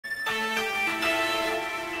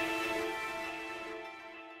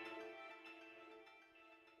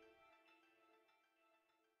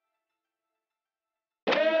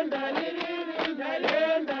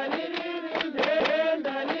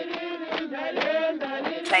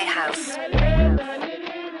Playhouse.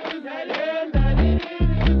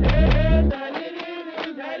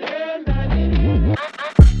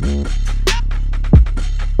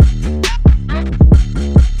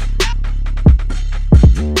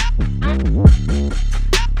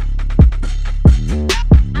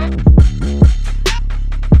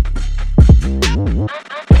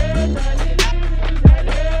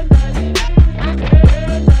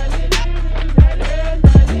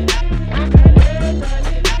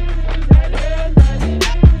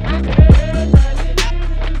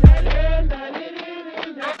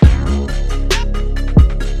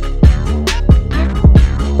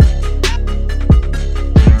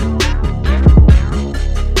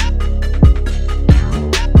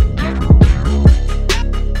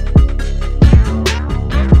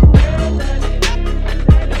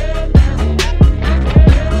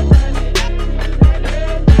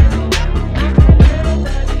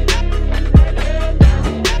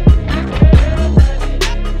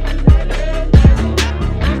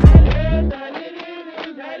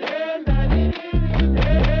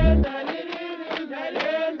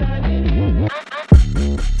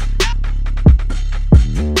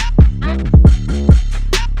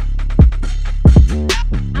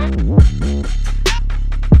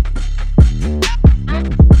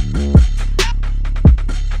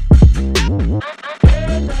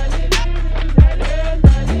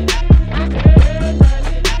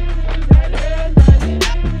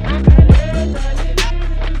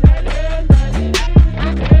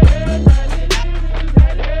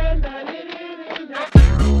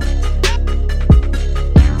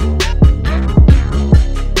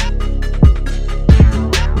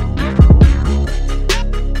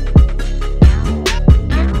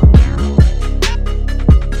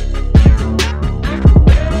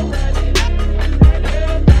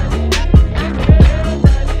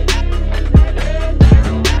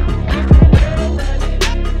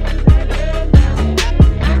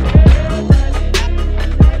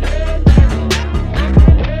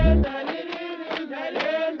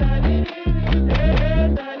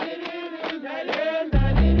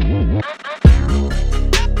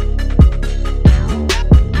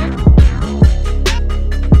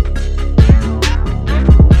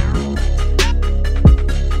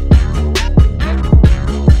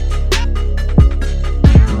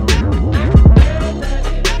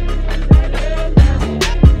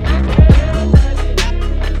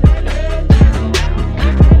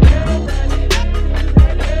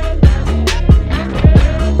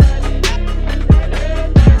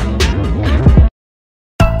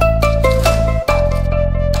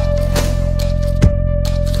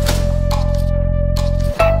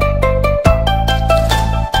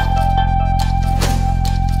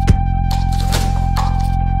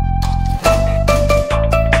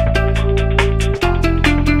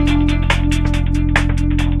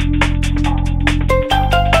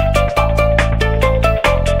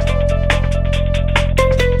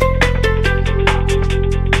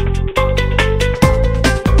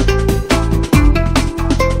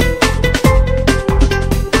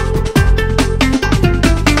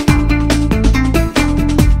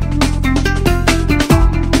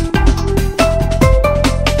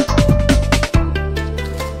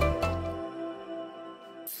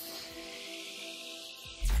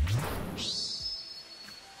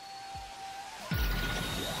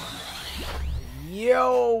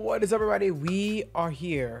 Yo, what is up, everybody? We are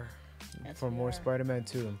here for more Spider-Man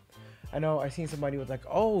 2. I know I seen somebody was like,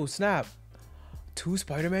 oh snap, 2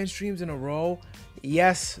 Spider-Man streams in a row.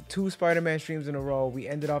 Yes, 2 Spider-Man streams in a row. We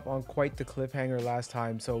ended up on quite the cliffhanger last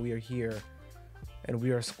time, so we are here and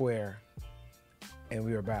we are square and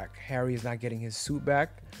we are back. Harry is not getting his suit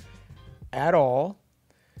back at all.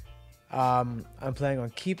 I'm planning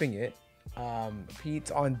on keeping it.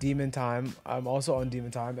 Pete's on demon time. I'm also on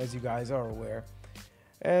demon time, as you guys are aware,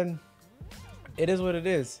 and it is what it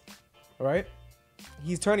is, right?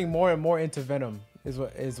 He's turning more and more into Venom is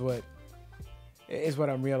what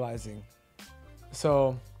I'm realizing.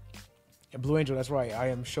 So Blue Angel, that's right,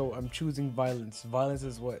 I'm choosing violence. Violence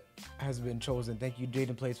is what has been chosen. Thank you,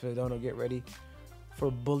 Jaden Plays, for the dono. Get ready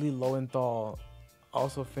for Bully Lowenthal.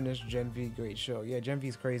 Also finished Gen V. Great show. Yeah, Gen V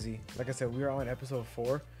is crazy. Like I said, we are on episode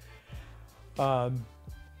 4.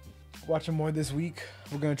 Watching more this week.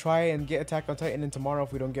 We're gonna try and get Attack on Titan in tomorrow.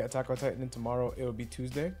 If we don't get Attack on Titan in tomorrow, it'll be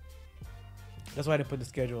Tuesday. That's why I didn't put the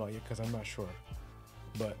schedule out yet, because I'm not sure.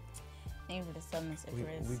 But maybe for the sub message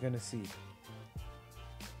we're gonna see.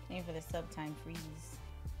 Maybe for the sub time freeze.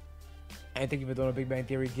 And thank you for doing a Big Bang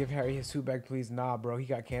Theory. Give Harry his suit back, please. Nah, bro, he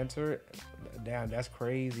got cancer. Damn, that's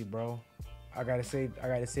crazy, bro. I gotta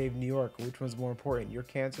save New York. Which one's more important, your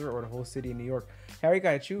cancer or the whole city of New York? Harry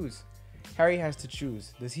gotta choose. Harry has to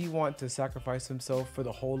choose. Does he want to sacrifice himself for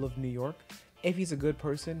the whole of New York? If he's a good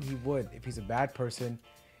person, he would. If he's a bad person,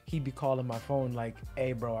 he'd be calling my phone like,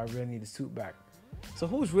 hey bro, I really need the suit back. So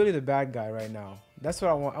who's really the bad guy right now? That's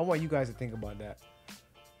what I want. I want you guys to think about that.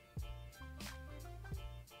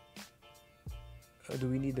 Do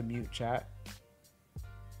we need to mute chat?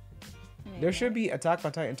 There should be Attack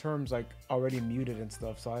on Titan terms like already muted and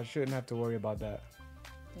stuff, so I shouldn't have to worry about that.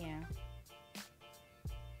 Yeah.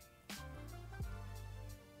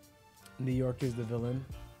 New York is the villain.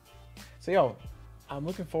 So yo, I'm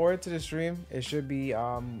looking forward to the stream. It should be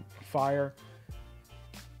fire.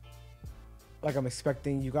 Like I'm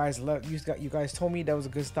expecting. You guys told me that was a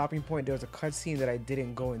good stopping point. There was a cutscene that I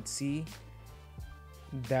didn't go and see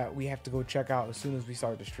that we have to go check out as soon as we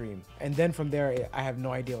start the stream. And then from there, I have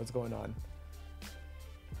no idea what's going on.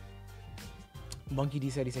 Monkey D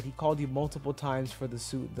said he called you multiple times for the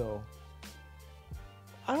suit though.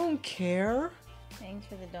 I don't care. Thanks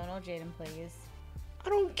for the dono, Jaden plays. I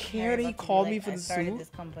don't care that he called me for the suit. I started this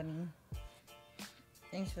company.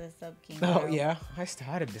 Thanks for the sub, King. Oh yeah, I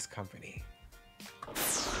started this company.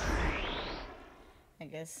 I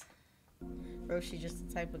guess Roshi just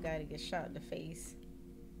the type of guy to get shot in the face.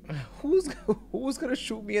 Who's gonna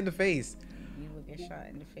shoot me in the face? You will get shot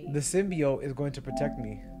in the face. The symbiote is going to protect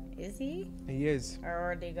me. Is he? He is. Or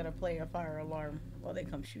are they gonna play a fire alarm while they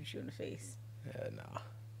come shoot you in the face? Nah.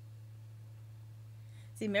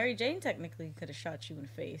 See, Mary Jane technically could have shot you in the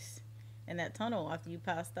face. In that tunnel after you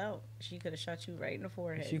passed out, she could have shot you right in the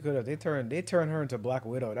forehead. She could have. They turned her into Black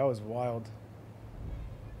Widow. That was wild.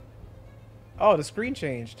 Oh, the screen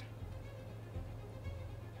changed.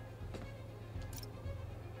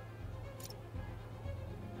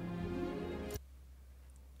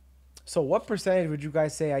 So what percentage would you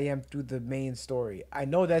guys say I am through the main story? I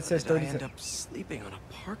know that says 30%. I end up sleeping on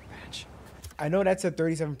a park bench. I know that said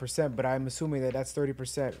 37%, but I'm assuming that that's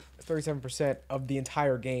 30%, 37% of the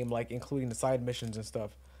entire game, like including the side missions and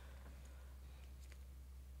stuff.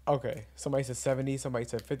 Okay, somebody said 70, somebody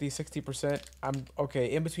said 50, 60%. I'm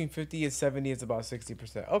okay, in between 50 and 70 is about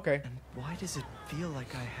 60%. Okay. And why does it feel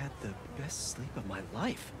like I had the best sleep of my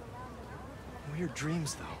life? Weird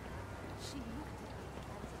dreams, though.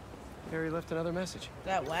 Harry left another message.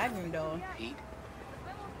 That wagon, though. Pete,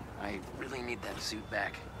 I really need that suit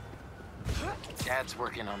back. Dad's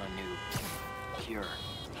working on a new cure,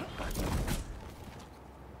 but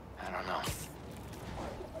I don't know.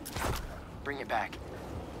 Bring it back,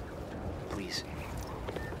 please.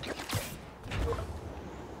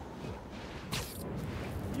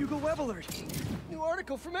 Hugo Web alert! New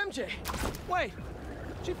article from MJ. Wait,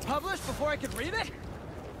 she published before I could read it?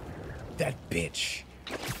 That bitch.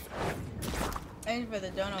 Thanks for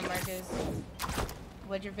the dono, Marcus.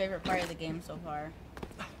 What's your favorite part of the game so far?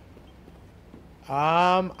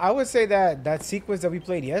 I would say that sequence that we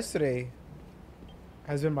played yesterday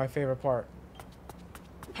has been my favorite part.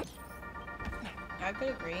 I could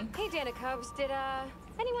agree. Hey, Dana Cubs, did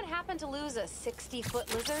anyone happen to lose a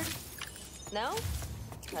 60-foot lizard? No?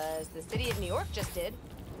 Because the city of New York just did.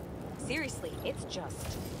 Seriously, it's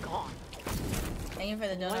just gone. Thank you for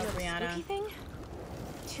the dono, Brianna. Spooky thing?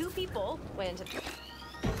 2 people went into...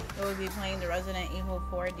 We'll be playing the Resident Evil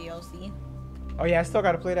 4 DLC. Oh yeah, I still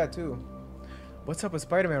gotta play that too. What's up with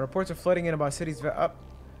Spider-Man? Reports are flooding in about cities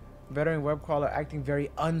veteran web crawler acting very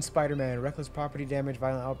un-Spider-Man. Reckless property damage,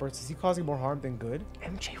 violent outbursts. Is he causing more harm than good?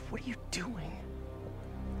 MJ, what are you doing?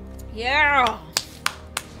 Yeah!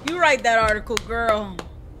 You write that article, girl.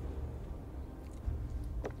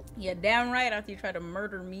 Yeah, damn right after you try to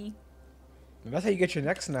murder me. That's how you get your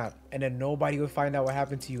neck snapped. And then nobody would find out what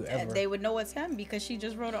happened to you ever. And they would know it's him because she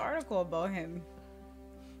just wrote an article about him.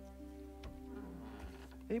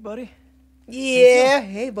 Hey, buddy. Yeah,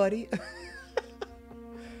 hey, buddy.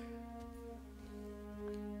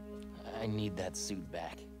 I need that suit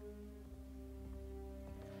back.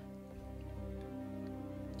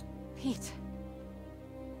 Pete.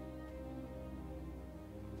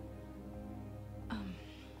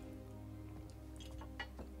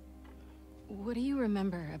 What do you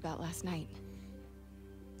remember about last night?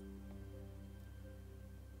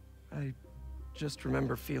 I just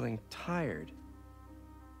remember feeling tired.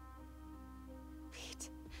 Pete.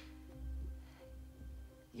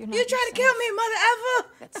 You trying to kill me, mother effer!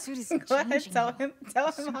 That suit is Go ahead, tell him how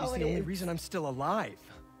It's it the only is. reason I'm still alive.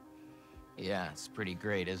 Yeah, it's pretty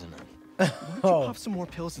great, isn't it? Why don't you pop some more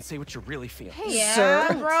pills and say what you really feel? Hey, Yeah,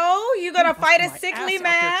 sir. bro, you gonna fight a My sickly ass out there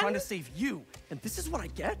man? trying to save you, and this is what I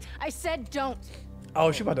get? I said don't.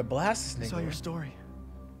 Oh, she about to blast this I saw nigga. your story.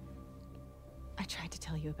 I tried to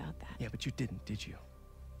tell you about that. Yeah, but you didn't, did you?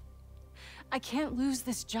 I can't lose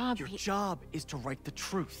this job. Your job is to write the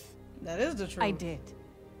truth. That is the truth. I did.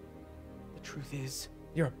 The truth is,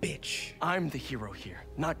 You're a bitch. I'm the hero here,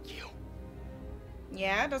 not you.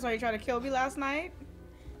 Yeah, that's why you tried to kill me last night.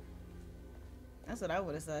 That's what I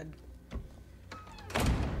would have said.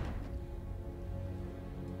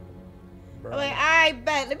 Bro. I'm like, I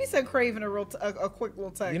bet. Let me send Craven a quick little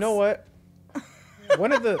text. You know what?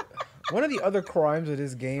 one of the other crimes of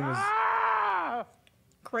this game is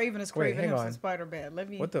Craven is Wait, Craven hang him on. some Spider-Man. Let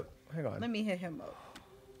me hang on. let me hit him up.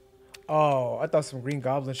 Oh, I thought some Green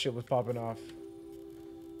Goblin shit was popping off.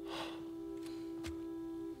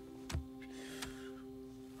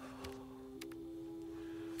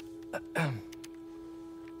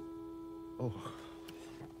 Oh.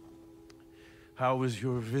 How was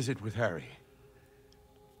your visit with Harry?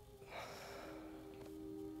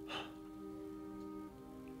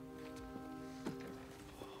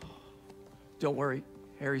 Don't worry,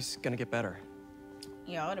 Harry's gonna get better.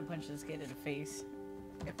 Yeah, I would have punched this kid in the face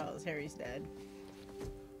if I was Harry's dad.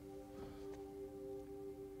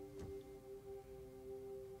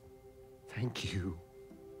 Thank you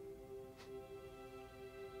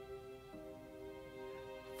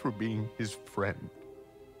for being his friend.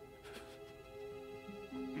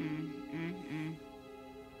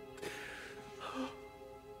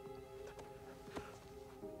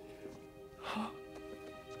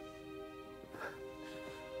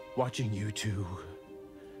 Watching you two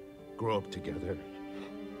grow up together.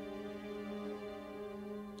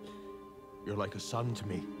 You're like a son to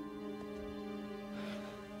me.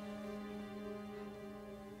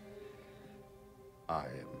 I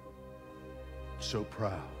am so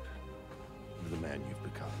proud of the man you've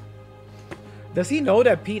become. Does he know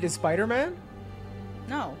that Pete is Spider-Man?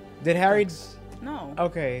 No, Did Harry? no.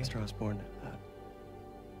 Okay. Mr. Osborn,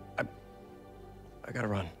 I gotta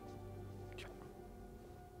run.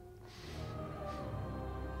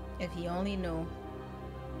 If he only knew.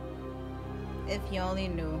 If he only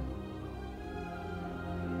knew.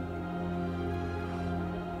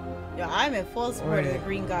 Yo, I'm in full support of the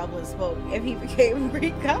Green Goblin smoke. If he became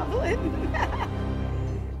Green Goblin.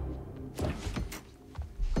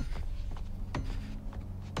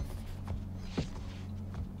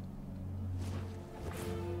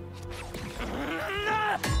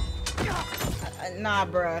 Nah,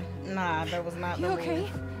 bruh. Nah, that was not You the okay?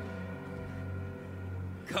 move.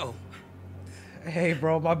 Go, Hey,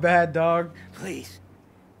 bro, my bad, dog. please.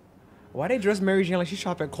 Why they dress Mary Jane like she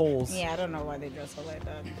shop at Kohl's? Yeah, I don't know why they dress her like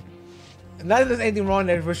that. Not that there's anything wrong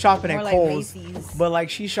that we're shopping More at like Kohl's, Macy's. but like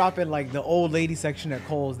she shopping like the old lady section at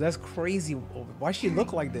Kohl's. That's crazy. Why she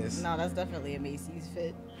look like this? No, that's definitely a Macy's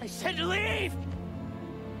fit. I said to leave!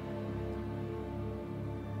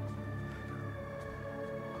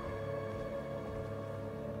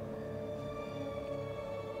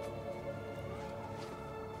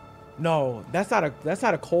 No, that's not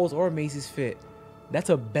a Kohl's or a Macy's fit. That's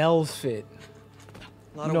a Bell's fit.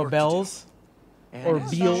 Lot You of know work to Bell's do. or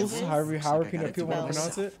And Beals, Bell's. however Looks like I people gotta do want it to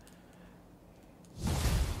pronounce myself.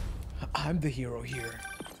 it. I'm the hero here.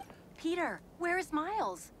 Peter, where is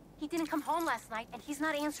Miles? He didn't come home last night, and he's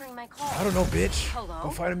not answering my call. I don't know, bitch. Hello? Go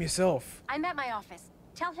find him yourself. I'm at my office.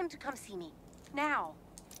 Tell him to come see me. Now.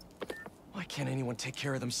 Why can't anyone take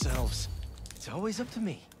care of themselves? It's always up to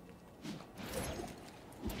me.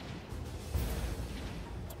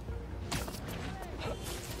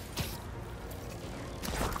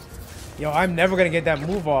 Yo, I'm never gonna get that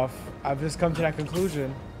move off. I've just come to that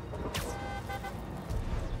conclusion.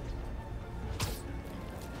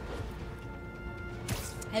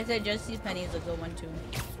 I said Jesse's Penny is a good one too.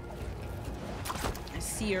 And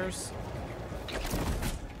Sears.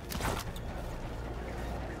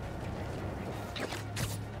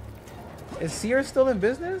 Is Sears still in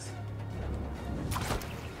business?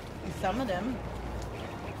 Some of them.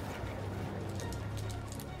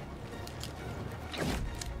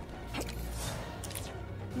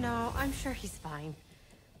 No, I'm sure he's fine.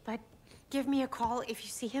 But give me a call if you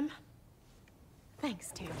see him.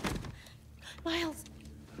 Thanks, dear. Miles!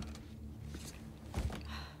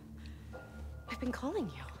 I've been calling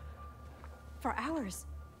you. For hours.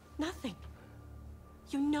 Nothing.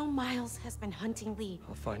 You know Miles has been hunting Lee.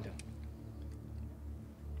 I'll find him.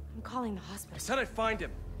 I'm calling the I hospital. said I'd find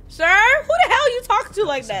him. Sir, who the hell you talk to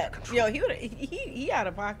like that? Yo, he out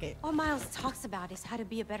of pocket. All Miles talks about is how to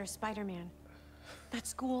be a better Spider-Man. Not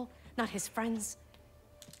school, not his friends.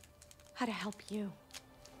 How to help you.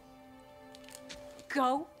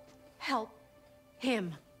 Go help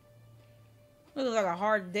him. Looks like a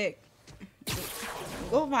hard dick.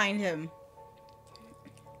 Go find him.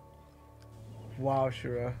 Wow,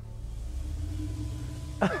 Shira.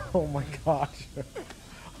 Oh my gosh.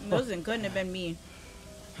 Listen, couldn't have been me.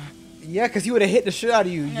 Yeah, because he would have hit the shit out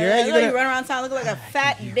of you. Yeah, Yeah, you you're run around town looking like a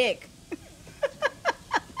fat dick.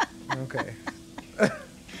 Okay.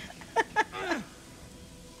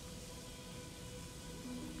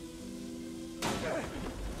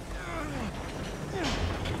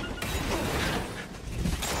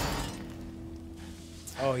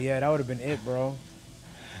 Oh yeah, that would have been it, bro.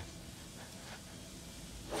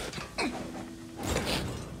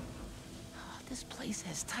 This place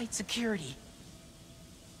has tight security.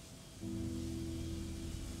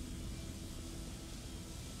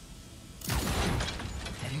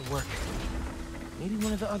 That didn't work. Maybe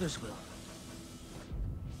one of the others will.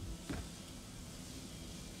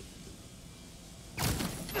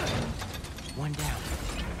 One down.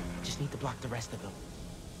 Just need to block the rest of them.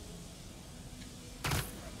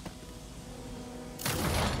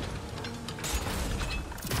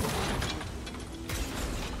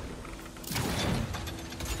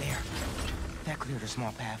 There. That cleared a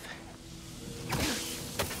small path.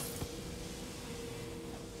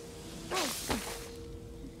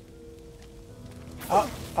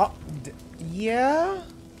 Yeah.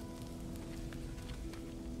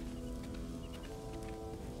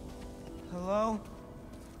 Hello?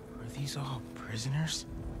 Are these all prisoners?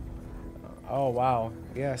 Oh wow.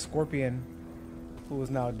 Yeah, Scorpion, who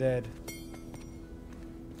is now dead.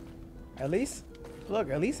 At least,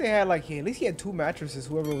 look. At least they had like at least he had 2 mattresses.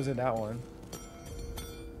 Whoever was in that one.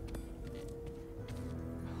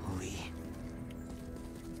 Lee.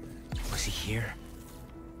 Was he here?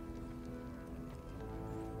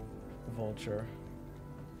 Vulture.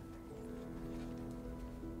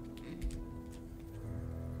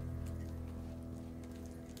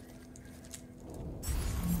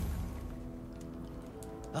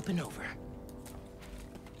 Up and over.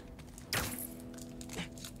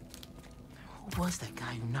 Who was that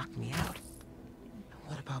guy who knocked me out?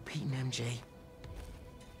 What about Pete and MJ?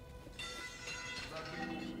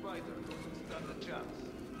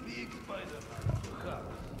 Big spider,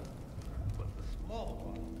 but the small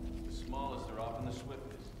one. The smallest are often the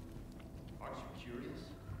swiftest. Aren't you curious?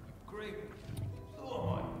 Great. So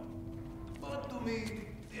am I. But to me,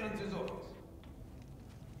 the answer is obvious.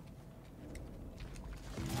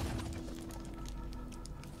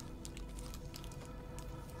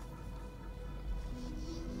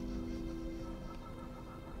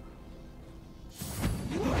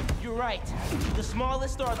 You're right. The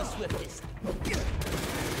smallest are the swiftest.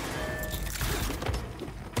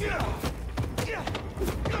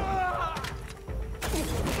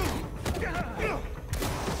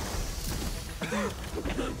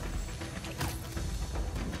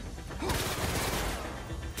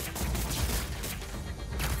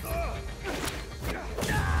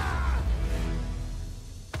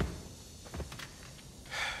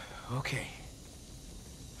 Okay.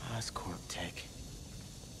 Oscorp Tech.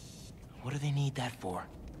 What do they need that for?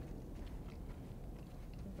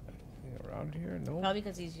 Around here? No. Probably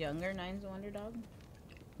because he's younger. Nine's a underdog.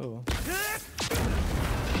 Oh.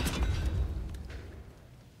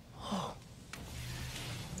 Oh.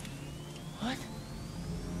 What?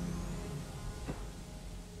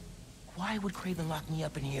 Why would Craven lock me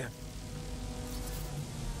up in here?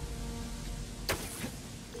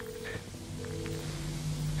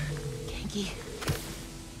 Genki,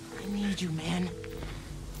 I need you, man.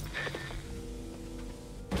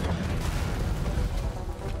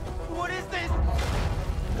 What is this?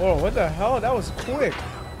 Whoa, what the hell? That was quick.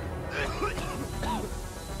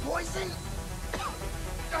 Poison?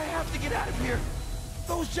 I have to get out of here.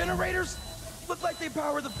 Those generators look like they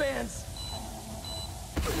power the fans.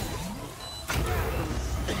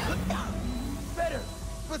 Better,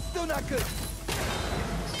 but still not good.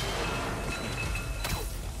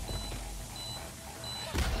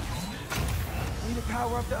 Need to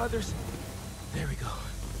power up the others. There we go.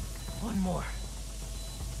 One more.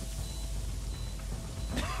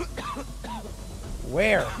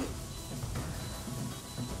 Where?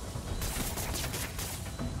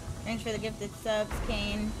 Thanks for the gifted subs,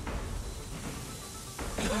 Kane.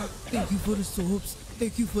 Thank you for the soaps.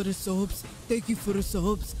 Thank you for the soaps. Thank you for the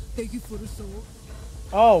soaps. Thank you for the soaps.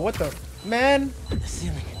 Oh, what the man? The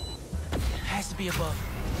ceiling has to be above.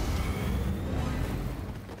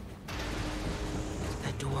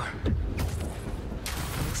 That door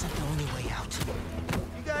looks like the only way out.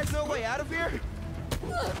 You guys know a way out of here?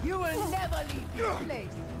 You will never leave this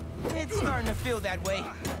place. It's starting to feel that way.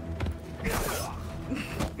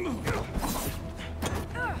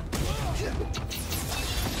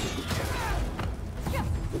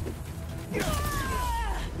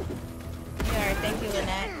 Alright, thank you,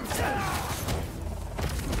 Lynette.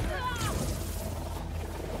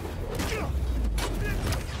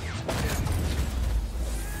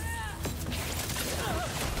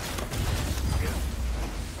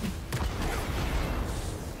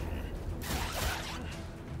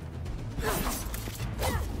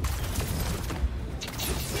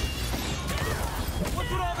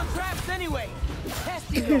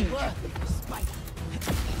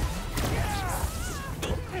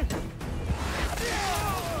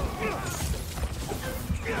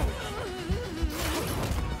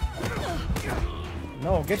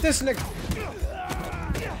 No, get this nigga.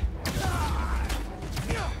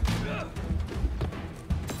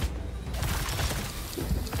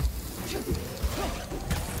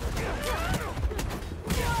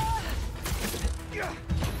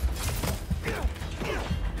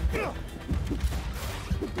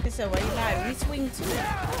 So why you not? We swing too.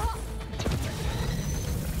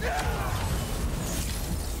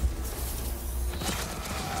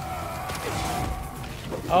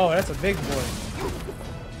 Oh, that's a big boy.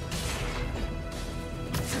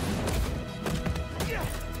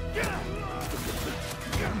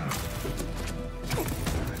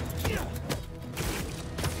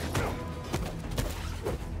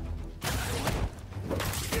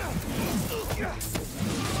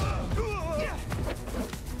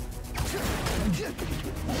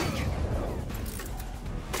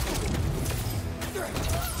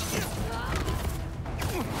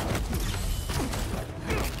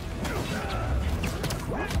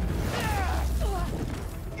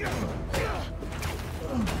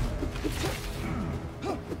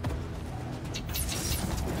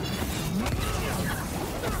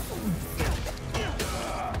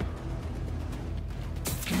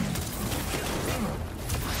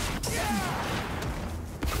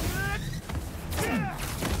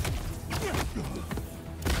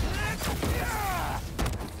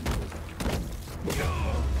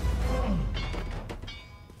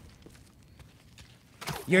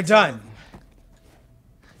 You're done.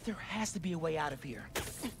 There has to be a way out of here.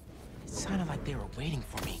 It sounded like they were waiting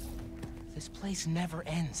for me. This place never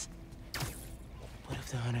ends. What if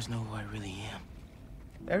the hunters know who I really am?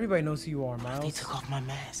 Everybody knows who you are, Miles. They took off my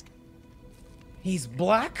mask. He's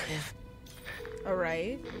black? All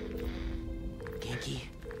right. Genki,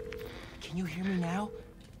 can you hear me now?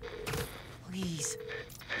 Please.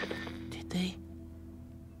 Did they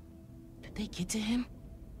get to him?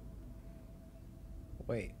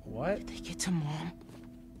 Wait, what? Did they get to Mom?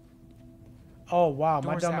 Oh, wow,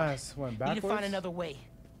 my Door's out. dumbass went backwards. Need to find another way.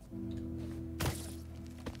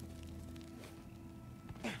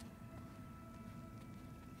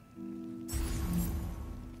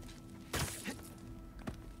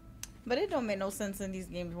 But it don't make no sense in these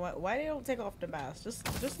games. Why they don't take off the mask?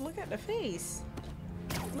 Just look at the face.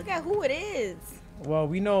 Look at who it is. Well,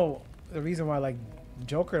 we know the reason why, like,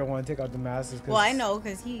 Joker don't want to take out the mask is because... Well, I know,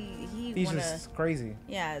 because he's just crazy.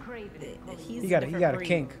 Yeah, He got a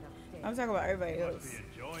kink. I'm talking about everybody else.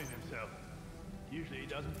 Enjoying himself. Usually he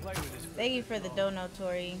doesn't play with his... Thank you for the dono,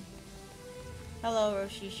 Tori. Hello,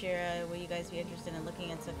 Roshi Shira. Will you guys be interested in looking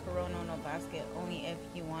into Corona no Basket? Only if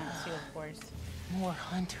you want to, of course. More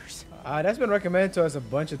hunters. That's been recommended to us a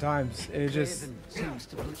bunch of times. It just...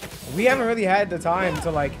 We haven't really had the time to,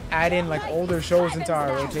 like, add in, like, older shows into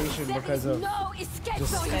our rotation because of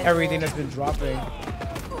just everything that's been dropping.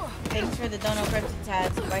 Thanks for the dono cryptic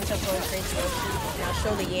tabs. Bicep going crazy, Roshi. Now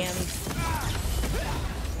show the yams.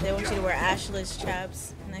 They want you to wear ashless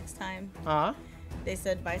chaps next time. Uh-huh. They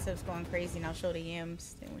said biceps going crazy. Now show the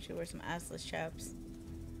yams. They want you to wear some assless chaps.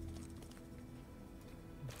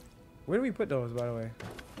 Where do we put those, by the way?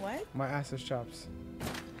 What? My assless chops.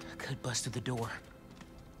 I could bust through the door.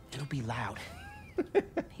 It'll be loud.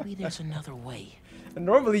 Maybe there's another way. And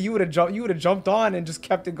normally you would have jumped on and just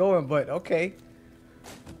kept it going, but okay.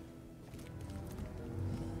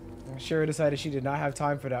 Shira decided she did not have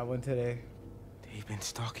time for that one today. They've been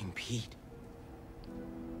stalking Pete.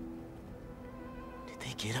 Did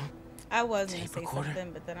they get him? I was gonna say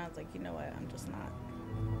something, but then I was like, you know what? I'm just not.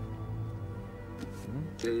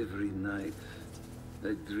 Every night,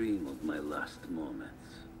 I dream of my last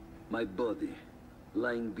moments. My body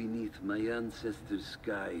lying beneath my ancestors'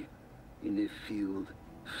 sky in a field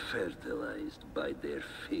fertilized by their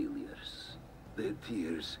failures. Their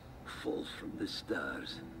tears fall from the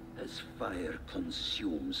stars as fire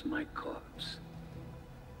consumes my corpse.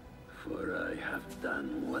 For I have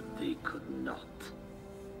done what they could not.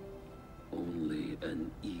 Only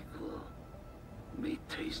an eagle may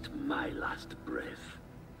taste my last breath,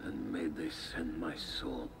 and may they send my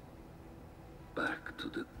soul back to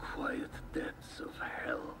the quiet depths of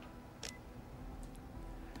hell.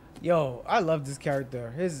 Yo, I love this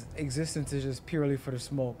character. His existence is just purely for the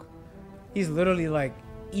smoke. He's literally like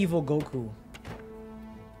evil Goku.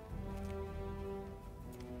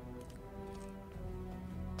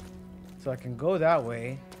 So I can go that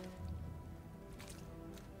way.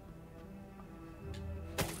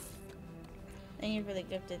 Thank you for the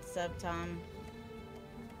gifted sub, Tom.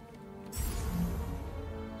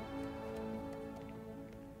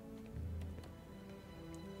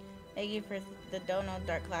 Thank you for the dono,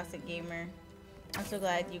 Dark Classic Gamer. I'm so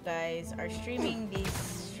glad you guys are streaming. These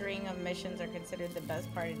string of missions are considered the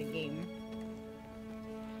best part of the game.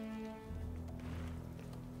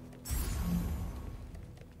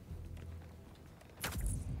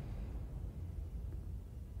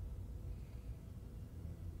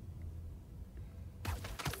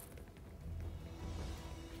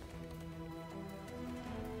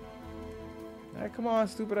 All right, come on,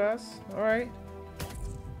 stupid ass. All right.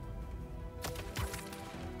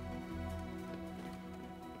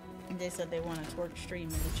 They said they want a torch stream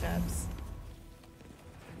in the chaps.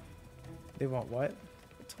 They want what?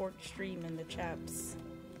 A torch stream in the chaps.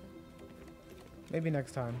 Maybe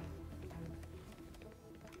next time.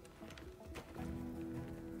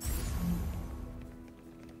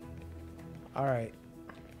 All right.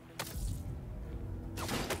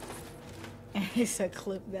 He said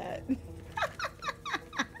clip that.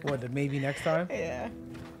 What, the maybe next time? Yeah.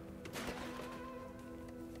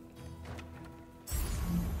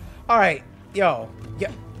 All right, yo,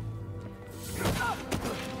 yeah.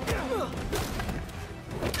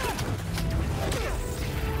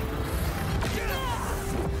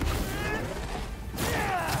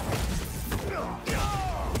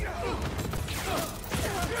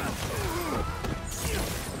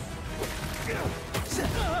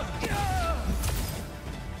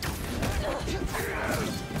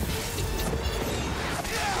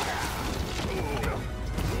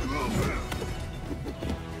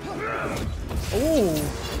 Ooh.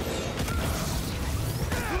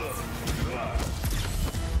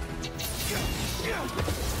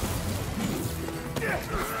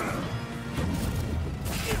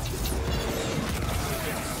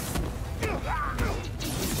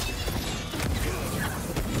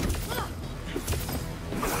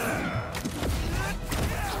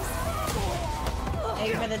 Thank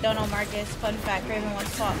you for the dono, Marcus. Fun fact, Raven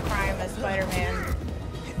once fought crime as Spider-Man.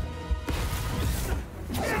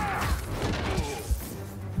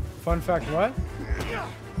 Fun fact, what?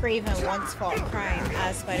 Craven once fought crime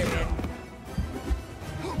as Spider-Man.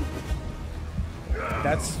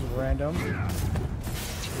 That's random. Yeah,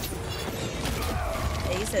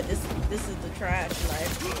 he said this is the trash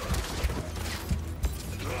life.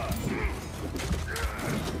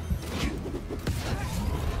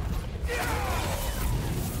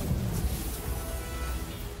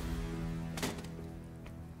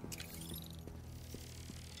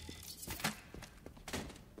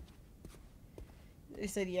 They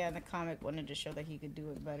said, yeah, in the comic wanted to show that he could do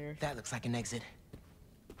it better. That looks like an exit.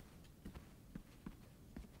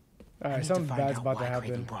 All right, something bad's about to happen.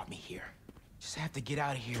 Craven brought me here. Just have to get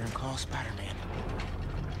out of here and call Spider-Man.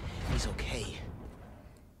 He's okay.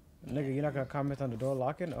 Nigga, you're not gonna comment on the door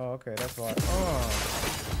locking? Oh, okay, that's why. Oh.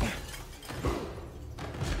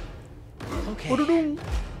 Okay.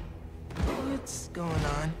 What's going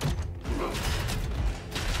on?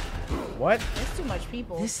 What? There's too much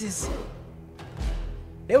people. This is...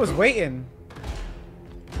 They was waiting.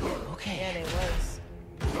 Okay. Yeah, they was.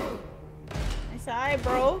 I said, alright,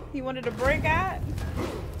 bro. You wanted to break out?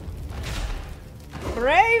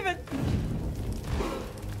 Raven!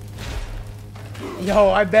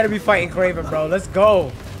 Yo, I better be fighting Craven, bro. Let's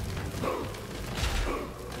go.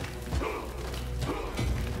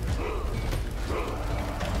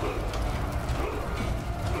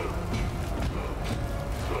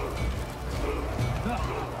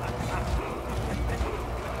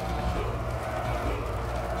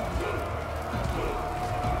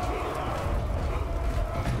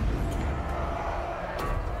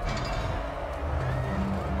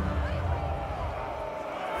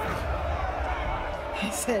 I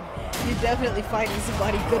said, you're definitely fighting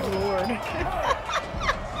somebody, good lord.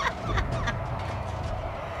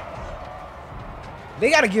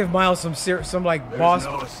 They gotta give Miles some like boss.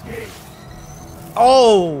 No escape.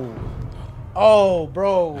 Oh,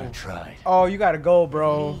 bro. I tried. Oh, you gotta go,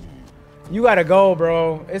 bro. You gotta go,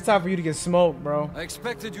 bro. It's time for you to get smoked, bro. I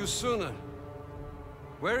expected you sooner.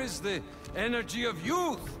 Where is the energy of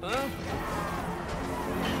youth, huh?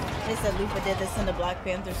 They said Lupa did this in the Black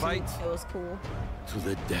Panther suit. Fight. It was cool. To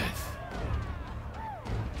the death.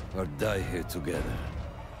 Or die here together.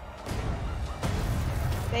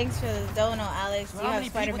 Thanks for the dono, Alex. So You how have many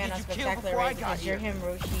Spider-Man people on did you kill Spectacular before I right got because you're here? him,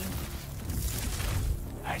 Roshi.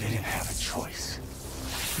 I didn't have a choice.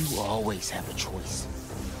 You always have a choice.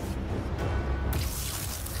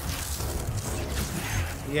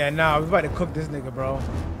 Yeah, nah, we about to cook this nigga, bro.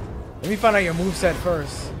 Let me find out your moveset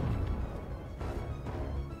first.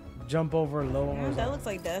 Jump over low. Yeah, that looks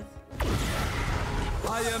like death.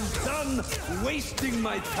 I am done wasting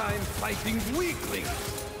my time fighting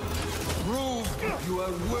weaklings. Prove you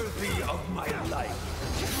are worthy of my life.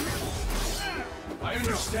 I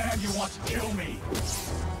understand you want to kill me,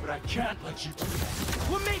 but I can't let you do that.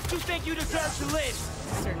 What makes you think you deserve to live?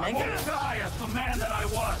 I won't die as the man that I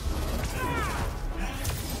was.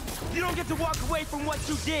 You don't get to walk away from what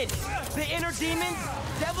you did. The inner demons,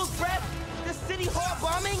 devil's breath, the city hall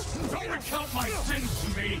bombing. Don't recount my sins to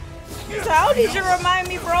me. So how did you remind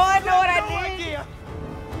me, bro? I know what I No did. idea.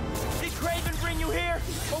 Did Craven bring you here,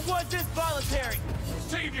 or was this voluntary?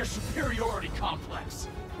 Save your superiority complex.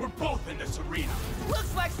 We're both in this arena.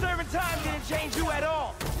 Looks like serving time didn't change you at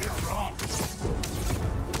all. You're wrong.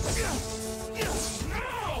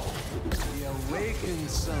 No! He awakened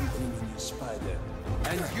something in you, Spider.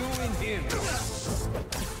 And you in him.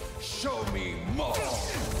 Show me more.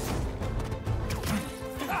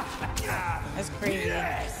 That's crazy.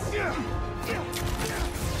 Yes.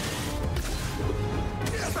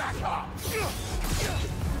 Back up.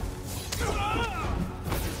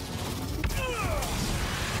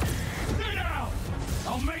 Stay down.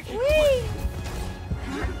 I'll make it quick.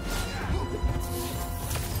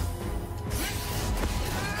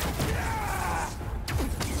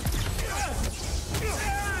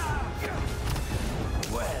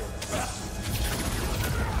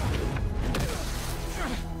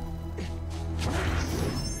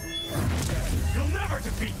 You'll never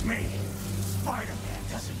defeat me. Spider-Man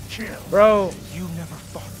doesn't kill. Bro. You never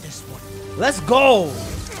fought this one. Let's go.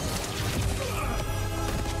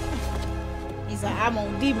 He's like, I'm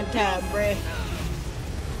on demon time, bruh.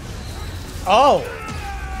 Oh.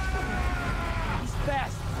 He's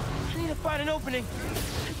fast. I need to find an opening.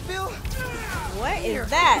 Phil? What is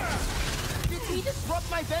that? Did he disrupt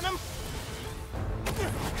my venom?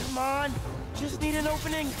 Come on. Just need an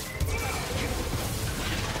opening.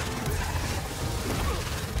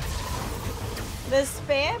 The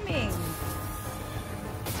spamming.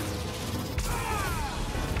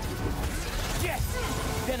 Yes!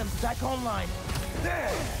 Venom's back online.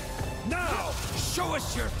 There! Now, show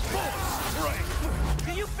us your full strength!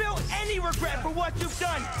 Do you feel any regret for what you've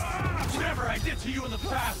done? Whatever I did to you in the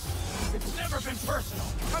past, it's never been personal.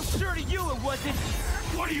 I'm sure to you it wasn't.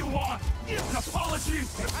 What do you want? An apology?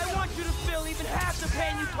 I want you to feel even half the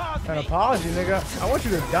pain you caused me. An apology, nigga. I want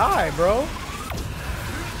you to die, bro.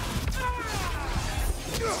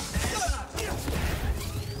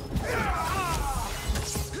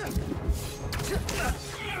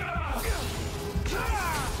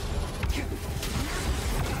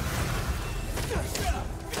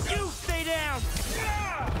 You stay down.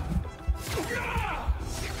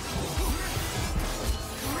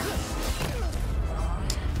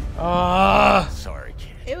 Sorry,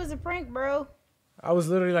 kid. It was a prank, bro. I was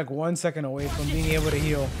literally like 1 second away from being able to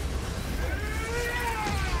heal.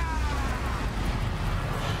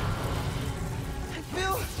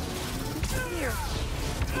 Phil? Here.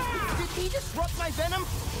 Did he disrupt my venom?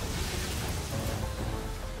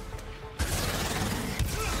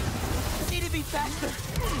 I need to be faster.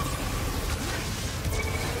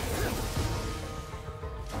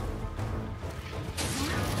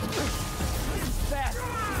 Fast.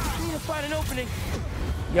 I need to find an opening.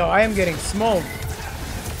 Yo, I am getting smoked.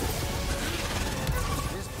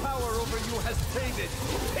 His power over you has faded.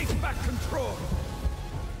 Take back control.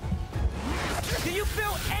 Do you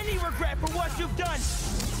feel any regret for what you've done?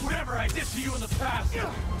 Whatever I did to you in the past,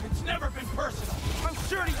 it's never been personal. I'm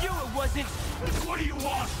sure to you it wasn't. What do you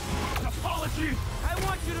want? An apology? I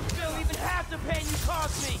want you to feel even half the pain you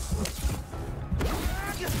caused me.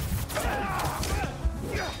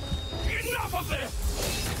 Enough of this!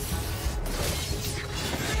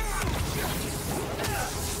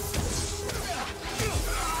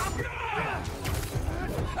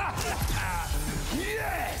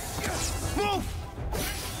 Yes! Move!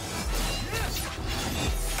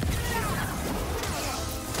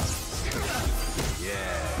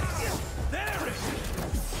 There it is!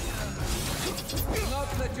 Do not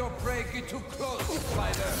let your prey get too close,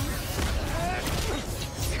 Spider.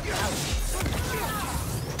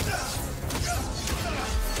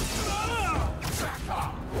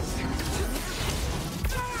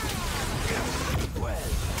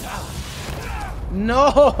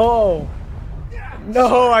 No!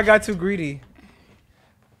 No, I got too greedy.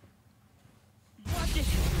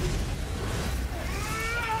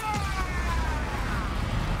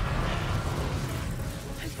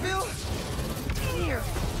 Phil? Here.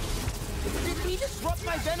 Did he disrupt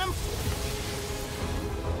my venom?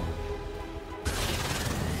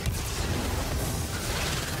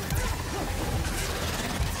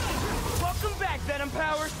 Welcome back, Venom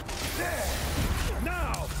Powers. There!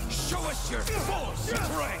 Now, show us your full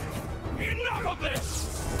strength! Enough of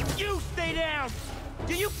this! You stay down.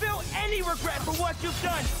 Do you feel any regret for what you've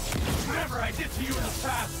done? Whatever I did to you in the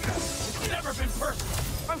past, it's never been personal.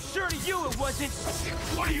 I'm sure to you it wasn't.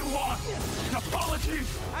 What do you want? An apology?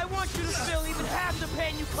 I want you to feel even half the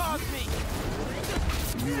pain you caused me.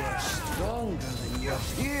 You are stronger than you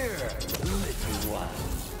appear, little one.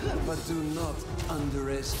 But do not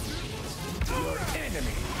underestimate your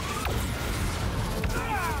enemy.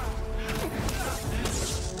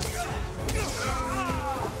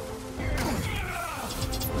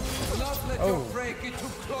 Do not let your prey get too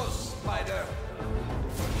close, Spider.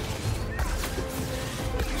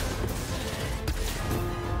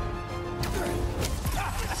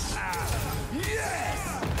 Yes!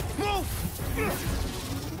 Move!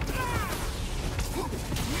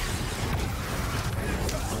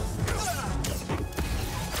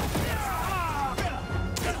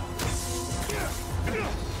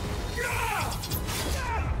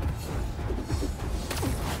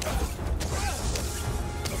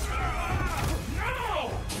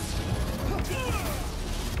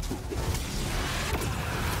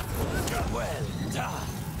 Well done.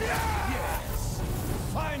 Yes.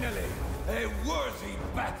 Finally, a worthy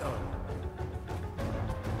battle.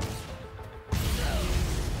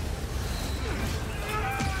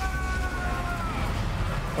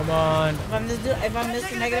 Come on. If I'm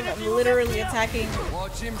Mr. Negative, I'm literally attacking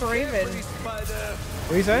Craven.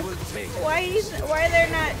 What you say? Why they're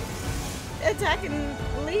not attacking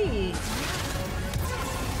Lee?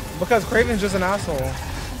 Because Craven's just an asshole.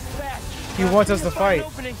 He wants us to fight.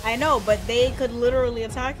 I know, but they could literally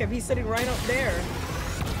attack him. He's sitting right up there.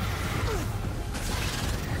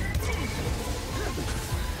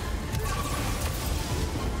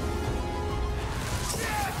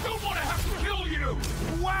 I don't want to have to kill you!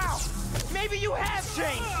 Wow! Maybe you have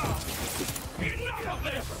changed! Enough of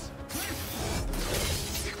this!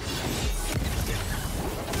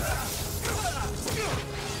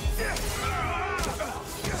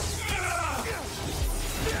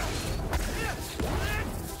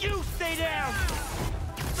 You stay down!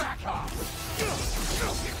 Back off!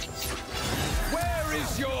 Where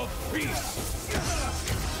is your peace?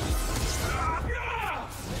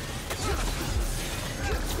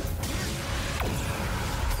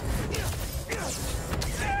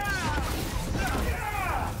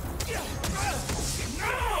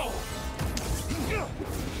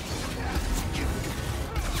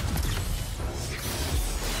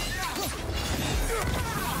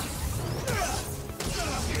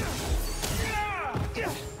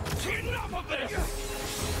 Enough of this!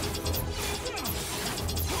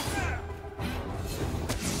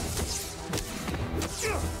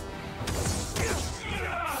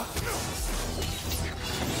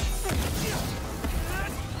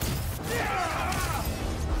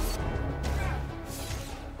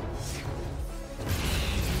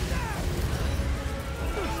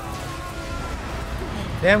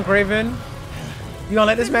 Damn, Craven. You gonna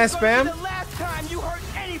let this man spam? The last time you hurt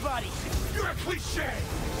anybody! You're a cliche!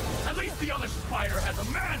 At least the other spider has a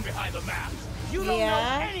man behind the mask! You don't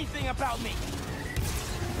know anything about me!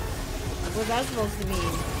 What's that supposed to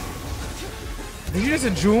mean? Did you just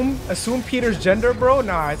assume Peter's gender, bro?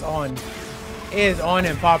 Nah, it's on. It is on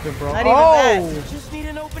and popping, bro. Not even that. Just need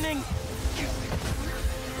an opening.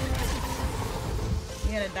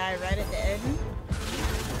 You're gonna die right at the end.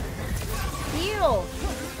 Heal.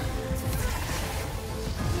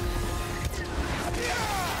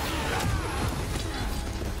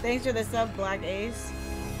 Thanks for the sub, Black Ace.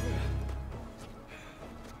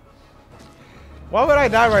 Why would I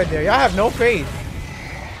die right there? Y'all have no faith.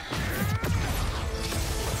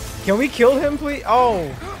 Can we kill him, please?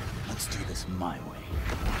 Oh. Let's do this my way.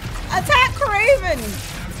 Attack Craven!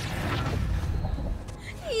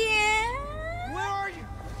 Yeah. Where are you?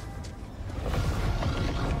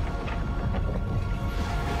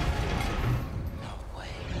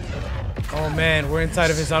 Oh man, we're inside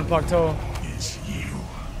of his unplugged toe. It's you.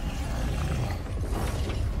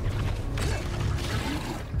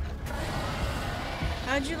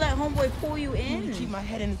 How'd you let homeboy pull you I need in? to keep my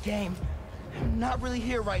head in the game. I'm not really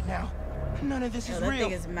here right now. None of this is that real.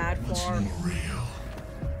 thing is mad far. Real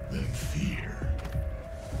than fear.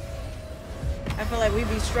 I feel like we'd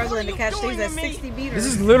be struggling to catch things at 60 meters. This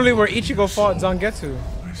is literally where Ichigo fought Zangetsu.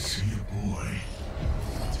 I see a boy,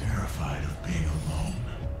 terrified of being alone,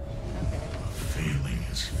 of failing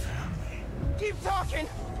his family. Keep talking!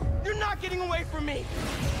 You're not getting away from me!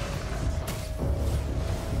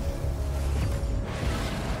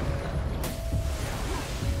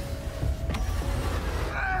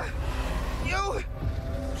 You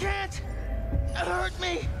can't hurt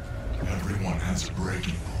me! Everyone has a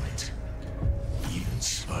breaking point. Even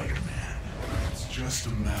Spider-Man. It's just a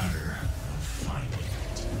matter of finding it.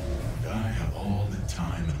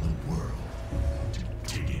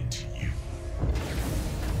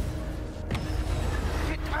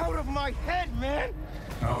 my head, man!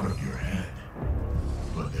 Out of your head.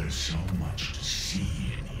 But there's so much to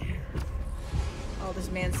see in here. Oh, this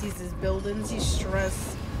man sees his buildings. He's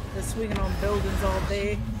stressed. They're swinging on buildings all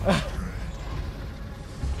day.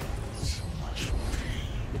 So much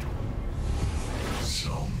pain.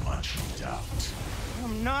 So much doubt.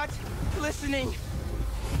 I'm not listening.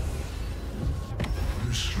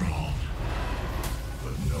 You're strong.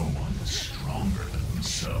 But no one is stronger than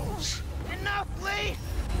themselves. Enough, Lee!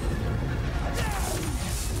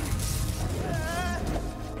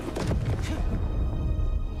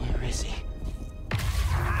 Where is he?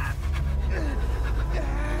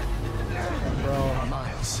 Bro.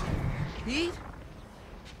 Miles. Pete?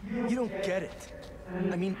 You don't get it.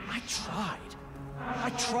 I mean, I tried. I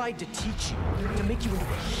tried to teach you, to make you into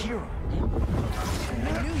a hero.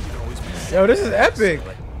 I knew you'd always be Yo, this is epic.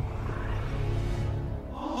 but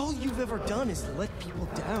all you've ever done is let people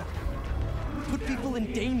down. Put people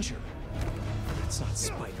in danger. That's not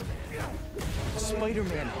Spider-Man.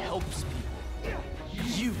 Spider-Man helps people.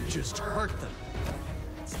 You just hurt them.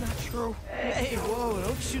 It's not true. Hey, whoa,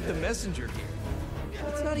 don't shoot the messenger here.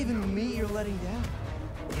 It's not even me you're letting down.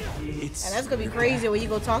 It's And that's gonna be crazy when you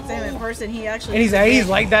go talk to him in person. He actually. And he's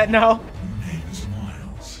like that now. Your name is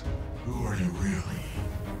Miles. Who are you really?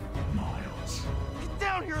 Miles. Get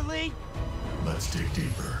down here, Lee! Let's dig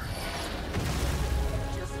deeper.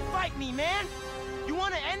 Just fight me, man! You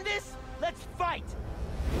wanna end this? Let's fight!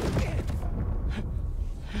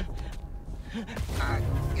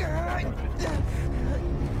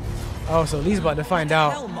 Oh, so Lee's about to find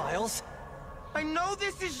out. hell, Miles. I know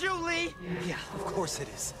this is you, Lee! Yeah, of course it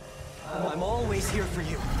is. I'm always here for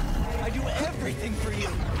you. I do everything for you.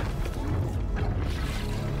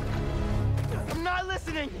 I'm not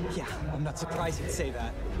listening! Yeah, I'm not surprised you'd say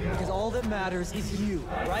that. Because all that matters is you,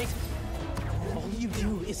 right? All you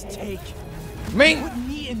do is take. Me. You put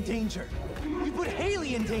me in danger. You put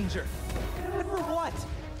Haley in danger. And for what?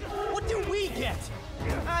 What do we get?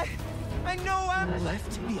 I know I'm...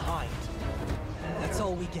 Left behind. That's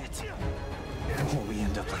all we get. Or we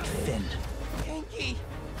end up like Finn. Genki!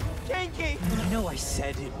 Genki! I know I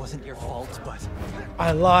said it wasn't your fault, but...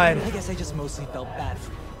 I lied. I guess I just mostly felt bad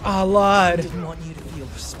for you. I I lied. didn't want you to feel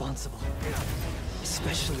responsible.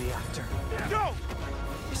 Especially after... Go!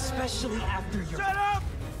 Especially after your... Shut up!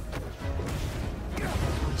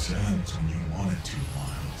 This ends when you wanted to,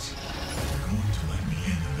 Miles. You're going to let me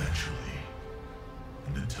in eventually.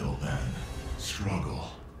 And until then, struggle.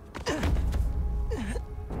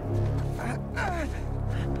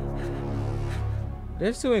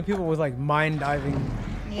 There's too many people with like mind diving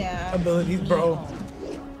Yeah. abilities, bro.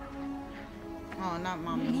 Oh, not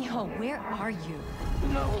mommy. Mijo, where are you?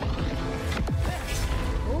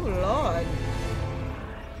 Oh, Lord.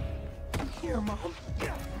 I'm here, Mom.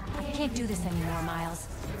 I can't do this anymore, Miles.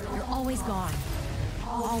 You're always gone.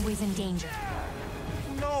 Always in danger.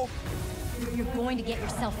 No, You're going to get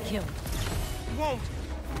yourself killed. you won't.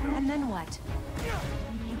 And then what?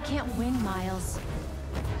 You can't win, Miles.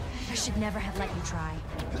 I should never have let you try.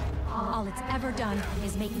 All it's ever done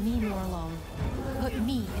is make me more alone. Put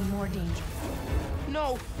me in more danger.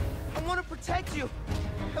 No, I want to protect you.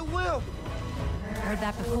 I will. Heard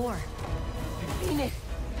that before. I mean it.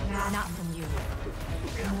 Not from you.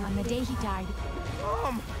 On the day he died,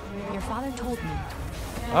 Mom. your father told me.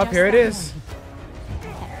 Up just here it that is.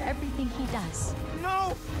 moment, that everything he does.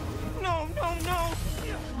 No. No, no,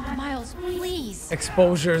 no. Miles, please.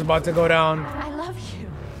 Exposure is about to go down. I love you.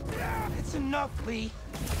 It's enough, Lee.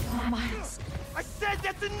 Miles. I said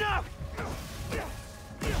that's enough.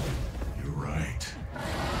 You're right.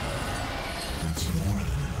 It's more than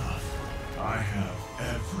enough. I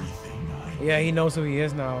have everything I need. Yeah, he knows who he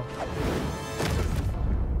is now.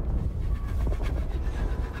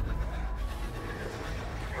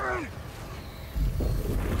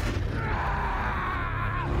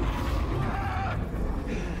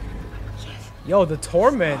 Yo, the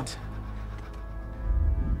torment.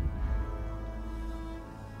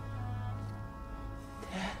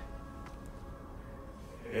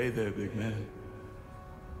 Hey there, big man.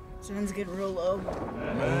 Sounds get real low.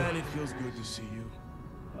 Man, it feels good to see you.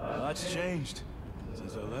 Lots changed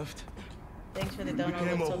since I left. Thanks for the You donor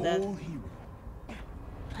became a so that. whole hero.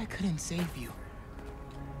 But I couldn't save you.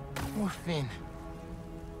 Or Finn.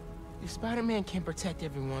 If Spider-Man can't protect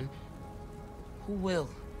everyone, who will?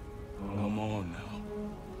 Come on now.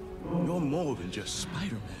 You're more than just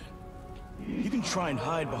Spider-Man. You can try and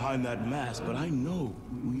hide behind that mask, but I know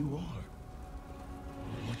who you are.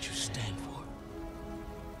 And what you stand for.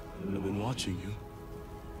 I've been watching you.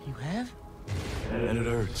 You have? And it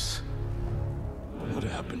hurts. What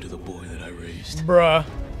happened to the boy that I raised? Bruh.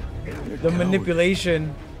 You're The coward.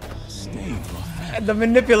 manipulation. stain, man. And the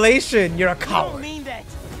manipulation. You're a coward. mean that.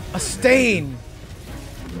 A stain.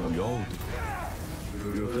 You're old.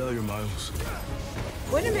 You're a failure, Miles.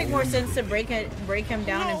 Wouldn't it make more sense to break him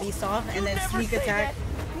down and be soft and then sneak attack?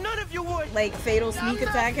 None of you would. Like fatal sneak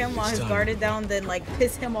attack him while his guard is down, then like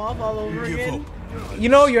piss him off all over again. You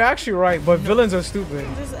know, you're actually right, but villains are stupid.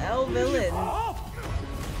 Just L villain.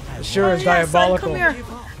 Sure, it's yeah, son, diabolical. come here.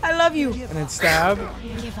 I love you. And then stab.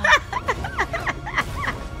 Give up.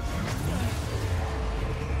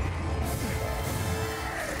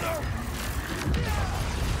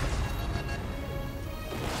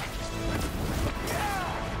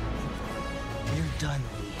 You're done,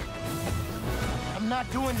 Lee. I'm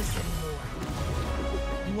not doing this anymore.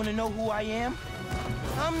 You want to know who I am?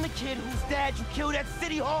 I'm the kid whose dad you killed at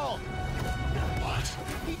City Hall. What?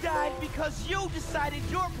 He died because you decided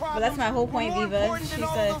your problem. Well, that's my whole point, were more Viva. important She than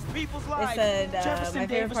all said, those people's it lives. said, Jefferson my favorite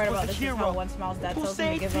Davis part was about the this is hero how once Miles' dad who tells him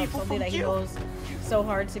to saved give up people something from that he guilt. knows so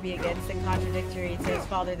hard to be against and contradictory to his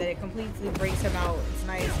father that it completely breaks him out. It's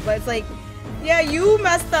nice. But it's like, yeah, you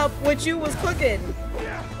messed up what you was cooking.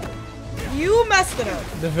 You messed it up.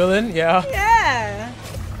 The villain, yeah. Yeah.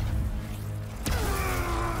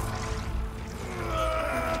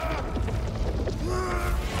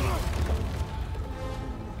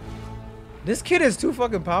 This kid is too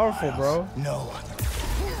fucking powerful, bro. No.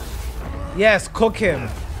 Yes, cook him.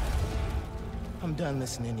 I'm done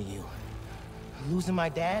listening to you. Losing my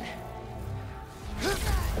dad?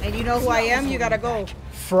 And you know who I am, you gotta go.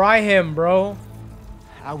 Fry him, bro.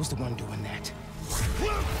 I was the one doing that.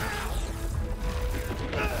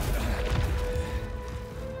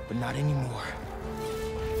 But not anymore.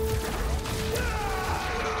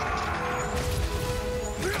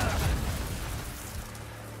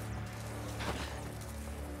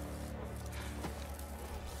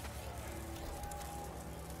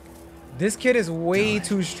 This kid is way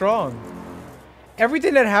too strong.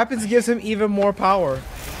 Everything that happens gives him even more power.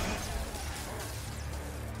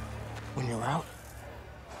 When you're out,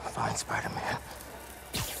 find Spider-Man.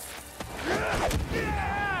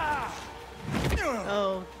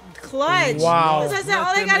 Oh, clutch. Wow. As I said,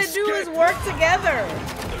 all they gotta do is work together.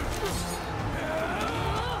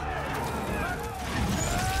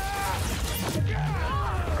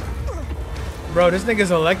 Bro, this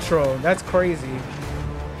nigga's Electro. That's crazy.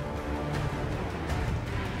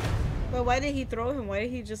 But why did he throw him? Why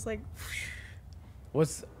did he just like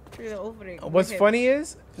What's through the opening? What's funny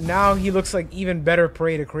is now he looks like even better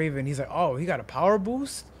prey to Kraven. He's like, oh, he got a power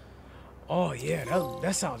boost? Oh yeah,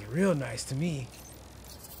 that sounds real nice to me.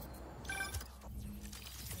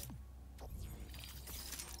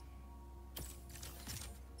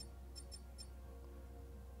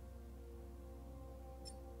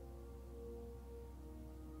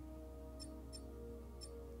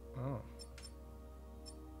 Oh.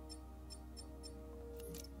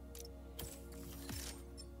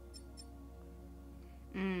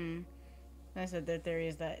 I said their theory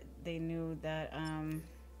is that they knew that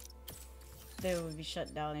they would be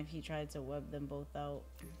shut down if he tried to web them both out.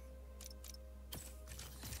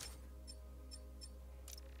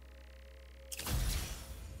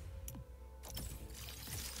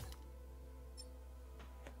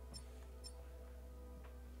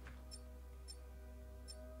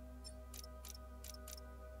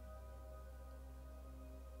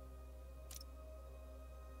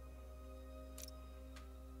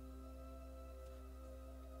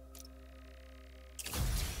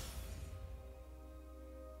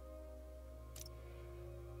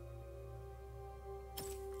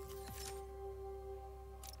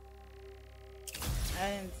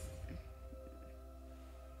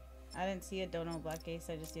 I didn't see a dono Black Ace,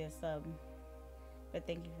 I just see a sub. But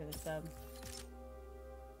thank you for the sub.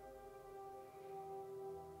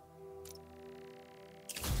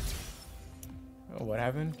 Oh, what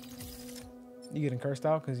happened? You getting cursed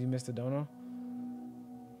out because you missed a dono?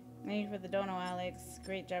 Thank you for the dono, Alex.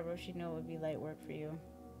 Great job, Roshi. Know it would be light work for you.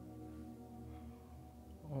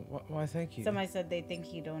 Why, thank you. Somebody said they think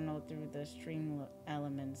he don't know through the stream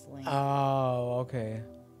elements link. Oh, okay.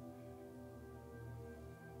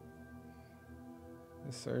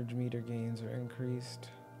 The surge meter gains are increased.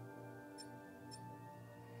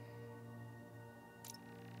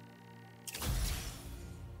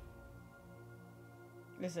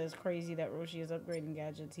 This is crazy that Roshi is upgrading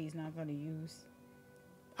gadgets he's not going to use.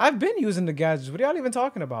 I've been using the gadgets. What are y'all even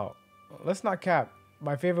talking about? Let's not cap.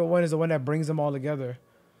 My favorite one is the one that brings them all together.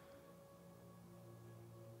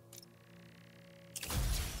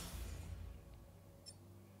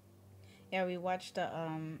 Yeah, we watched a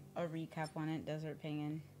recap on it, Desert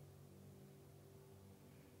Penguin.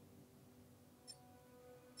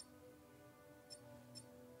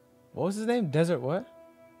 What was his name? Desert what?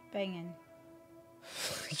 Banging.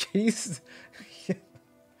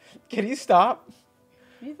 Can you stop?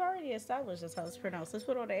 We've already established that's how it's pronounced. Let's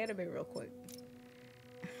put on the anime real quick.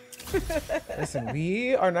 Listen,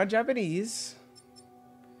 we are not Japanese.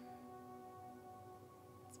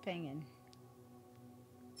 It's banging.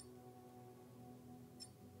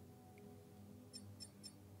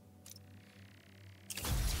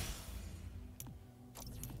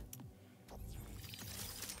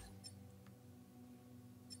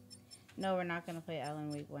 No, we're not gonna play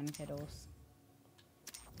Alan Wake 1, kiddos.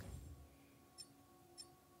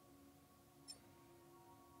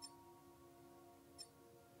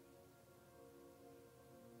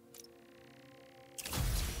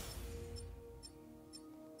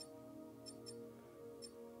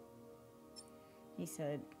 He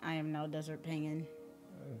said, I am now Desert Penguin.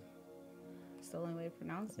 It's the only way to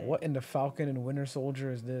pronounce it. What in the Falcon and Winter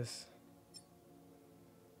Soldier is this?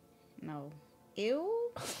 No.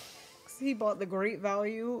 Ew? He bought the great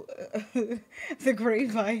value, the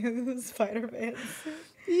great value Spider-Man.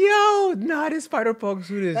 Yo, not his Spider-Punk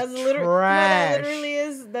suit is That's literally, trash. that literally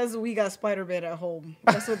is. That's we got Spider-Man at home.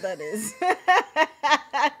 That's what that is.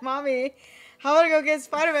 Mommy, how would I go get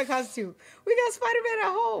Spider-Man costume? We got Spider-Man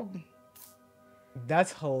at home.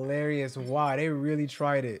 That's hilarious. Wow, they really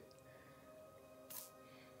tried it.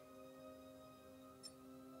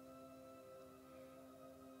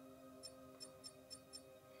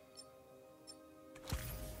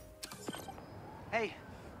 Hey,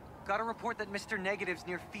 got a report that Mr. Negative's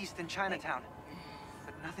near Feast in Chinatown.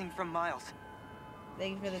 But nothing from Miles.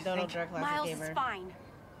 Thank you for the Dodo Direct Classic Miles Gamer. is fine.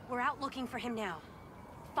 We're out looking for him now.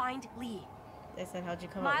 Find Lee. They said, how'd you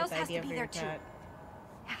come Miles up with the has idea to be for there your cat?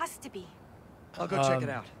 too. Has to be. I'll go check it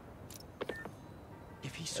out.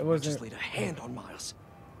 If he so much as laid a hand on Miles.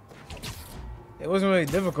 It wasn't really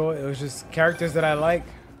difficult. It was just characters that I like.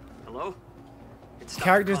 Hello?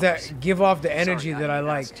 Characters that give off the energy that I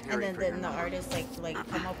like. And then the artist like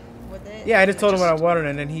come up with it. Yeah, I just told him what I wanted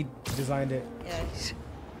and then he designed it. Yeah.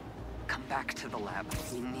 Come back to the lab.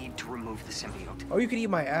 We need to remove the symbiote. Oh, you could eat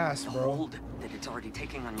my ass, The bro. hold that it's already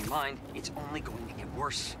taking on your mind, it's only going to get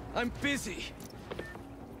worse. I'm busy.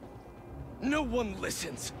 No one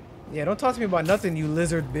listens. Yeah, don't talk to me about nothing, you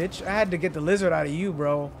lizard bitch. I had to get the lizard out of you,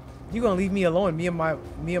 bro. You gonna leave me alone, me and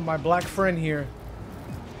my black friend here.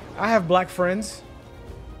 I have black friends.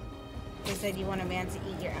 They said you want a man to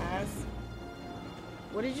eat your ass.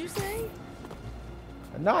 What did you say?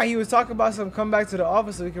 Nah, he was talking about some come back to the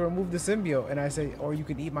office so we can remove the symbiote. And I say, or you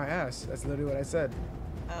could eat my ass. That's literally what I said.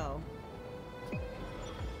 Oh.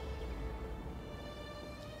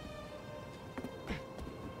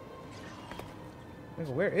 Nigga,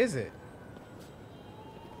 where is it?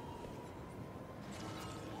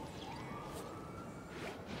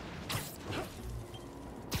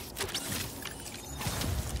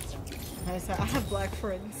 I said, I have black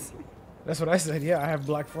friends. That's what I said. Yeah, I have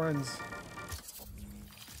black friends.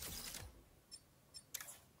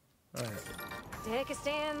 Alright. Danica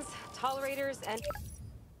stands, tolerators, and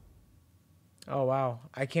Oh, wow.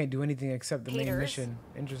 I can't do anything except the main haters. mission.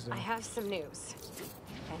 Interesting. I have some news,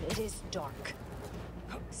 and it is dark.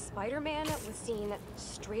 Spider-Man was seen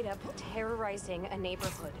straight up terrorizing a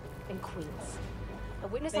neighborhood in Queens. A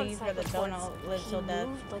witness Thank on you for site the reports Donald live he till death.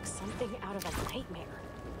 moved like something out of a nightmare.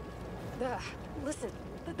 Listen,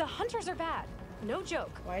 the hunters are bad. No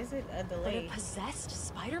joke. Why is it a But delay? a possessed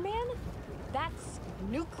Spider-Man? That's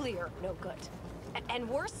nuclear no good. And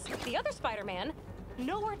worse, the other Spider-Man,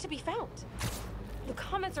 nowhere to be found. The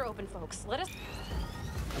comments are open, folks. Let us...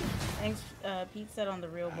 Thanks, Pete said on the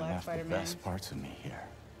real Black left the Spider-Man. best parts of me here.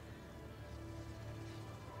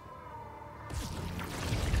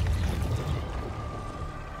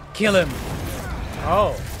 Kill him.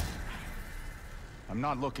 Oh. I'm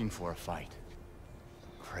not looking for a fight.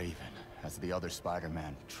 Craven has the other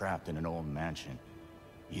Spider-Man trapped in an old mansion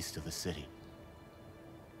east of the city.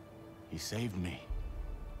 He saved me.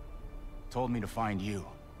 Told me to find you.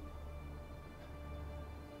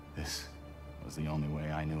 This was the only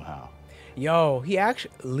way I knew how. Yo,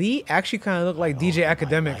 Lee actually kind of looked like DJ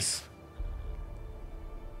Academics.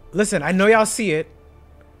 Listen, I know y'all see it.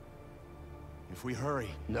 If we hurry.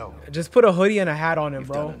 No. Just put a hoodie and a hat on him,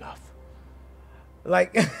 bro. Done enough.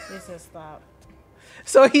 Like, This is stop.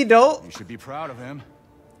 so he don't. You should be proud of him.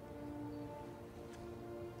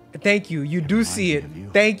 Thank you. You do see it.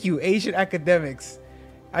 Thank you, Asian Academics.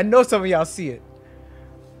 I know some of y'all see it.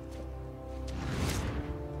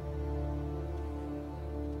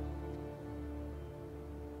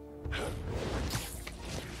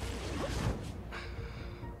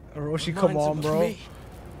 Roshi, come Reminds him on, of bro. me.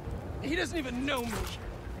 He doesn't even know me.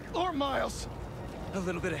 Or Miles. A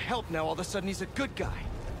little bit of help now, all of a sudden he's a good guy.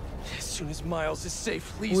 As soon as Miles is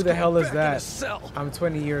safe, Lee's Who the hell is going back in a that? cell. I'm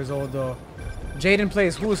 20 years old though. Jaden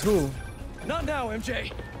plays Who's Who. Not now,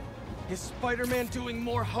 MJ. Is Spider-Man doing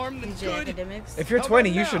more harm than DJ good? Academics. If you're 20,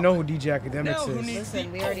 you should know who DJ Academics Now who is. needs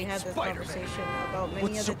Listen, the we already old had this Spider-Man? conversation about many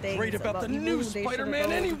What's other so things. great about the people new who they should've Spider-Man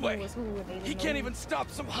known anyway? who was who and they didn't He know can't even stop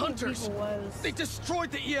some who hunters. people was. They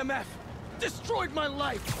destroyed the EMF. Destroyed my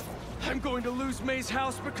life. I'm going to lose May's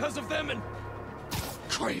house because of them and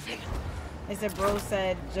Craven. They said bro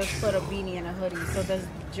said just put a beanie and a hoodie. So does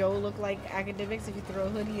Joe look like Academics if you throw a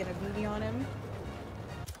hoodie and a beanie on him?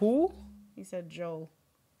 Who? He said Joe.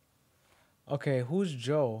 Okay, who's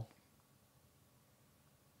Joe?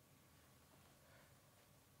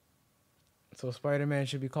 So Spider-Man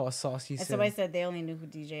should be called Saucy And Sid. somebody said they only knew who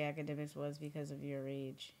DJ Academics was because of your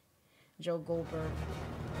age. Joe Goldberg.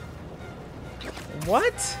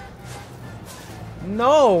 What?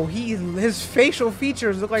 No, his facial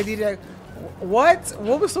features look like DJ. What?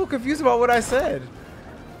 What was so confused about what I said?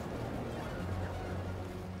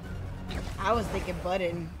 I was thinking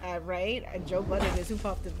Budden, right? Joe Budden is who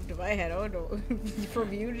popped into my head. Oh no,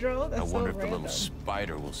 from you, Joe. That's I wonder so if the random. little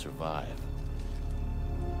spider will survive.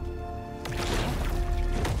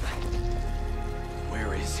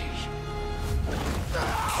 Where is he?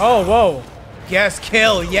 Oh, whoa. Yes,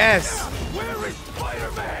 kill, yes. Where is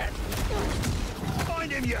Spider-Man?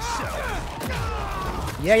 Find him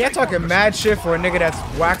yourself. Yeah, you're talking mad shit for a nigga that's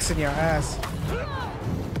waxing your ass.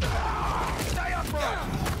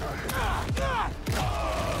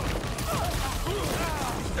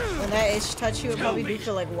 When that itch touch you, it probably do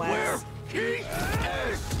feel like wax. It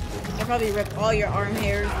probably rip all your arm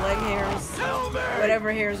hairs, leg hairs,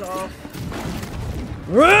 whatever hairs off.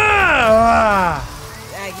 Ah!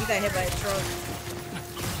 Ag, you got hit by a truck.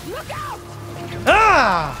 Look out!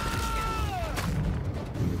 Ah!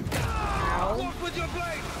 Ow. With your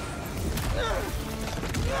blade.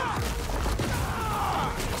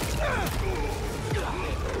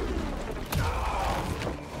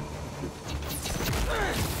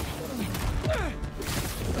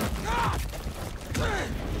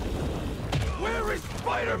 Where is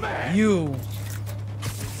Spider-Man? You.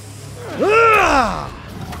 Ah!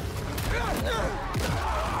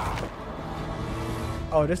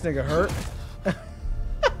 Oh, this nigga hurt.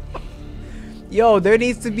 Yo, there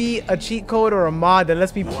needs to be a cheat code or a mod that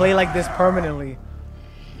lets me play like this permanently.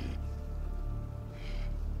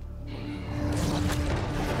 We've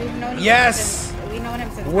known him Yes! since, we've known him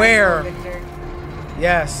since high Where? school, Victor.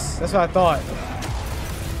 Yes, that's what I thought.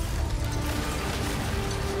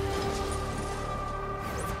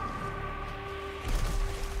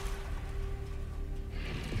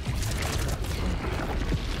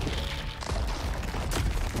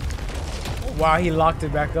 Wow, he locked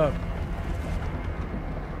it back up.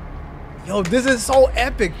 Yo, this is so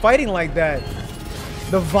epic, fighting like that.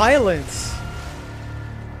 The violence.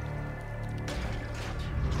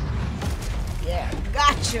 Yeah,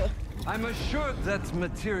 gotcha. I'm assured that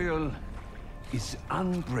material is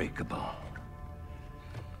unbreakable.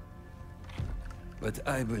 But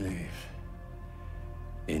I believe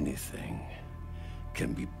anything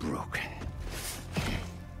can be broken.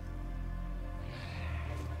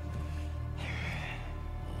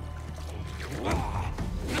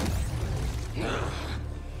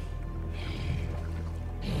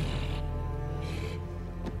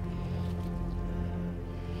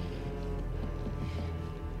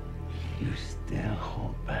 You still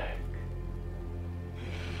hold back.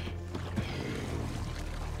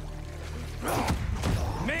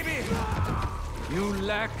 Maybe you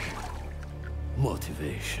lack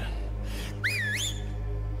motivation.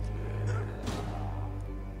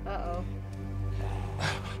 Uh-oh.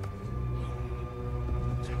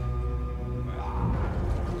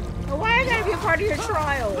 Well, why I gotta be a part of your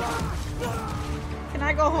trial? Can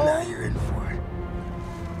I go home? Now you're in for it.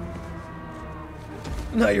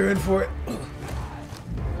 Now you're in for it.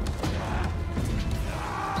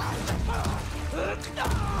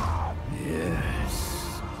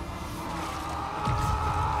 Yes.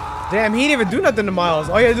 Damn, he didn't even do nothing to Miles.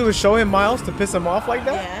 All you had to do was show him Miles to piss him off like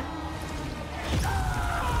that? Yeah.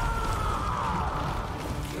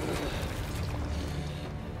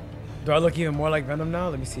 Do I look even more like Venom now?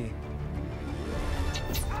 Let me see.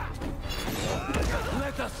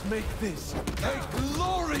 Let us make this a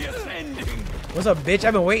glorious ending. What's up, bitch?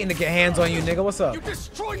 I've been waiting to get hands on you, nigga. What's up? You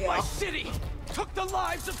destroyed my city, took the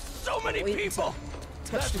lives of so many people.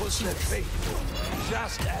 That was the fate,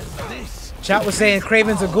 just as this. Chat was saying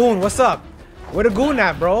Craven's a goon. What's up? Where the goon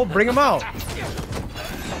at, bro? Bring him out.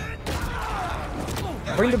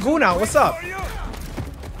 Bring the goon out. What's up?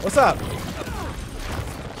 What's up?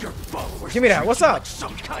 Your followers Give me that. What's up,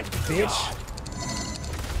 some kind of bitch? god.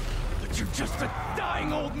 But you're just a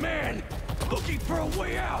dying old man looking for a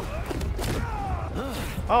way out.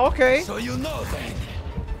 Oh, okay. So you know then.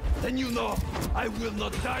 Then you know I will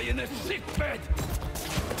not die in a sick bed.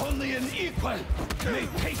 Only an equal may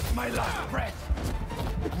taste my last breath.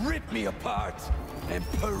 Rip me apart and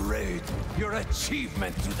parade your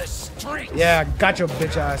achievement to the streets. Yeah, got your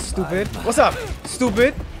bitch ass, stupid. What's up,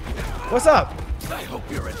 stupid? What's up? I hope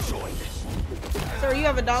you're enjoying this. Sir, you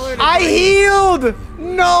have $1 to I drink. healed!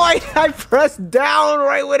 No, I pressed down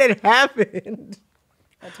right when it happened.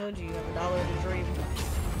 I told you have $1 to dream.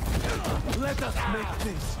 Let us make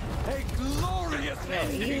this a glorious Yo,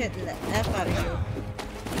 ending. he hitting the F out of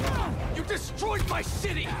you. You destroyed my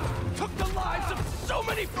city, took the lives of so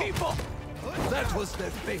many people. That was their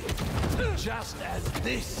fate, just as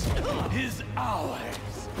this is ours.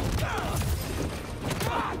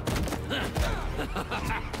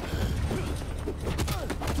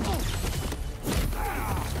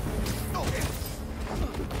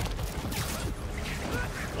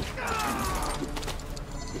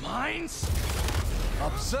 Mines?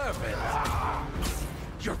 Observe it.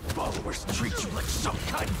 Your followers treat you like some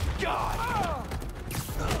kind of god.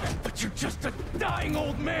 But you're just a dying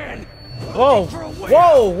old man. Whoa,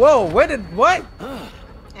 whoa, whoa, where did, what?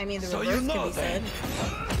 I mean, the So reverse you know can be said.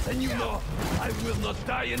 Then you know I will not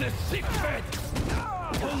die in a sick bed.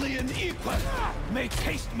 Only an equal may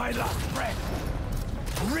taste my last breath.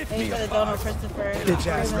 Rip Thank me you for the apart. dono, Christopher. Bitch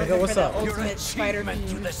ass We're nigga, looking what's for the up? Your ultimate spider achievement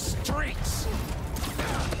to king. the streets.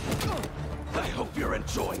 I hope you're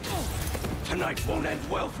enjoying it. Tonight won't end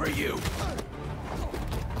well for you.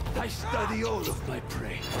 I study all of my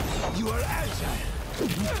prey. You are agile,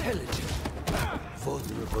 intelligent,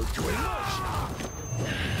 vulnerable to emotion.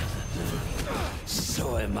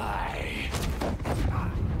 So am I.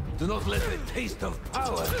 Do not let the taste of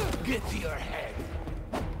power get to your head.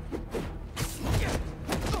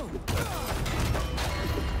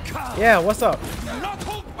 Come. Yeah, what's up? Not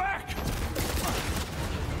hold back.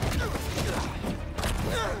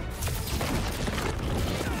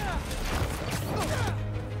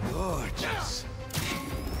 Gorgeous.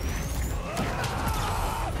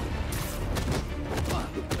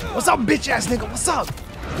 What's up, bitch ass nigga? What's up?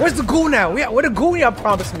 Where's the goo now? Where the goo y'all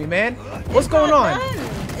promised me, man? What's going on?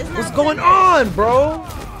 What's going on, bro?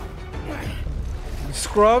 You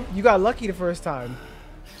scrub, you got lucky the first time.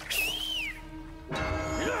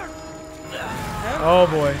 Oh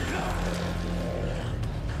boy.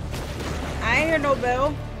 I ain't hear no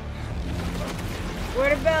bell.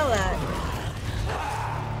 Where the bell at?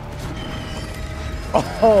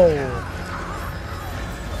 Oh.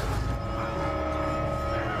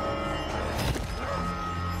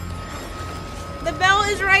 The bell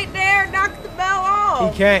is right there. Knock the bell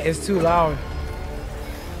off. He can't, it's too loud.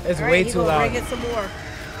 It's All right, way he too gonna loud. Ring it some more.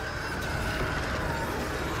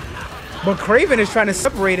 But Craven is trying to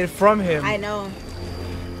separate it from him. I know.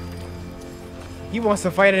 He wants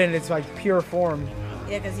to fight it in its like pure form.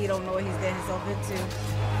 Yeah, because he don't know what he's getting himself into.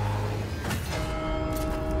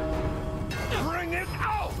 Bring it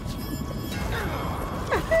out!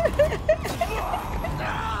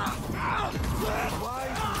 Why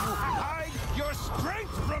do you hide your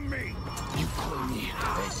strength from me? You call me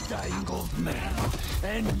a dying old man,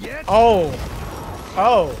 and yet... Oh.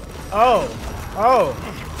 Oh. Oh. Oh.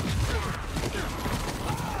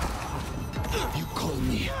 You call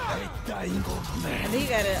me a dying old man. I think you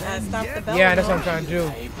gotta stop the bell. Yeah, that's what I'm trying to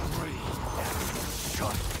do.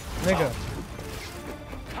 Nigga.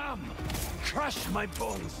 Come, crush my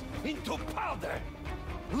bones into powder.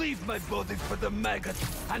 Leave my body for the maggots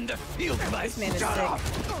and the field mice. This man is Shut sick.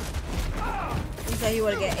 up. He said he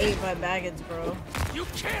wanna get ate by maggots, bro. You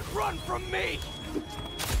can't run from me.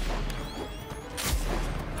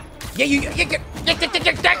 Yeah, you get.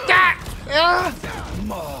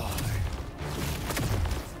 More.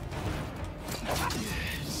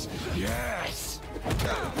 Yes.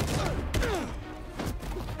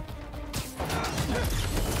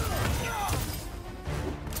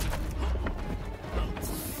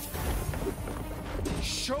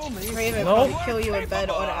 Show me. Craven No. probably kill you in bed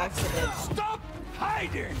on accident. Stop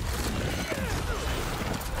hiding.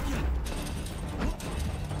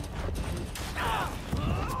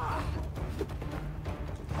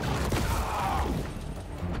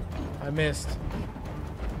 I missed.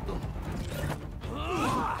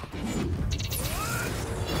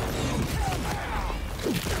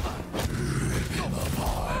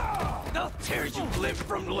 I'll tear you limb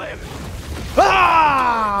from limb.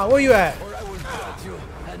 Ah! Where you at? Or I will cut you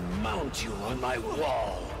and mount you on my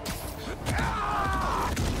wall.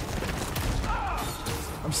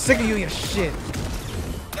 I'm sick of you and your shit.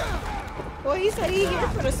 Well, he said he here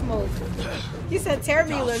for the smoke. He said, tear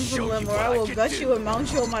me limb from limb or I will gut you and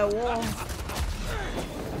mount you on my wall.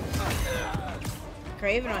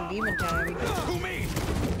 Craven on demon time. Who me?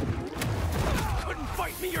 Couldn't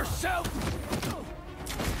fight me yourself.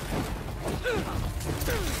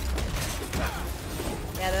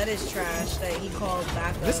 Yeah, that is trash that he called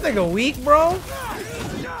back up. This nigga weak, bro.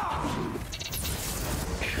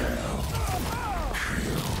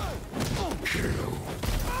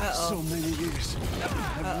 So many years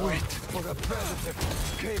I've waited for a predator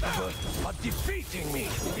capable of defeating me.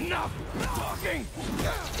 Enough talking.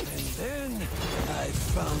 And then I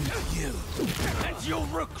found you. And you'll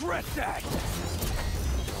regret that.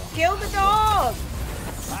 Kill the dog.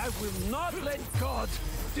 I will not let God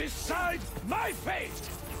decide my fate.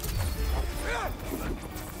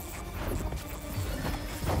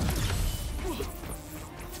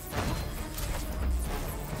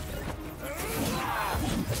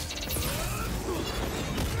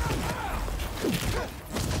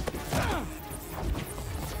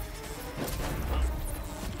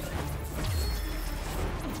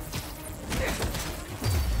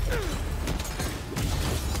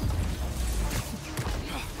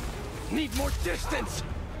 Need more distance.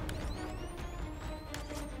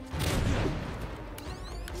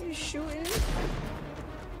 You shooting?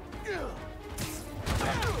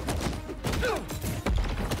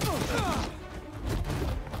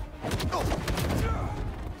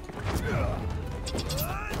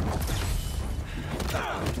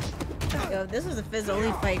 Yo, if this was a Fizz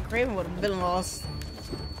only fight, Craven would have been lost.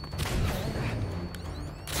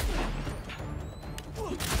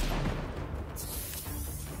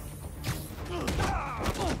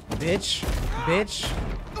 Bitch. Bitch.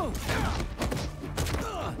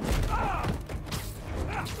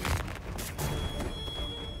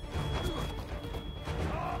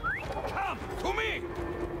 Come to me.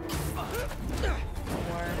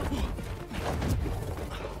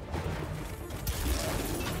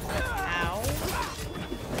 Ow.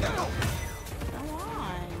 Come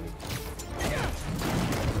on.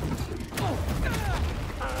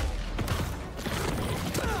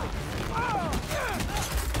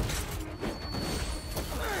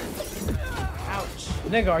 Ouch.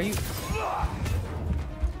 Nigga, are you?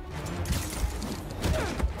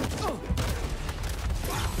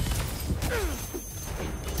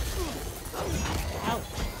 Ouch.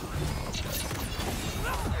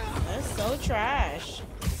 That's so trash.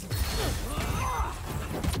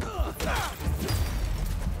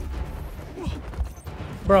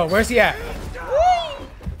 Bro, where's he at?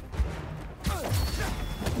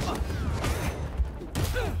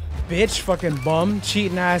 Bitch, fucking bum,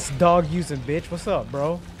 cheating ass dog using bitch. What's up,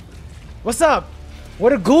 bro? What's up?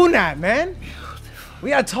 What a goon at, man?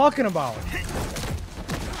 We are talking about.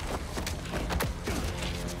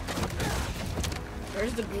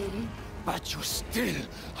 Where's the booty? But you still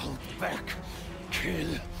hold back. Kill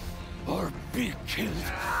or be killed.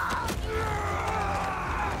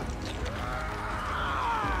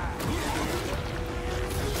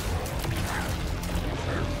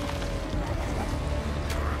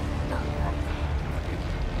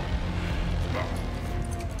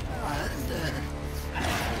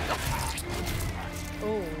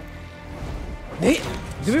 Oh.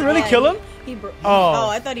 Did we really kill him? He Oh. Oh,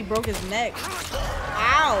 I thought he broke his neck.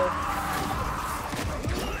 Ow.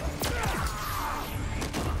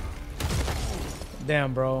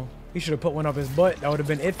 Damn, bro. He should have put one up his butt. That would have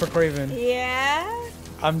been it for Craven. Yeah.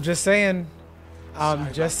 I'm just saying.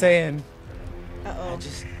 I'm just saying. Uh-oh.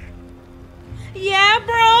 Yeah,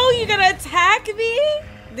 bro, you gonna attack me?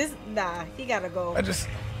 Nah, he gotta go. It's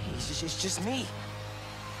just me.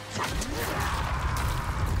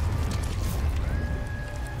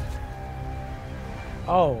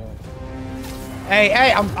 Oh. Hey,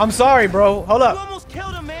 I'm sorry, bro. Hold You up. almost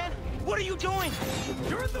killed him, man. What are you doing?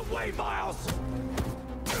 You're in the way, Miles.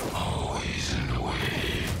 Always in the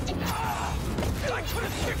way. I could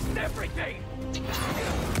have fixed everything.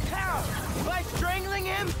 How? By strangling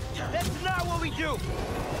him? That's not what we do.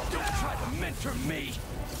 Don't try to mentor me.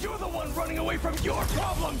 You're the one running away from your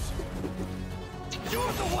problems.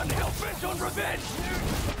 You're the one hell-bent on revenge.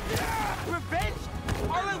 Revenge?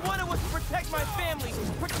 All I wanted was to protect my family.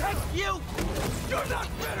 Protect you. You're not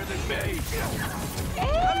better than me.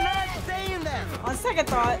 I'm not saying that. On second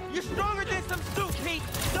thought. You're stronger than some soup, Pete.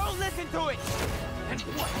 Don't listen to it. And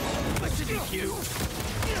what? Listen to you.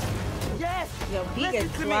 Yes. Yo, he listen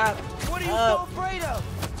gets to me. clapped What are you up. so afraid of?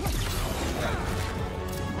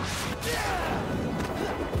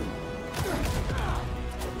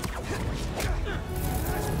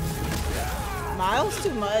 Miles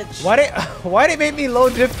too much. Why they make me low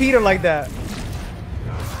dip Peter like that?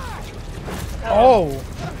 Oh.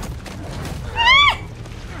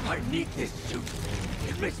 I need this suit.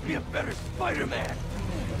 It makes me a better Spider-Man.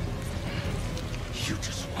 You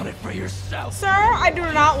just want it for yourself. Sir, I do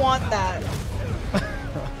not want that.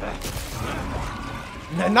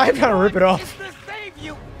 Now you're trying to rip it off. It's to save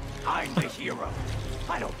you. I'm the hero.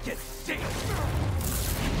 I don't get saved.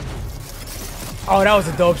 Oh, that was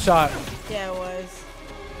a dope shot. Yeah, it was.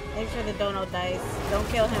 Make sure the dono dice. Don't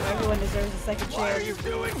kill him. Everyone deserves a second chance. Why are you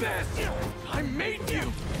doing this? I made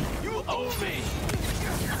you. You owe me.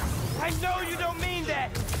 I know you don't mean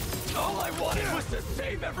that. All I wanted was to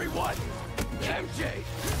save everyone. MJ,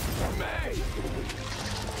 May.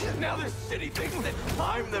 Now the city thinks that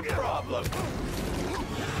I'm the problem. You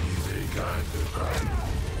think I'm the problem?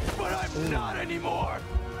 But I'm not anymore.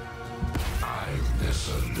 I'm the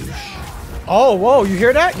solution. Oh, whoa, you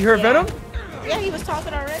hear that? You heard Venom? Yeah, he was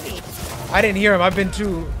talking already. I didn't hear him. I've been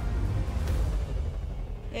too...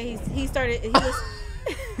 Yeah, he started. He was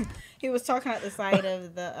he was talking at the side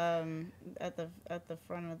of the at the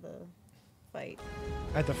front of the fight.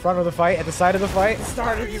 At the front of the fight? At the side of the fight?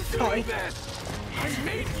 Started the fight. I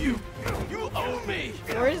made you. You owe me.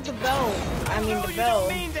 Where's the bell? I mean the You bell.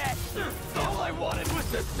 don't mean that. All I wanted was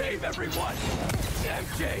to save everyone.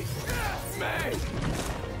 MJ, May.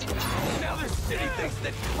 Now the city thinks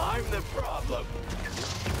that I'm the problem.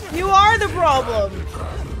 You are the problem.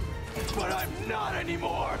 But I'm not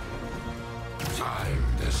anymore.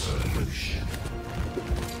 I'm the solution.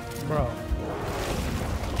 Bro.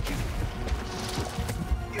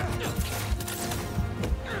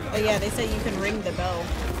 Oh yeah, they say you can ring the bell.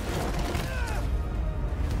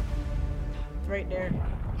 It's right there.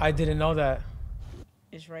 I didn't know that.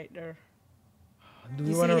 It's right there. Do You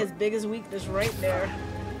we see want his biggest weakness right there.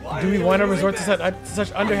 to resort to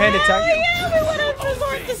such underhanded Hell tactics? yeah, we want to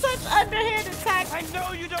resort to such underhanded tactics. I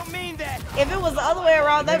know you don't mean that. If it was the other way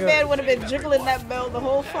around, that Nigga. man would have been jiggling that bell the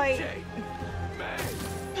whole fight.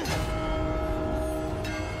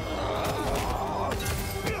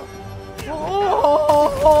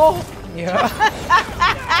 Oh. Yeah.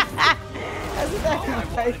 That's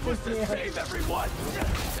exactly Was to save everyone.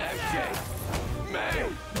 MJ, May.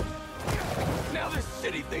 Now the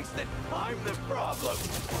city thinks that I'm the problem.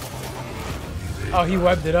 Oh, he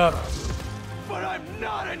webbed it up. But I'm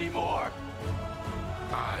not anymore.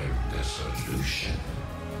 I'm the solution.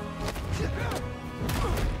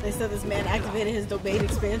 They said this man activated his domain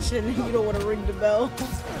expansion and you don't want to ring the bell.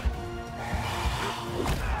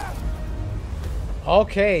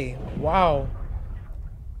 Okay. Wow.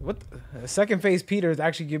 What? Second phase Peter is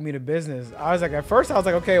actually giving me the business. I was like, at first I was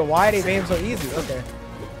like, okay, why they made him so easy? Okay.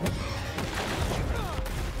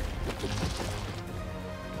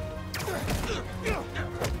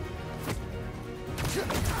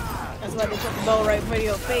 That's why they put the bell right in front of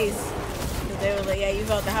your face. Because they were like, yeah, you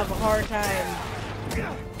about to have a hard time.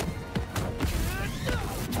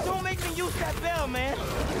 Don't make me use that bell, man.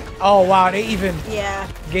 Oh, wow. They even Yeah.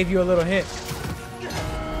 gave you a little hint.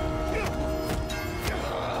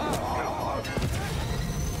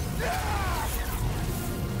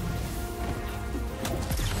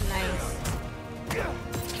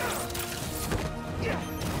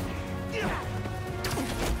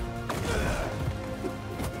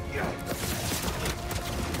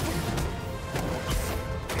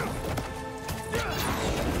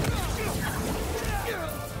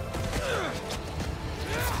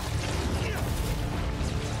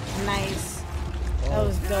 Nice. That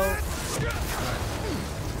was dope.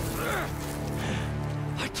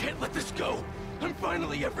 I can't let this go. I'm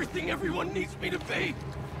finally everything everyone needs me to be.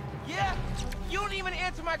 Yeah? You don't even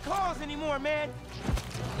answer my calls anymore, man.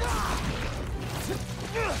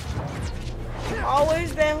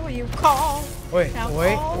 Always there when you call. Wait, I'm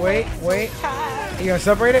wait. always so You gonna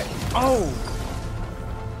separate it? Oh.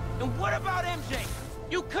 And what about MJ?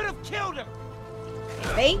 You could have killed him.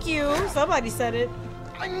 Thank you. Somebody said it.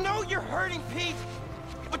 I know you're hurting, Pete,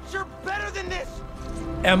 but you're better than this.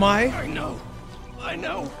 Am I? I know,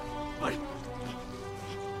 but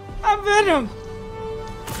I'm Venom.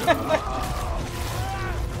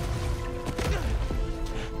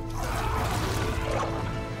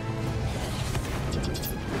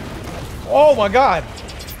 Oh my god.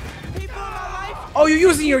 Oh, you're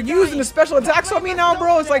using the special attacks on me now,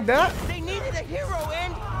 bro? It's like that? They needed a hero,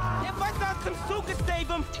 and if I thought some suit could save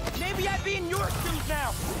them, maybe I'd be in your shoes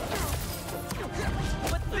now.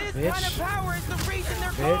 But this kind of power is the reason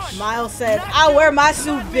they're gone. Miles said, I wear my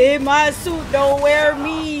suit, babe. My suit don't wear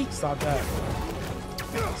me. Stop that.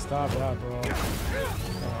 Stop that, bro.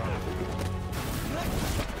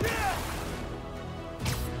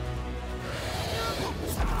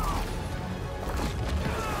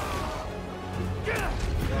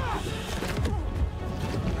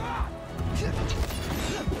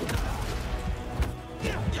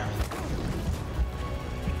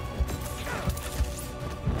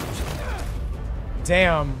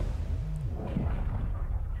 Damn.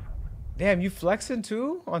 Damn, you flexing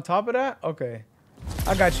too? On top of that? Okay.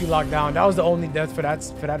 I got you locked down. That was the only death for that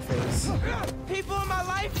phase. People in my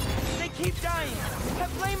life, they keep dying. I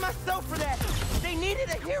blame myself for that. They needed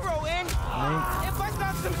a hero, and if I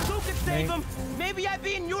thought some crew could save them, maybe I'd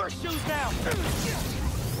be in your shoes now.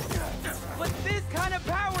 But this kind of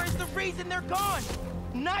power is the reason they're gone.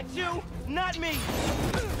 Not you, not me.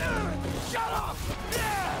 Shut up!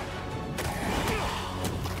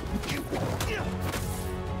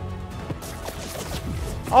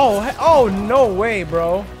 Oh, no way,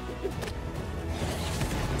 bro.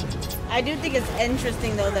 I do think it's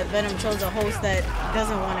interesting though that Venom chose a host that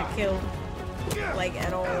doesn't want to kill, like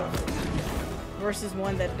at all, versus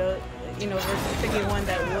one that does, you know, versus picking one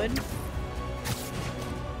that would.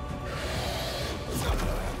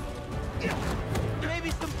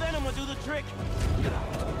 Maybe some Venom will do the trick.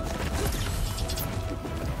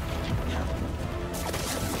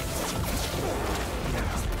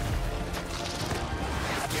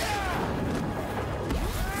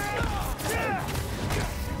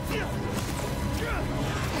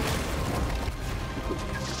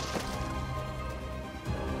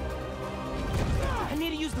 I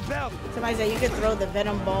need to use the bell. Somebody said you could throw the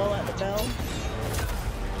Venom ball at the bell.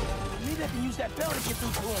 Maybe I can use that bell to get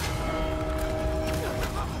through to him.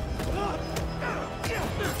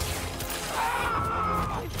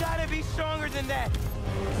 You've got to be stronger than that.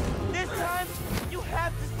 This time, you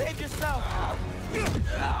have to save yourself.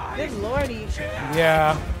 Good lordy.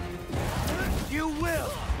 Yeah. You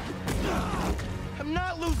will. I'm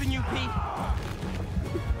not losing you, Pete.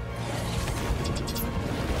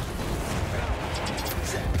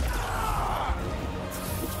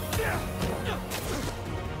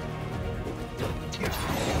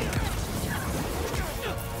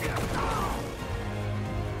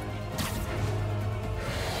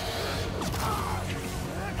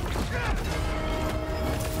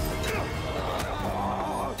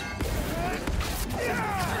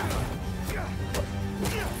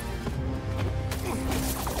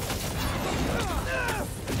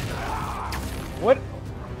 What?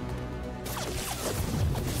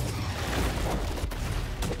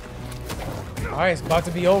 Alright, it's about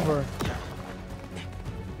to be over.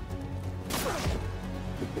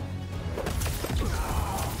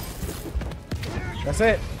 That's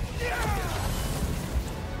it.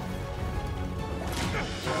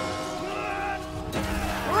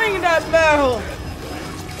 Ring that bell.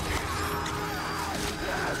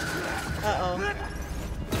 Uh-oh.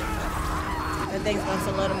 That thing's supposed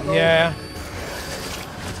to let him go. Yeah.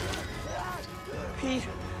 Pete,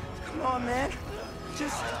 come on, man.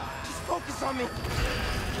 Just focus on me.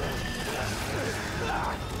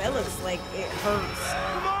 That looks like it hurts.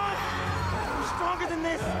 Come on! You're stronger than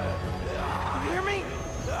this. You hear me?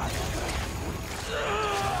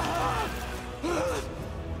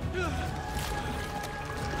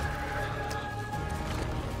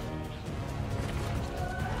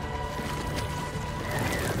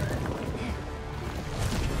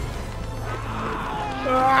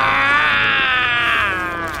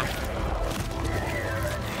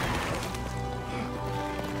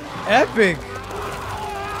 Epic.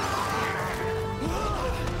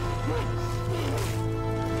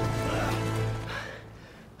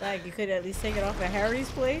 Like you could at least take it off at Harry's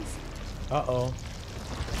place. Uh-oh.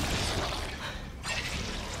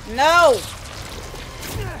 No.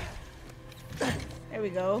 There we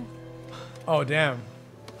go. Oh, damn.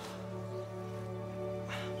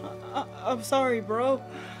 I'm sorry, bro.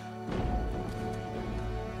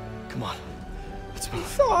 Come on. Let's move.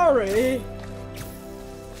 Sorry.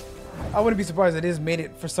 I wouldn't be surprised if this made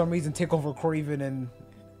it for some reason take over Craven and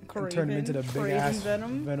turn him into the big Craven ass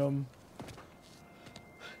Venom. Venom.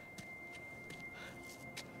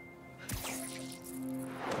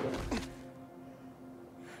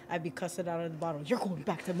 I'd be cussing out of the bottle. You're going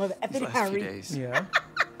back to Mother effing Last few Harry. days. Yeah.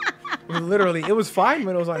 Literally, it was fine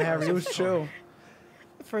when it was on Harry. It was chill.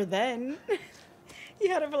 For then, you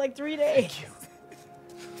had it for like 3 days. Thank you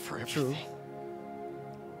for everything.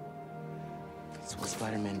 It's what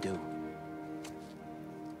Spider-Man do.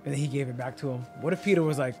 And then he gave it back to him. What if Peter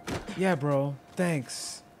was like, yeah, bro,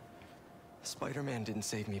 thanks. Spider-Man didn't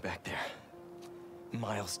save me back there.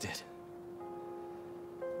 Miles did.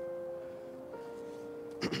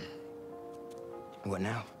 What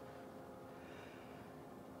now?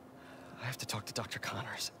 I have to talk to Dr.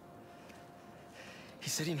 Connors. He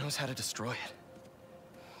said he knows how to destroy it.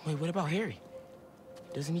 Wait, what about Harry?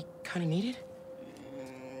 Doesn't he kind of need it?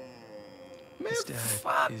 His dad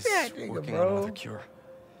fuck is that nigga, working bro. on another cure.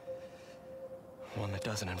 One that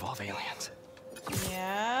doesn't involve aliens.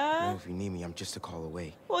 Yeah? Well, if you need me, I'm just a call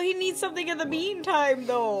away. Well, he needs something in the meantime,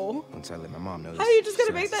 though. Once I let my mom know. How are you just gonna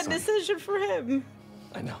she make has that a son. decision for him?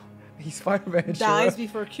 I know. He's Spider-Man. Dies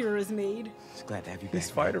before cure is made. Just glad to have you back. He's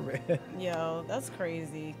Spider-Man. Yo, that's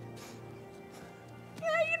crazy.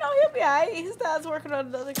 Yeah, you know, he'll be alright. His dad's working on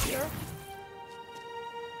another cure.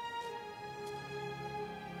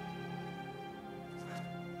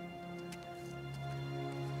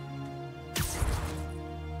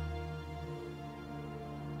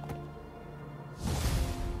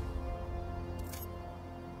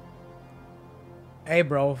 Hey,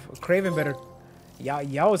 bro, Craven better.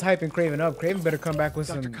 Y'all was hyping Craven up. Craven better come back with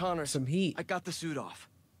Dr. Connors, some heat. I got the suit off.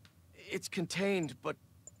 It's contained, but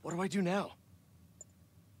what do I do now?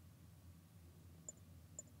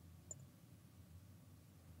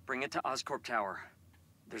 Bring it to Oscorp Tower.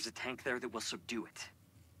 There's a tank there that will subdue it.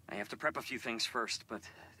 I have to prep a few things first, but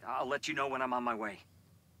I'll let you know when I'm on my way.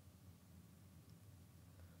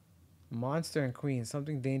 Monster and Queen,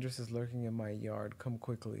 something dangerous is lurking in my yard. Come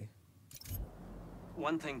quickly.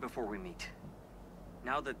 One thing before we meet.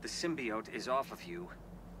 Now that the symbiote is off of you,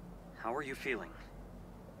 how are you feeling?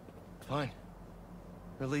 Fine.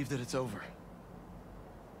 Relieved that it's over.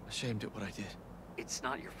 Ashamed at what I did. It's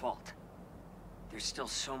not your fault. There's still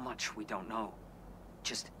so much we don't know.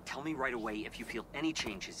 Just tell me right away if you feel any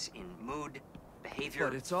changes in mood, behavior.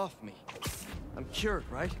 But it's off me. I'm cured,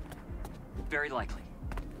 right? Very likely.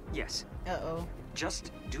 Yes. Uh-oh.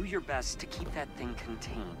 Just do your best to keep that thing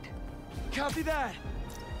contained. Copy that!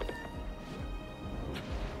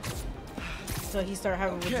 So he started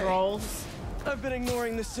having withdrawals. I've been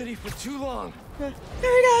ignoring the city for too long. There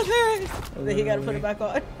he goes. Then he gotta put it back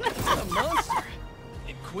on. A monster.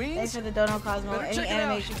 In Queens? Thanks for the Dono Cosmo. Better Any check it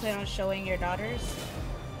animes out. you plan on showing your daughters?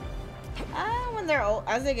 When they're old,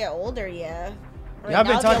 as they get older, yeah. Right Y'all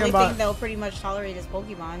been now, talking the only about- thing they'll pretty much tolerate is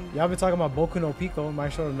Pokemon. Y'all been talking about Boku no Pico.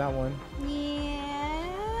 Might show them that one. Yeah.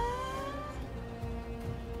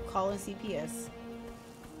 Calling CPS.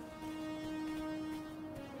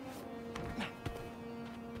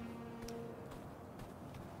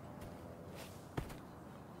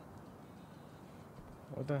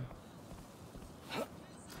 What the?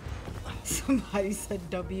 Somebody said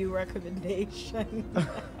W recommendation.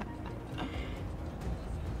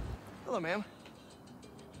 Hello, ma'am.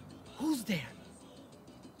 Who's there?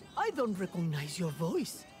 I don't recognize your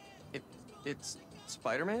voice. It's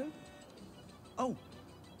Spider-Man? Oh,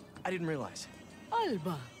 I didn't realize.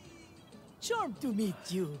 Alba, charmed to meet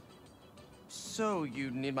you. So, you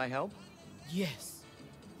need my help? Yes,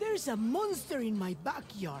 there's a monster in my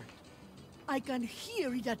backyard. I can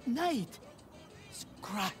hear it at night,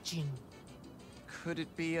 scratching. Could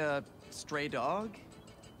it be a stray dog?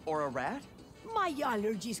 Or a rat? My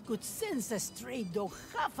allergies could sense a stray dog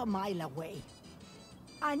half a mile away.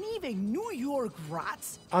 And even New York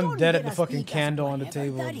rats. I'm don't dead get at the as fucking big as candle on the whatever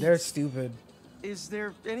table. that They're is. stupid. Is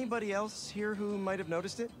there anybody else here who might have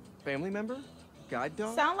noticed it? Family member? Guide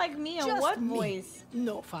dog? Sound like me in Just what me. voice?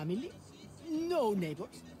 No family, no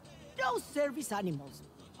neighbors, no service animals.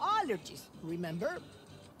 Allergies, remember?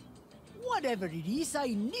 Whatever it is, I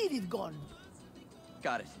need it gone.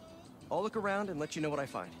 Got it. I'll look around and let you know what I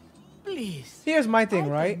find. Please. Here's my thing, I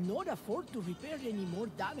right? cannot afford to repair any more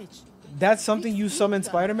damage. That's something you summon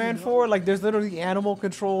Spider-Man for? Like, there's literally animal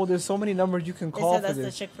control. There's so many numbers you can They call said for that's the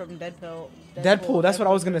this. chick from Deadpool. Deadpool, that's what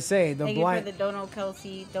I was gonna say. The Thank blind. you for the dono,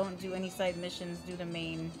 Kelsey. Don't do any side missions. Do the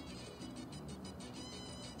main.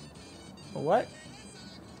 What?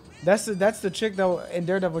 That's the chick that in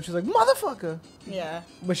Daredevil. She's like motherfucker. Yeah.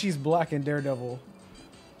 But she's black in Daredevil.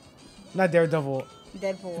 Not Daredevil.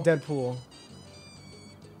 Deadpool. Deadpool.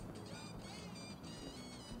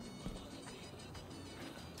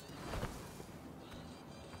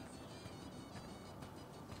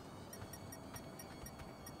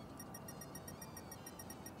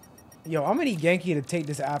 Yo, I'm gonna need Genki to take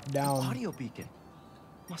this app down. Audio beacon.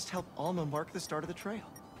 Must help Alma mark the start of the trail.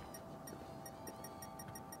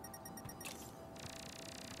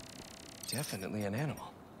 Definitely an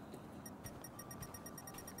animal.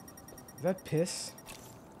 Is that piss?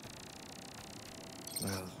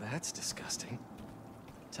 Well, that's disgusting.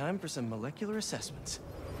 Time for some molecular assessments.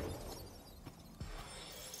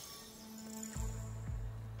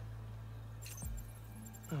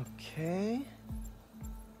 Okay.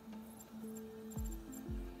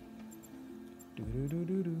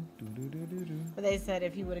 But they said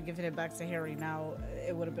if he would have given it back to Harry now,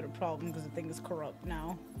 it would have been a problem because the thing is corrupt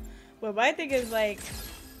now. But my thing is like,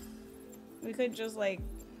 we could just like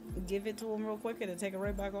give it to him real quick and then take it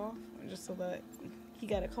right back off, just so that he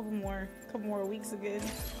got a couple more weeks again.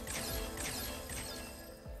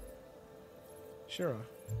 Sure.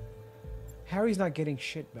 Harry's not getting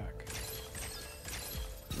shit back.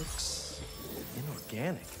 Looks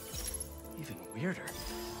inorganic. Even weirder.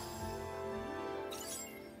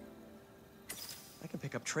 I can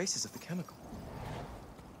pick up traces of the chemical.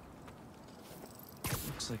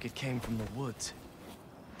 Looks like it came from the woods.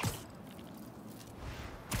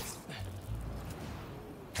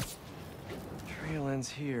 Trail ends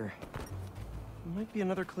here. Might be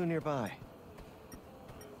another clue nearby.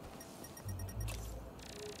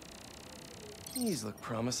 These look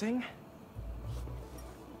promising.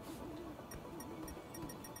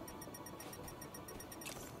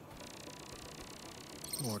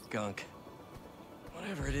 More gunk.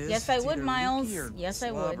 Whatever it is. Yes, I it's would, either Miles. leaky or Yes,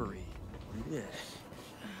 I would. slobbery. Ugh.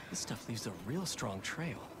 This stuff leaves a real strong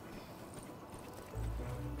trail.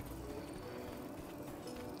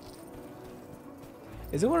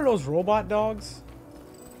 Is it one of those robot dogs?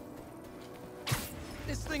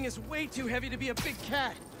 This thing is way too heavy to be a big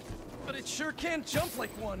cat, but it sure can jump like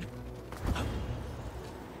one.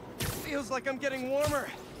 Feels like I'm getting warmer.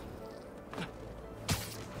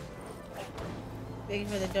 Thank you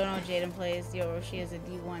for the dono, Jaden plays. YaBoyRoshi is a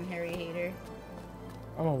D1 Harry hater.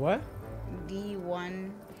 I'm a what?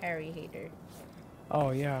 D1 Harry hater.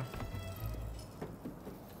 Oh, yeah.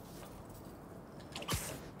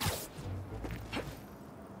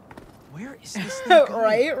 Where is this thing going?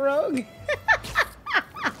 Right, Rogue?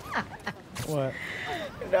 What?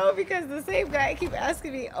 No, because the same guy keep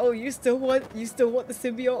asking me, "Oh, you still want the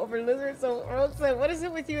symbiote over lizard?" So Rogue said, "What is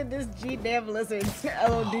it with you and this G damn lizard?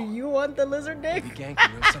 Oh, do you want the lizard dick?" Maybe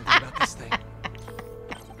Genki knows something about this thing.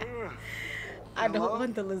 I don't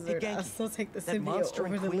want the lizard. Hey, I'll Genki, still take the that symbiote monster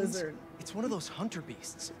over in the Queens, lizard. It's one of those hunter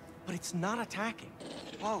beasts, but it's not attacking.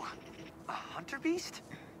 Whoa, a hunter beast?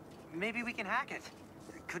 Maybe we can hack it.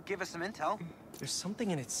 It could give us some intel. There's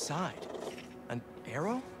something in its side. An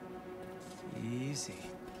arrow? Easy.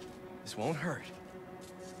 This won't hurt.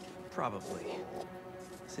 Probably.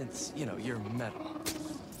 Since, you know, you're metal.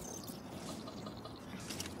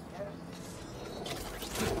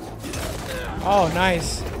 Oh,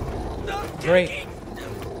 nice. Great.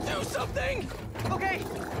 Do something! Okay.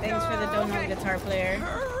 Thanks for the dono, guitar player.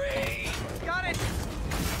 Hurry! Got it.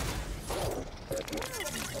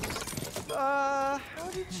 How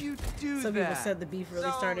did you do Some that? people said the beef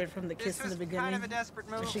really started from the kiss in the beginning. Kind of a desperate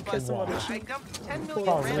move, She but kissed him on the I cheek. dumped 10 Pulled million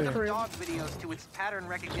off random later. dog videos to its pattern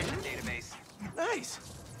recognition database. Nice.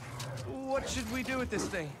 What should we do with this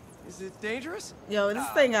thing? Is it dangerous? Yo, this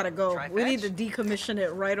thing gotta go. try We need to fetch? decommission it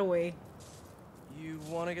right away. You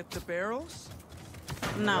want to get the barrels?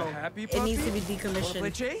 No, You a happy it needs to be puppy? Wanna play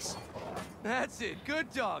decommissioned. chase? That's it.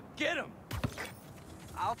 Good dog. Get him.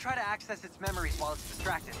 I'll try to access its memories while it's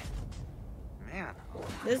distracted. Man.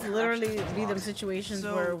 This literally be them situations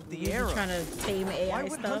So, where the we be arrow. trying to tame AI Why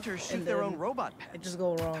would stuff hunters shoot and their then own robot pets? it just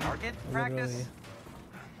go wrong. Target practice? Literally.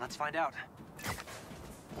 Let's find out.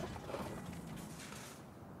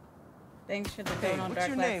 Thanks for the Hey, dono, what's Dark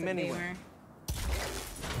your Life name, anyway? Gamer.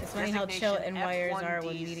 It's funny how chill Designation and wires are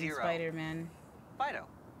when meeting F1D0. Spider-Man. Fido.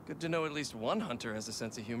 Good to know at least one hunter has a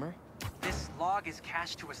sense of humor. This log is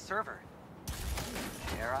cached to a server.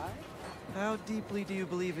 Dare I? How deeply do you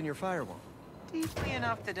believe in your firewall? Deeply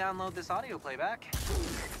enough to download this audio playback.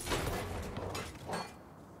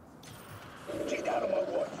 Get out of my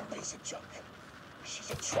water, you piece of junk. She's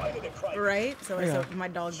a traitor to crime. Right? So I Yeah. said my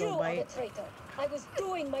dog You don't are the bite. traitor. I was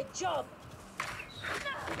doing my job.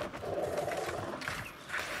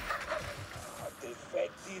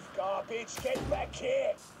 Defective garbage, get back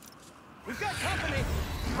here. We've got company.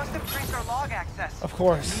 Must have traced our log access. Of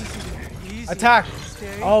course. Easy. Attack.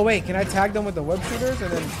 Stay. Oh, wait. Can I tag them with the web shooters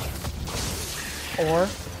and then... Or...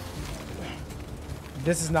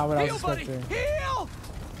 This is not what I was Heal, buddy. expecting. Heal!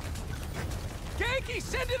 Genki,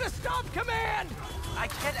 send in a stop command! I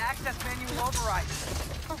can't access manual override.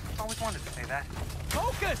 Oh, always wanted to say that.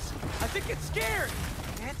 Focus! I think it's scared.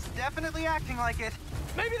 It's definitely acting like it.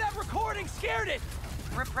 Maybe that recording scared it.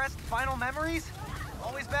 Repressed final memories?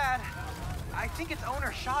 Always bad. I think its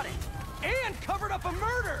owner shot it. And covered up a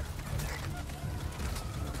murder.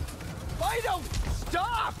 Fido,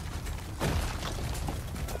 stop!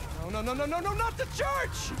 No, not the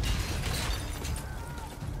church!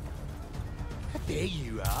 There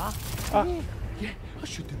you are. Yeah, I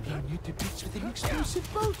should have blown you to bits with an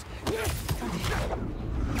explosive bolt.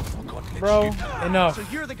 Bro, enough. So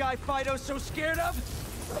you're the guy Fido's so scared of?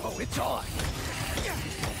 Oh, it's on.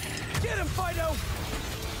 Get him, Fido!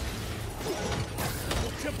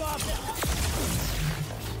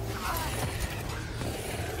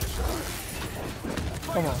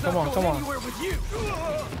 Come on, come on, come on. Anywhere with you.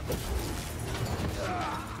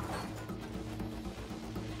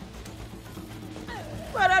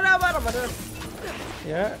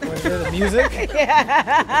 Yeah, what is it, the music?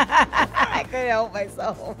 Yeah, I couldn't help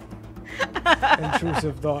myself.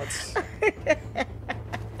 Intrusive thoughts.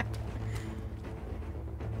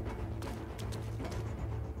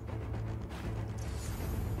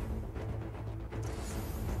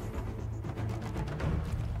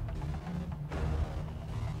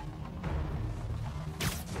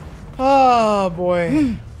 Oh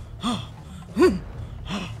boy.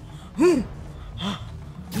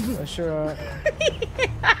 Sure.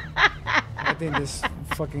 I think this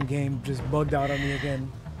fucking game just bugged out on me again.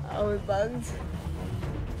 Oh, it bugged?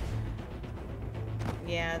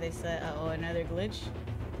 Yeah, they said, uh oh, another glitch.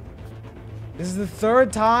 This is the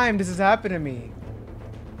third time this has happened to me.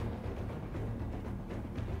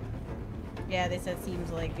 Yeah, they said seems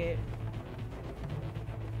like it.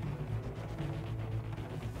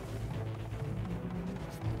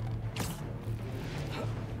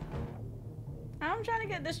 I'm trying to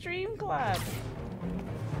get the stream clap.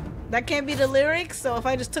 That can't be the lyrics, so if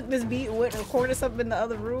I just took this beat and went and recorded something in the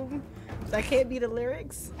other room, that can't be the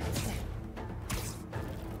lyrics.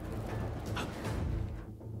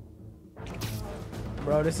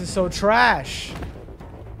 Bro, this is so trash.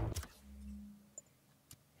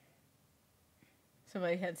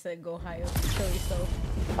 Somebody had said go higher, kill yourself.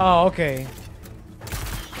 Oh, okay.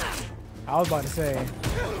 I was about to say.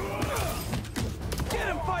 Get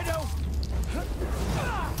him, Fido!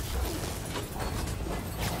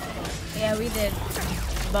 Yeah, we did.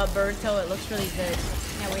 But Bird Toe, it looks really good.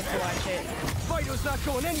 Can't wait to watch it. Fido's not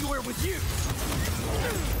going anywhere with you!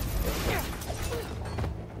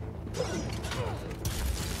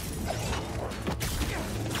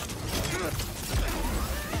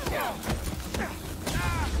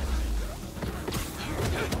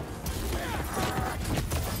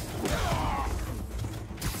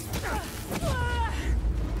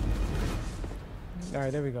 All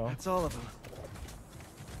right, there we go. That's all of them.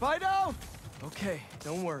 Fido! Okay,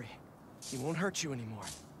 don't worry. He won't hurt you anymore.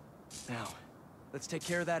 Now, let's take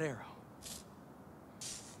care of that arrow.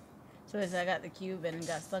 So as I got the cube and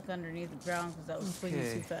got stuck underneath the ground because I was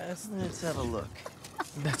swinging too fast. Let's have a look.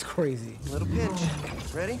 That's crazy. Little pinch.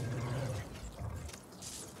 Ready?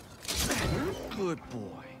 Good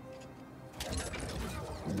boy.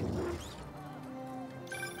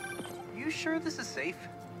 You sure this is safe?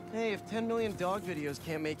 Hey, if 10 million dog videos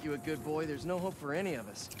can't make you a good boy, there's no hope for any of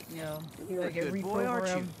us. No, You're a good boy, aren't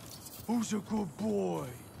you? Who's a good boy?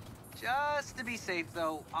 Just to be safe,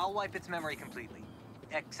 though, I'll wipe its memory completely.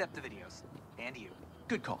 Except the videos. And you.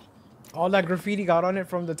 Good call. All that graffiti got on it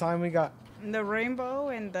from the time we got. The rainbow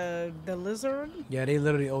and the lizard. Yeah, they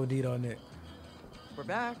literally OD'd on it. We're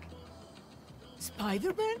back.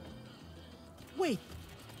 Spider-Man? Wait,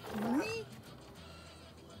 we?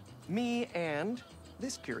 Me and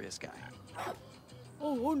this curious guy.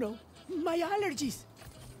 Oh no, my allergies.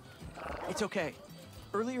 It's okay.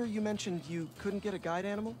 Earlier you mentioned you couldn't get a guide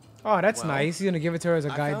animal? Oh, that's Well, nice. He's gonna give it to her as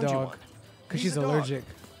a I guide found you dog. one. Because He's she's a dog. allergic.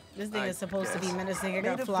 This thing is supposed to be guess. menacing. It Made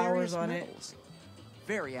got of flowers various on it. metals.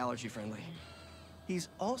 Very allergy friendly. He's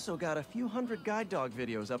also got a few hundred guide dog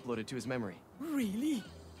videos uploaded to his memory. Really?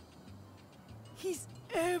 He's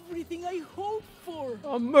everything I hoped for.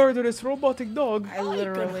 A murderous robotic dog. I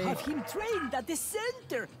literally. can have him trained at the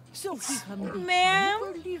center, so he can be Ma'am?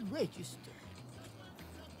 properly registered.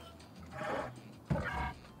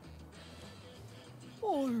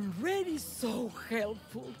 Already so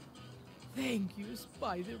helpful. Thank you,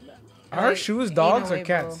 Spider-Man. Are her Wait, shoes ain't dogs no or way,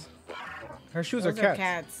 cats? Her shoes Those are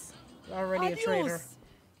cats. Already a traitor. Adios.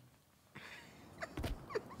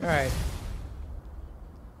 All right.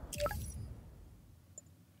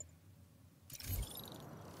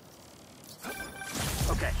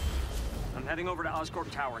 Okay. I'm heading over to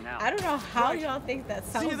Oscorp Tower now. I don't know how y'all think that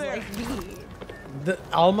you sounds there. like me. The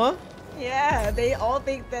Alma? Yeah, they all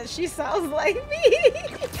think that she sounds like me.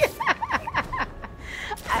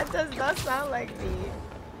 That does not sound like me.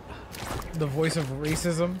 The voice of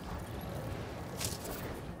racism?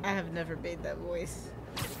 I have never made that voice.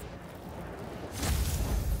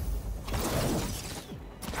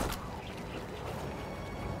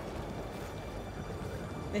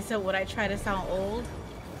 They said, would I try to sound old?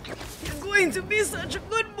 You're going to be such a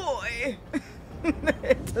good boy.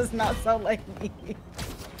 It does not sound like me.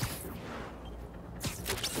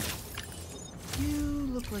 You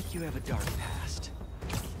look like you have a dark past.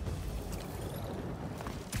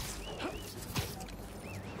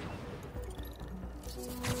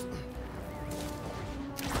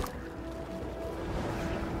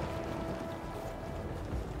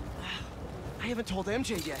 I haven't told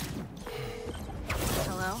MJ yet.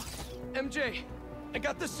 Hello? MJ, I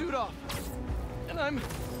got the suit off. And I'm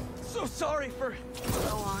so sorry for...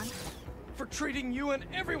 Go on. for treating you and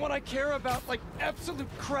everyone I care about like absolute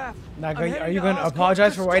crap. Now, I'm are heading you to going to Oscorp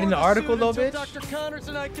apologize for writing the store article, soon though, until bitch? Dr. Connors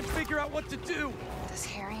and I can figure out what to do. Does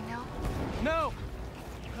Harry know? No.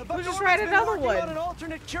 But We'll just Norman's write been another working one. on an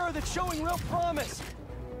alternate cure that's showing real promise.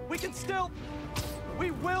 We can still... We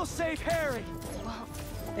will save Harry. Well,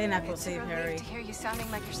 They're not gonna it's a save relief Harry. to hear you sounding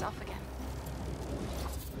like yourself again.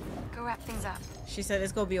 Go wrap things up. She said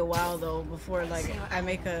it's gonna be a while though before like I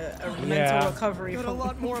make a Yeah. mental recovery Got a from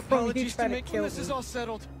lot more from you apologies to trying make when kill this is me. all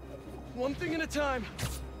settled. One thing at a time.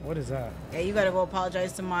 What is that? Yeah, you gotta go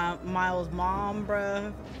apologize to Miles' mom,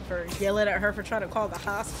 bruh, for yelling at her for trying to call the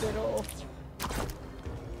hospital.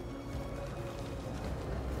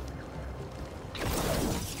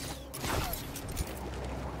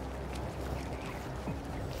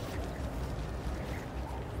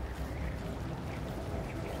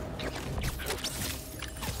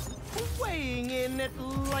 Weighing in at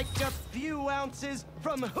like a few ounces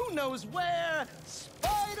from who knows where,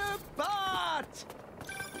 Spider-Bot!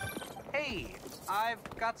 Hey, I've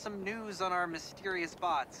got some news on our mysterious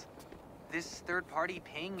bots. This third-party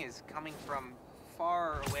ping is coming from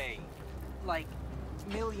far away. Like,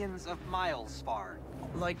 millions of miles far.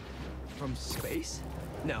 Like, from space?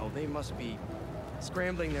 No, they must be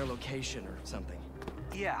scrambling their location or something.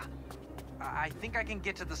 Yeah. I think I can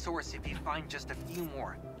get to the source if you find just a few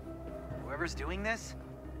more. Whoever's doing this,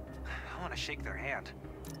 I want to shake their hand.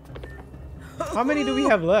 How many do we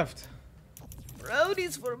have left?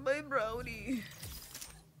 Brownies for my brownie.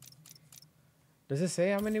 Does it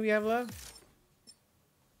say how many we have left?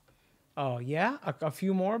 Oh, yeah? A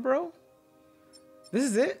few more, bro? This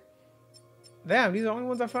is it? Damn, these are the only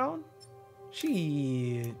ones I found?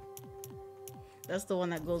 Shit. That's the one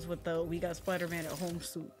that goes with the we got Spider-Man at home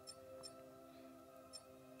suit.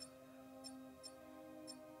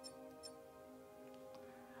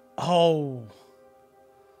 Oh.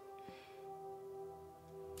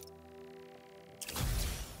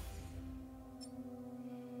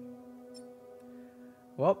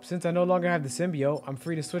 Well, since I no longer have the symbiote, I'm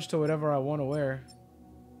free to switch to whatever I want to wear.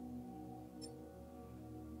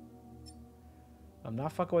 I'm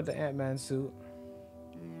not fucking with the Ant-Man suit.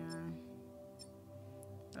 Yeah.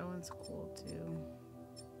 That one's cool too.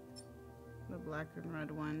 The black and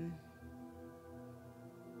red one.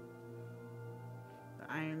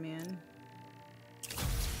 The Iron Man.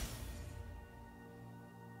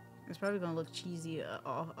 It's probably gonna look cheesy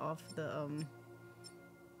off the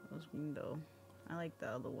window. I like the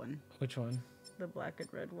other one. Which one? The black and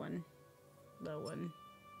red one. That one.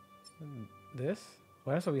 This?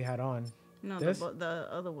 Well, that's what we had on. No, this? the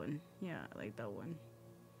other one. Yeah, I like that one.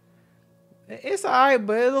 It's alright,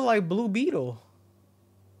 but it look like Blue Beetle.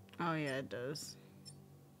 Oh yeah, it does.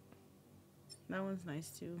 That one's nice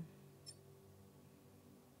too.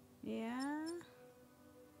 Yeah.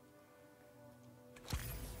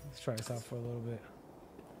 Let's try this out for a little bit.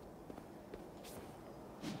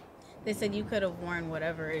 They said you could have worn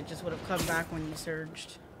whatever, it just would have come back when you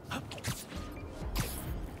surged.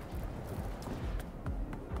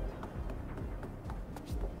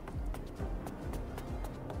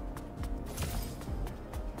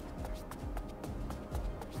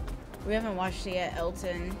 We haven't watched it yet,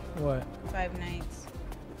 Elton. What? 5 Nights.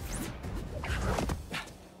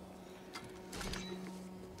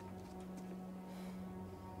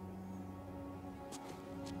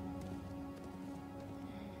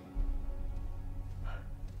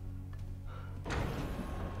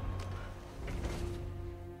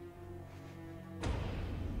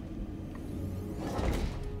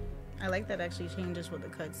 I like that actually changes with the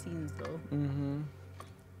cutscenes though. Mm-hmm.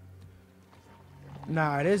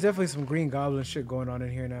 Nah, there's definitely some Green Goblin shit going on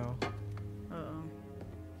in here now. Uh-oh.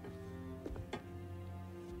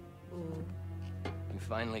 Ooh. You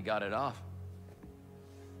finally got it off.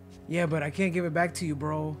 Yeah, but I can't give it back to you,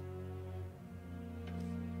 bro.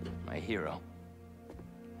 My hero.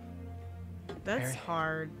 That's Harry.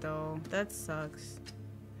 hard though. That sucks.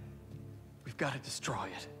 We've got to destroy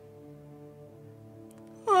it.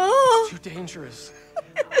 Oh. It's too dangerous.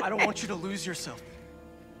 I don't want you to lose yourself.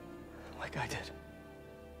 Like I did.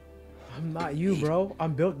 I'm not you, bro.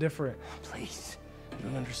 I'm built different. Please. You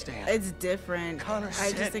don't understand. It's different. Connor I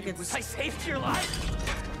said just think it it's was... I saved your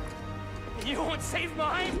life? And you won't save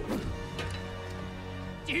mine?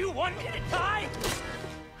 Do you want me to die?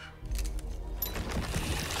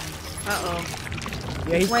 Uh-oh.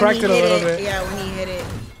 Yeah, he When cracked it a hit little bit. Yeah, when he hit it.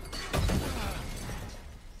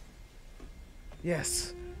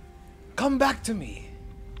 Yes. Come back to me.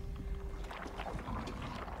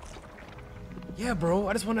 Yeah, bro.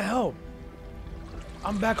 I just want to help.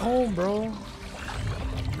 I'm back home, bro.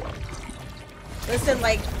 Listen,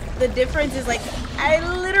 like, the difference is like I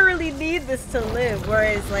literally need this to live,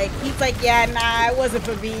 whereas like he's like, yeah, nah, it wasn't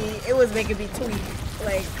for me. It was making me tweak.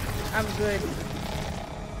 Like I'm good.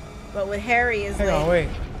 But with Harry is Hang like, on, wait.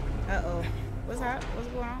 Uh-oh. What's that? What's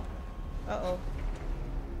going on? Uh-oh.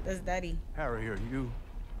 That's Daddy. Harry, are you?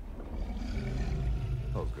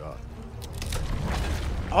 Oh God.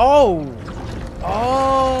 Oh.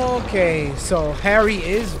 Okay. So Harry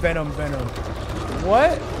is Venom.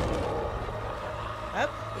 What? Up.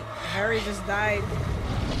 Harry just died.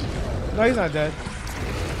 No, he's not dead.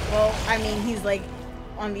 Well, I mean, he's like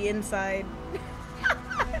on the inside.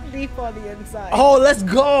 Deep on the inside. Oh, let's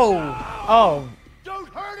go. Oh. Don't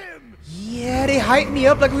hurt him. Yeah, they hyped me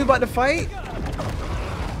up like we about to fight.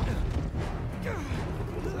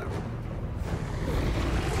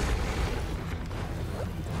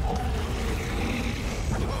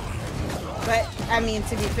 But, I mean,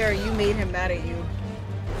 to be fair, you made him mad at you.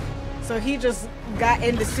 So he just got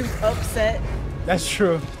in the suit upset. That's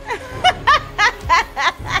true.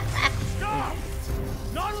 Stop!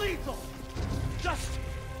 Non-lethal! Just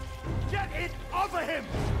get it off of him!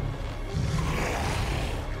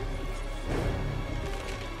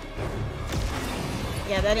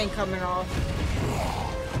 Yeah, that ain't coming off.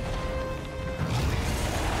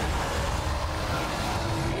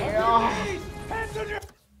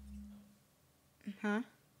 Huh?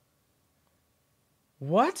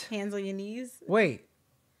 What? Hands on your knees? Wait.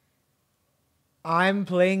 I'm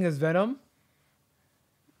playing as Venom?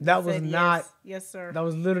 That was Said not. yes. Yes, sir. That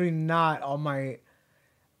was literally not on my.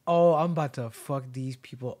 Oh, I'm about to fuck these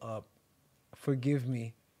people up. Forgive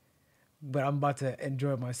me. But I'm about to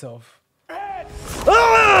enjoy myself.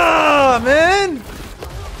 Ah, man!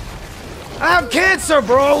 I have cancer,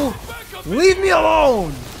 bro! Leave me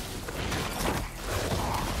alone!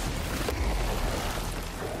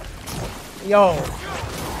 Yo.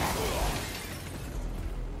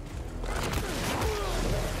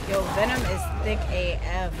 Yo, Venom is thick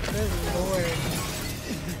AF. Good lord.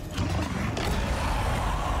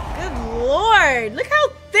 Good lord! Look how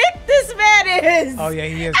thick this man is! Oh yeah,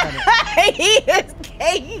 he is kind of. He is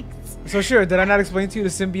caked! So sure, did I not explain to you the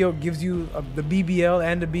symbiote gives you the BBL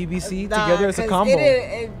and the BBC together? It's a 'cause combo.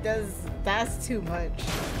 It does. That's too much.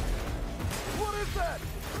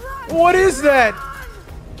 What is that?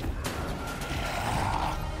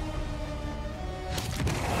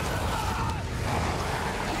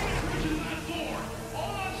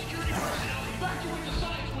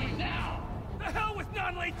 The hell with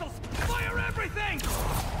non-lethals! Fire everything!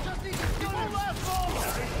 Just need to kill the last ball!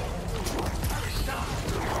 Stop!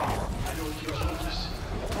 I know it's your hopeless,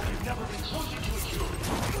 but you've never been closer to a cure.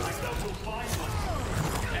 I know we'll find one.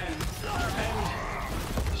 And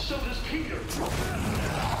so does Peter.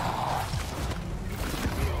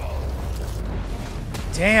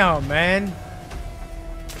 Damn, man.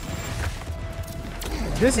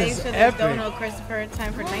 This Thanks is for the epic. dono, Christopher.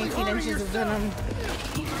 Time for 19 inches of Venom.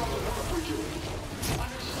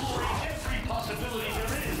 Every possibility there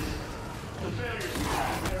is. The failures you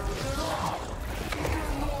have there with it all. You're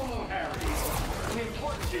normal, Harry. The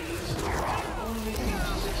important is you only need to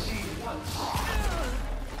succeed once.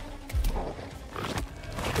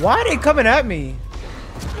 Why are they coming at me?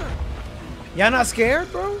 Y'all not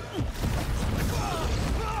scared, bro?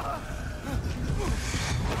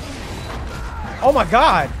 Oh my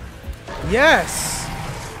god. Yes.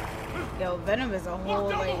 Yo, Venom is a whole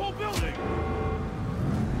like.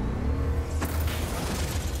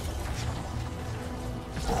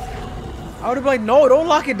 I would have been like, no, don't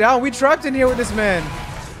lock it down. We trapped in here with this man.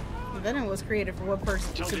 Venom was created for one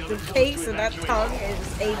person. So the face and that tongue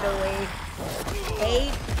is ain't no way.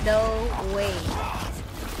 Ain't no way.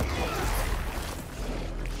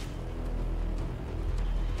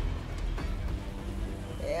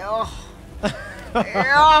 Ew.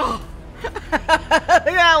 Ew. Look at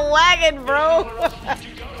that wagon, bro.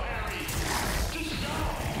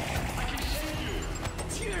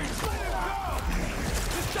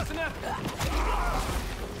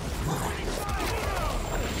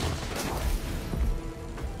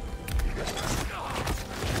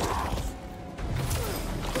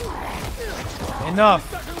 Enough.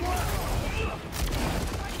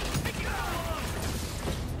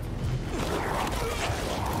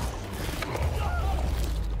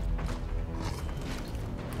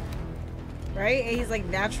 Right? And he's like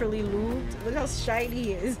naturally lubed. Look how shiny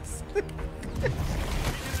he is.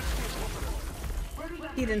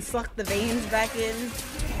 He didn't suck the veins back in.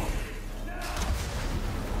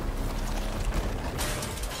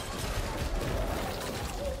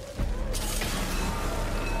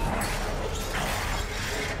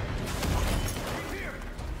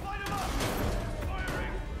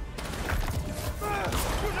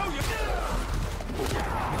 You know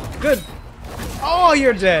Oh,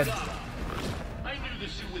 you're dead.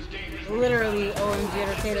 Literally, OMG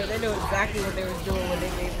Entertainer. They knew exactly what they was doing when they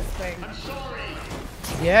made this thing.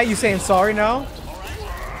 Yeah, you saying sorry now?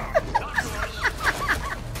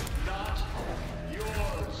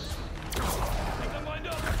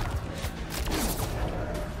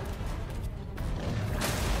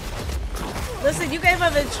 Listen, you gave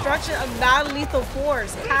him instruction of non-lethal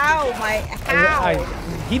force. How, Mike? How?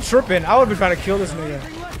 He tripping. I would be trying to kill this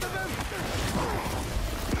nigga.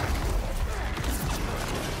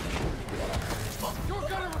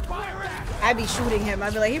 I'd be shooting him.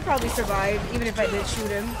 I'd be like, he probably survived, even if I did shoot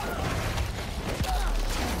him.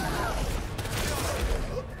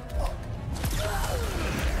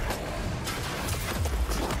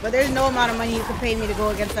 But there's no amount of money you can pay me to go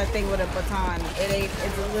against that thing with a baton.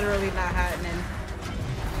 It's literally not happening.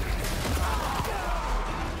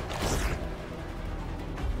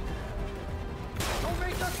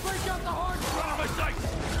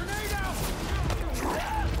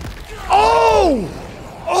 Oh!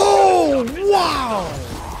 Oh, wow!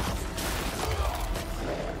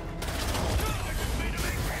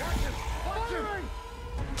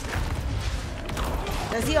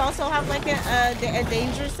 Does he also have like a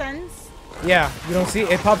danger sense? Yeah, you don't see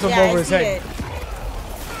it? It pops up over his head.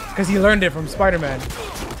 Because he learned it from Spider-Man.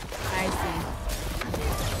 I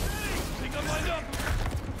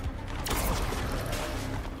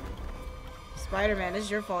see. Spider-Man, it's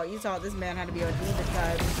your fault. You taught this man how to be on demon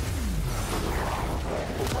time.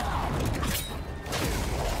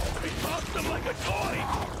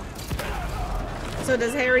 So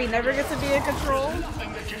does Harry never get to be in control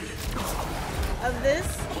of this?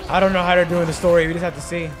 I don't know how they're doing the story. We just have to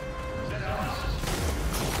see.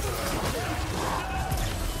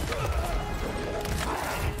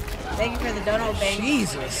 Thank you for the dono bank.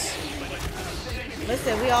 Jesus.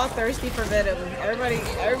 Listen, we all thirsty for Venom. Everybody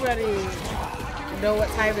know what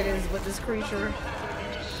time it is with this creature.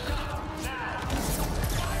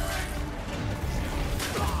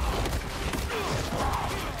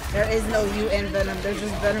 There is no you in Venom. There's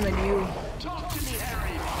just Venom and you. Talk to me,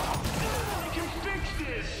 Harry. I can fix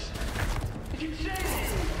this. I can save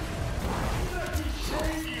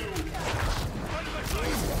you. Let me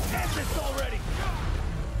save you. End this already.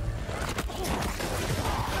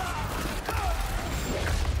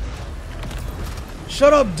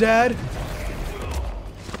 Shut up, Dad.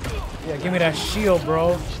 Yeah, give me that shield,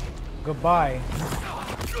 bro. Goodbye.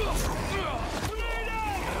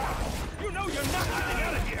 You know you're not getting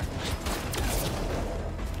out of here.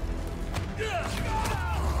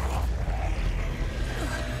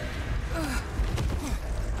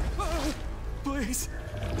 Please.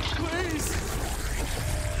 Please.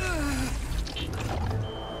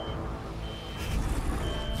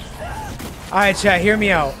 Alright, chat, hear me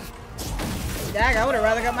out. Dag, I would have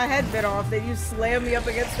rather got my head bit off than you slam me up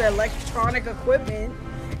against the electronic equipment.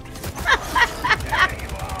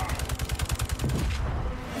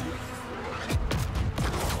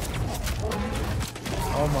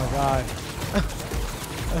 Oh my god.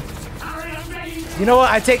 You know what?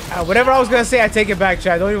 I take whatever I was gonna say. I take it back,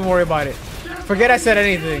 chat. Don't even worry about it. Forget I said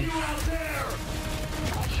anything.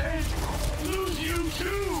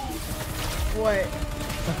 What?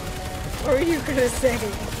 What were you gonna say?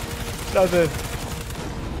 Nothing.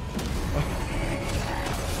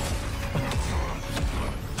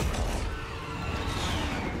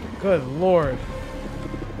 Good lord.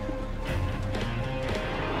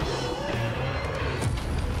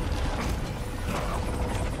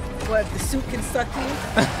 What, the suit can suck you?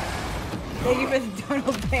 Thank you for the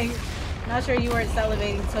donut bank. Not sure you weren't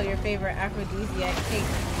salivating until your favorite aphrodisiac cake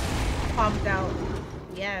popped out.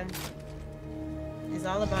 Yeah. It's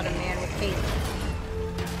all about a man with cake.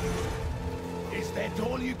 Is that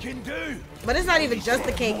all you can do? But it's not even just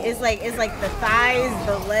the cake. It's like the thighs,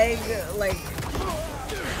 the leg, like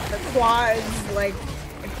the quads, like.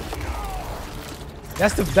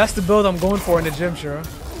 That's the build I'm going for in the gym, Shira.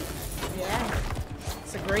 Yeah.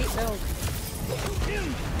 It's a great build.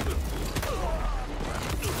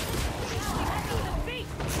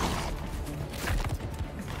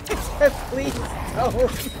 Please don't.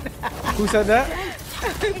 Who said that?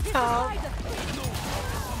 Tom.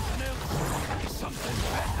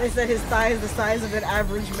 They said his thigh is the size of an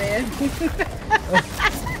average man.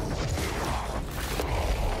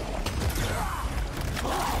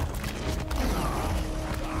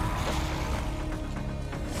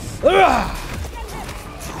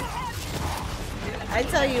 I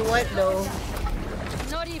tell you what, though.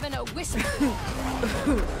 Not even a whisper.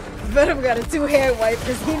 Venom got a two-hand wipe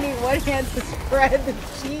because he need one hand to spread the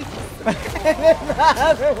cheeks and then the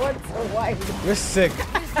other one to wipe. You're sick.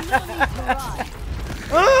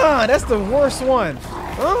 That's the worst one.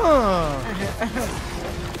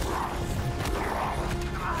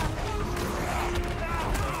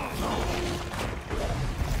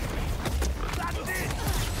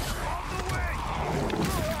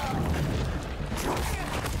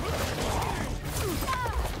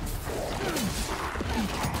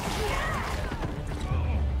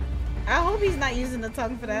 I hope he's not using the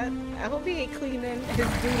tongue for that. I hope he ain't cleaning his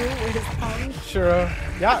doodle with his tongue. Sure.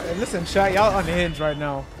 Y'all, listen, chat. Y'all unhinged right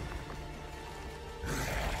now.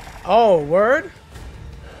 Oh, word?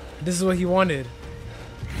 This is what he wanted.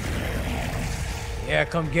 Yeah,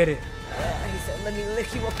 come get it. He said, let me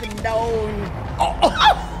lick you up and down.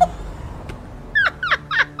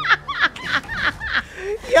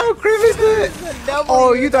 Yo, Grimace.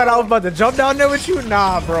 Oh, you thought I was about to jump down there with you?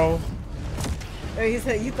 Nah, bro. He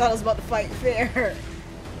said, you thought I was about to fight fair.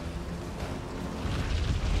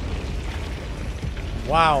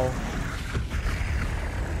 Wow.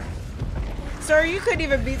 Sir, you couldn't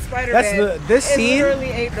even beat Spider-Man. That's this scene. Literally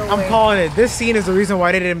ain't no I'm way. calling it. This scene is the reason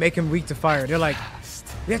why they didn't make him weak to fire. They're like,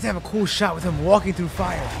 we have to have a cool shot with him walking through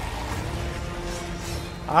fire.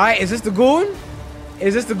 All right, is this the goon?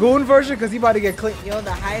 Is this the goon version? Cause he about to get clean. Yo,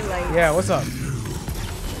 the highlights. Yeah, what's up?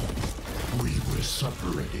 We were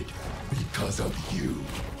separated because of you.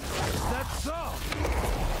 That's all.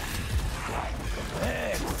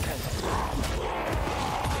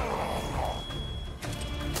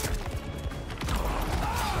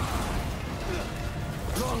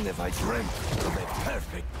 Long have I dreamt of a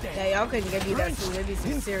perfect day. Yeah, y'all couldn't give me that food. It'd be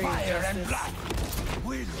some In serious fire and justice. blood.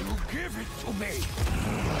 Will you give it to me?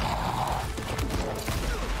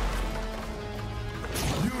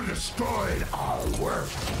 You destroyed our work,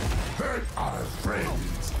 hurt our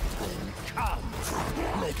friends. Come,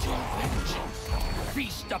 let your vengeance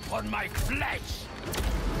feast upon my flesh.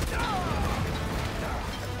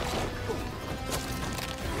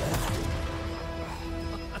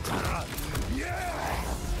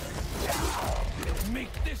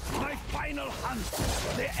 Make this my final hunt,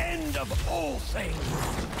 the end of all things.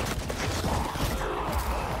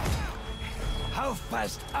 How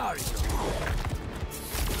fast are you?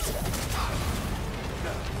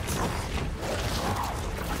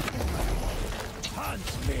 Hunt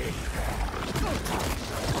me.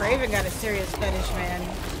 Raven got a serious fetish, man.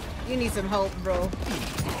 You need some help, bro.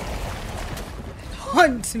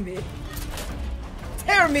 Hunt me.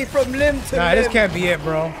 Tear me from limb to Nah, limb. this can't be it,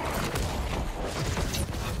 bro.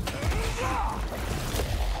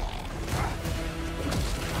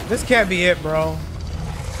 This can't be it, bro.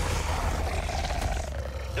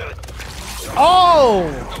 Oh!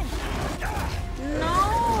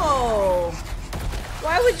 No!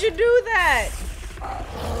 Why would you do that?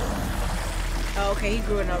 Oh, okay, he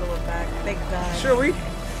grew another one back. Thank God. Sure, we.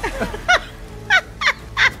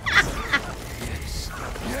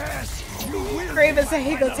 Yes, you will. Raven said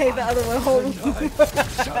he gonna take the other one home.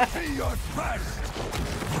 Shall be your first.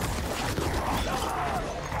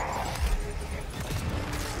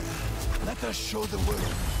 Let us show the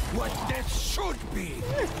world what death should be.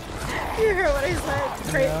 You heard what I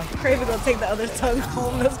said? Craven gonna take the other tongue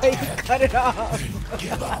home. That's why he cut it off.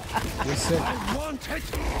 Give up. I want it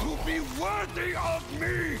to be worthy of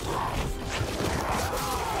me.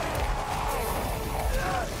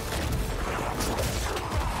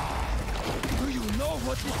 Do you know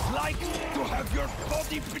what it's like to have your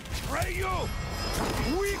body betray you?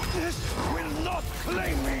 Weakness will not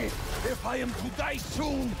claim me. If I am to die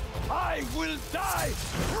soon, I will die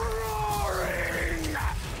roaring.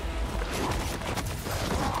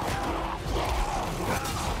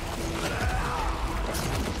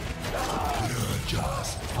 You're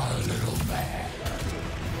just a little man.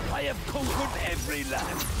 I have conquered every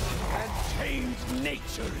land and changed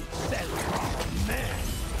nature itself. Man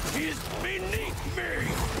is beneath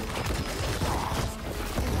me.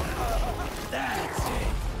 That's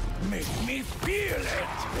it. Make me feel it.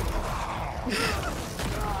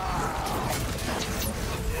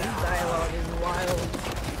 This dialogue is wild.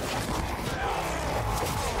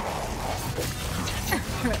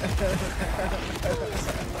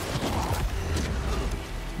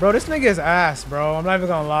 Bro, this nigga is ass, bro. I'm not even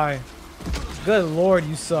gonna lie. Good lord,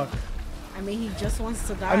 you suck. I mean, he just wants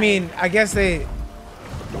to die. I mean, I guess they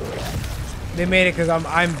made it because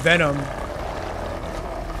I'm Venom.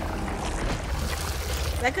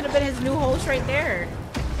 That could have been his new host right there.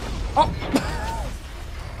 Oh.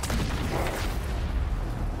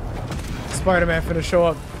 Spider-Man finna show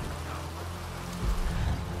up.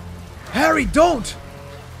 Harry, don't!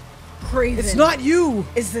 Craven. It's not you!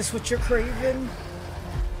 Is this what you're craving?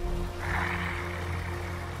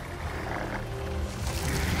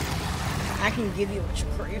 I can give you what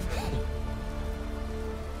you're craving.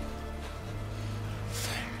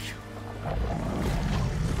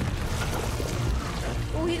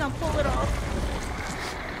 he gonna pull it off.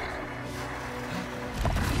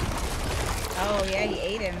 Oh yeah, he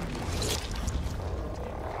ate him.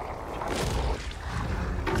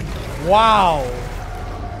 Wow.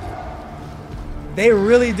 They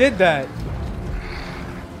really did that.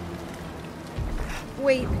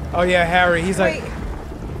 Wait. Oh yeah, Harry. He's like,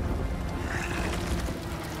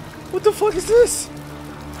 what the fuck is this?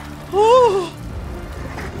 Oh.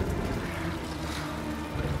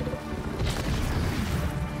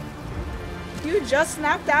 You just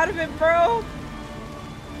snapped out of it, bro.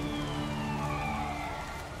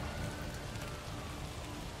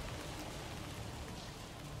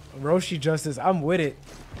 Roshi justice. I'm with it.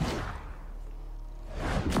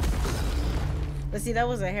 But see, that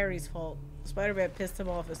wasn't Harry's fault. Spider-Man pissed him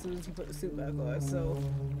off as soon as he put the suit back on, so...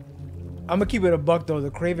 I'm gonna keep it a buck though.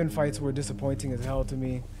 The Kraven fights were disappointing as hell to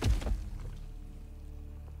me.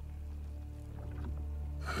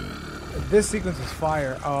 This sequence was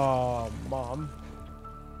fire. Oh, Mom.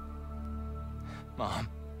 Mom.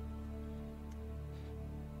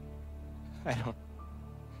 I don't...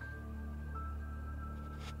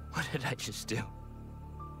 What did I just do?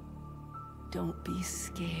 Don't be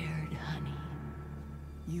scared, honey.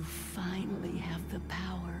 You finally have the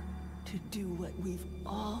power to do what we've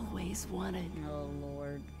always wanted. Oh,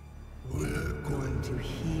 Lord. We're going to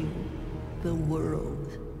heal the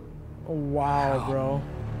world. Oh, wow, bro.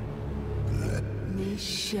 Let me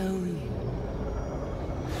show you.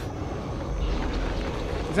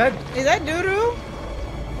 Is that doo-doo?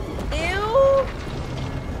 Ew.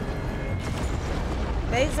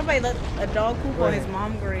 Somebody let a dog poop on his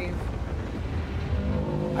mom's grave.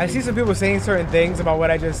 I see some people saying certain things about what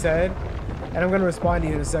I just said, and I'm gonna respond to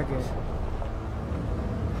you in a second.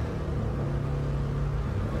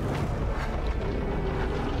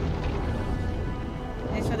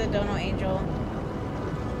 Thanks for the dono, Angel.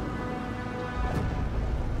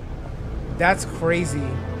 That's crazy.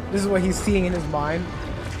 This is what he's seeing in his mind.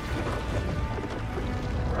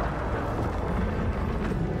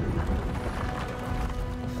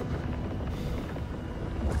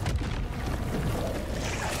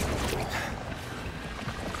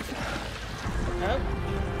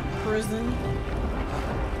 Prison.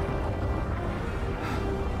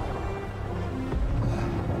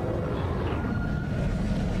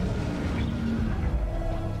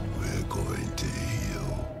 We're going to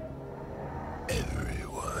heal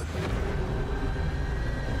everyone.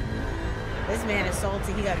 This man is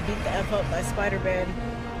salty. He got beat the F up by Spider-Man.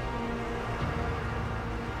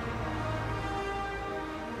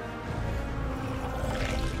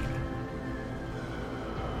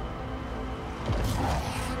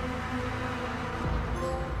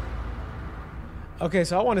 Okay,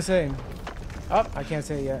 so I want to say, oh, I can't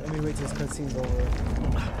say it yet. Let me wait till this cutscene's over.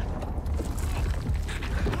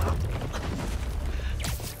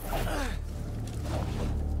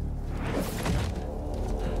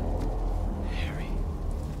 Harry,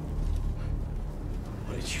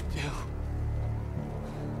 what did you do?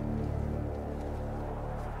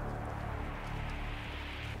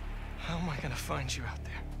 How am I gonna find you out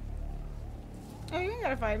there? Oh, you ain't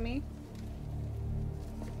gotta find me.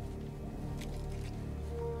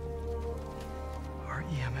 Our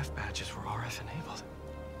EMF badges were RF enabled.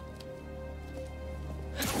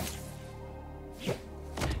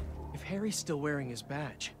 If Harry's still wearing his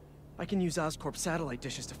badge, I can use Oscorp's satellite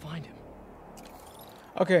dishes to find him.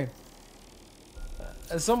 Okay.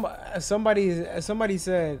 Somebody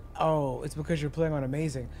said, "Oh, it's because you're playing on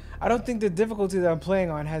Amazing." I don't think the difficulty that I'm playing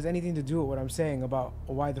on has anything to do with what I'm saying about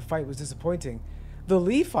why the fight was disappointing. The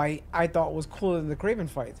Lee fight I thought was cooler than the Kraven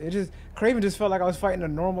fight. Kraven just felt like I was fighting a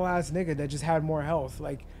normal ass nigga that just had more health.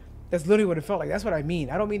 Like, that's literally what it felt like. That's what I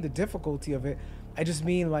mean. I don't mean the difficulty of it. I just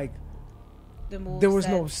mean like there was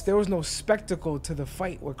no spectacle to the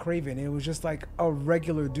fight with Kraven. It was just like a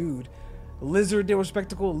regular dude. Lizard, there was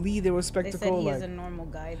spectacle. Lee, there was spectacle. They said he is a normal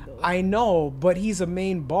guy, though. I know, but he's a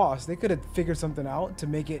main boss. They could have figured something out to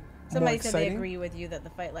make it Somebody more said exciting. they agree with you that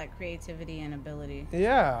the fight lacked creativity and ability.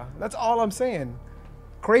 Yeah, that's all I'm saying.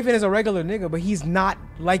 Kraven is a regular nigga, but he's not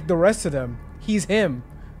like the rest of them. He's him.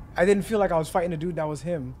 I didn't feel like I was fighting a dude that was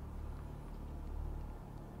him.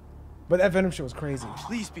 But that Venom shit was crazy.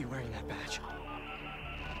 Please be wearing that badge.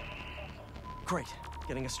 Great.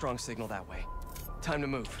 Getting a strong signal that way. Time to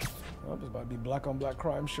move. Oh, this about to be black on black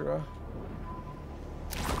crime, sure.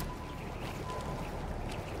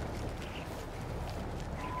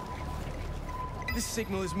 This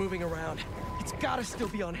signal is moving around. It's gotta still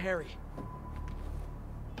be on Harry.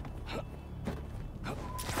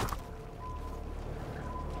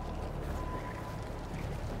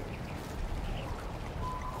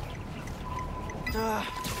 The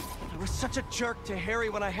such a jerk to Harry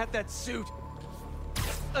when I had that suit.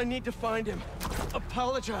 I need to find him.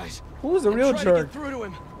 Apologize. Who's the real try jerk? To get through to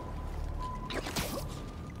him.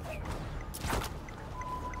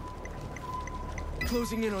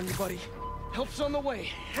 Closing in on you, buddy. Help's on the way.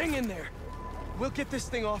 Hang in there. We'll get this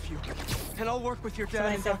thing off you, and I'll work with your So dad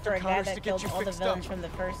and except for Dr. a guy Connors that to get killed you all the fixed villains up. from the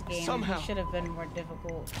first game, Somehow. he should have been more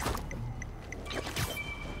difficult.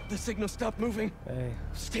 The signal stopped moving. Hey.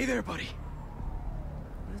 Stay there, buddy.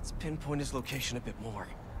 Let's pinpoint his location a bit more.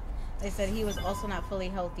 They said he was also not fully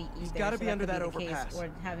healthy either. He's gotta so be under could that the case, overpass. or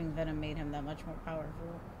having Venom made him that much more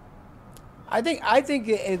powerful. I think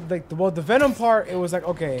it like the Venom part. It was like,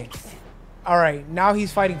 okay, all right, now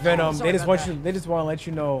he's fighting Venom. sorry They just about want you. They just want to let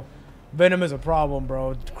you know, Venom is a problem,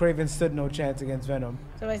 bro. Craven stood no chance against Venom.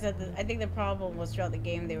 So I said that I think the problem was throughout the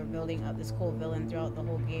game they were building up this cool villain throughout the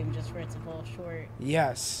whole game just for it to fall short.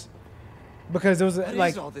 Yes, because there was What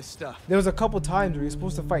like is all this stuff? there was a couple times where you're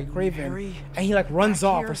supposed to fight Craven, Harry, and he like runs back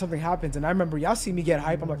off here? or something happens, and I remember y'all see me get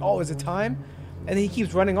hype. I'm like, oh, is it time? And then he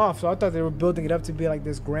keeps running off. So I thought they were building it up to be like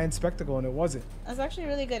this grand spectacle, and it wasn't. That's actually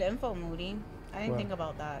really good info, Moody. I didn't What? think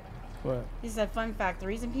about that. What? He said, fun fact, the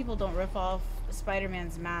reason people don't rip off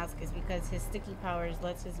Spider-Man's mask is because his sticky powers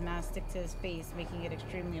lets his mask stick to his face, making it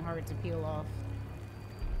extremely hard to peel off.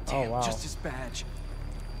 Oh wow. Just his badge.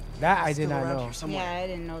 That I did Still not around know. here somewhere. Yeah, I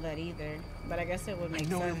didn't know that either. But I guess it would I make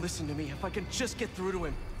know sense. he'll listen to me if I can just get through to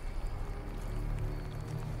him.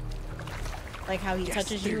 Like how he Yes,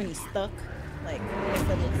 touches you there. and he's stuck. Like, I guess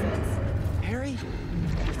that makes sense. Harry,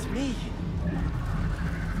 it's me.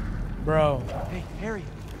 Bro. Hey, Harry,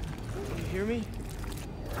 can you hear me?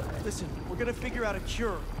 Listen, we're gonna figure out a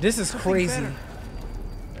cure. This is Something crazy.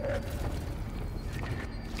 better.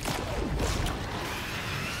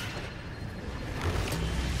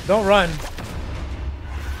 Don't run.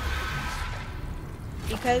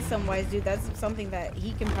 Because some wise dude, that's something that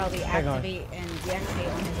he can probably Hang on. activate and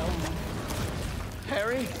deactivate on his own.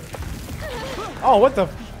 Harry, Oh, what the?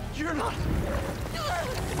 you're not.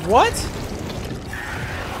 What?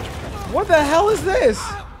 What the hell is this?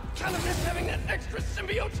 Kind of miss having that extra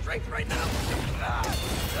symbiote strength right now.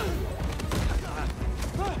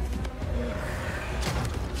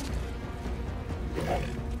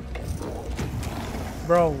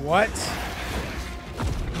 Bro, what?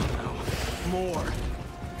 More.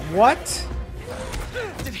 What?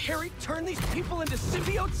 Did Harry turn these people into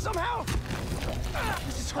symbiotes somehow?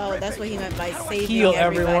 This is Oh, that's what he meant by How do I saving Heal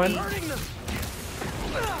everybody. everyone. hurting them?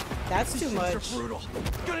 That's These too things much. are brutal.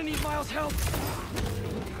 Gonna need Miles' help.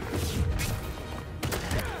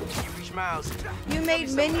 You reach Miles. You made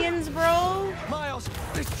minions, bro? Miles,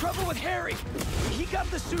 there's trouble with Harry. He got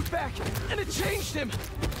the suit back, and it changed him.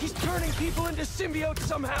 He's turning people into symbiotes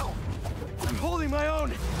somehow. I'm holding my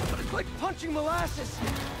own, but it's like punching molasses.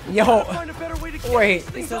 Yo, Gotta find a better way to get wait. these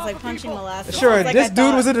things This is off like of punching people. molasses. Sure, It's like this I dude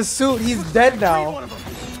thought. was in a suit. He's dead Free now. one of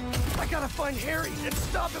them. I gotta find Harry and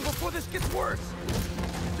stop him before this gets worse.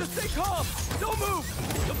 Just stay calm. Don't move.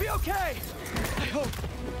 You'll be okay. I hope.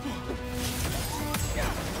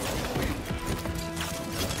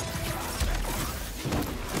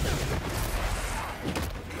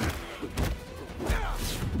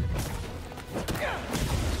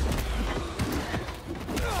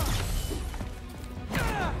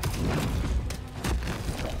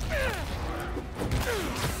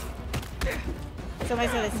 Somebody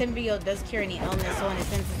said a symbiote does cure any illness, so in a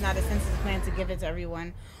sense, it's not a senseless plan to give it to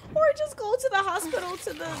everyone. Or just go to the hospital,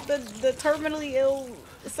 to the terminally ill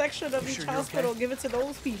section of You each sure you're hospital, okay? give it to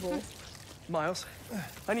those people. Miles,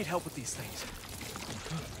 I need help with these things.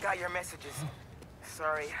 Got your messages.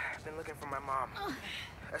 Sorry, I've been looking for my mom.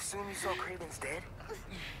 Assume you saw Craven's dead?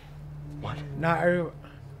 What? Not every.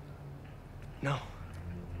 No.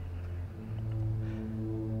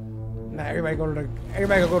 Nah, everybody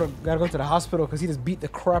gotta go to the hospital because he just beat the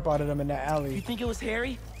crap out of them in that alley. You think it was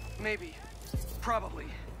Harry? Maybe. Probably.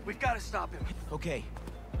 We've got to stop him. Okay,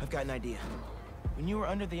 I've got an idea. When you were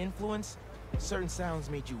under the influence, certain sounds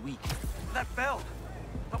made you weak. That bell.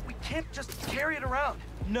 But we can't just carry it around.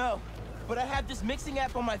 No, but I have this mixing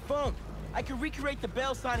app on my phone. I can recreate the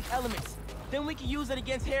bell sonic elements. Then we can use it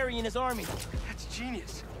against Harry and his army. That's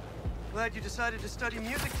genius. Glad you decided to study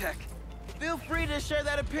music tech. Feel free to share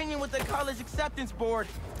that opinion with the college acceptance board.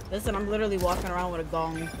 Listen, I'm literally walking around with a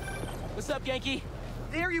gong. What's up, Genki?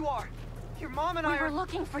 There you are. Your mom and I We were are...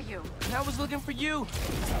 looking for you. And I was looking for you.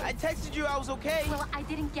 I texted you I was okay. Well, I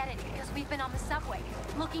didn't get it because we've been on the subway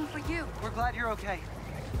looking for you. We're glad you're okay.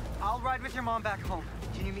 I'll ride with your mom back home.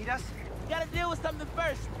 Can you meet us? Gotta deal with something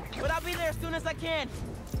first, but I'll be there as soon as I can.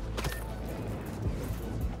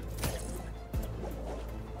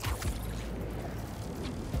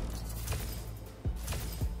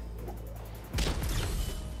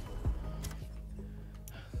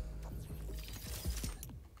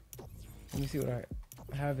 me see what I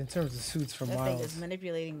have in terms of suits for That Miles. thing is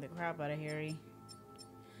manipulating the crap out of Harry.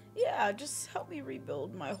 Yeah, just help me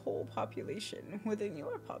rebuild my whole population within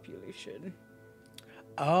your population.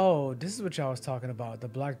 Oh, this is what y'all was talking about. The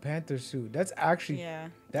Black Panther suit. That's actually, Yeah.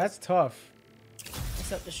 that's tough.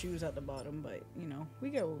 Except the shoes at the bottom, but you know, we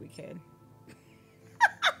get what we can.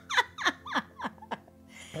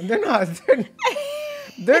 And they're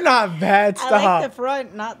not bad stuff. I like the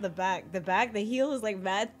front, not the back. The back, the heel is like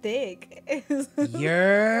mad thick.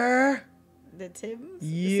 Yeah. The Timbs.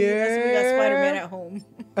 Yeah. See, that's, we got Spider-Man at home.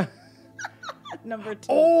 Number 2.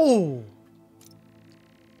 Oh.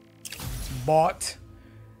 Bought.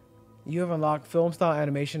 You have unlocked film style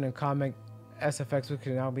animation and comic SFX, which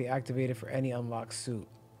can now be activated for any unlocked suit.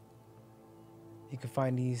 You can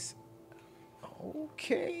find these.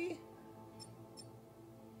 Okay.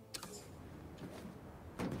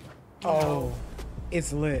 Oh,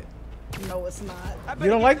 it's lit. No, it's not. You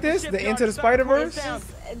don't like this? The Into the Spider-Verse? It's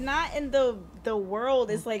just not in the world.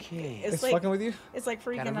 It's like It's like fucking with you? It's like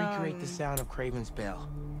freaking. Gotta recreate the sound of Craven's bell.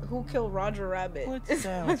 Who killed Roger Rabbit? What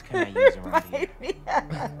sounds can I use around here?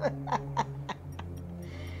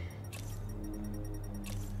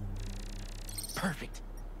 Perfect.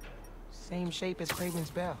 Same shape as Craven's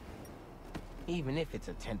bell. Even if it's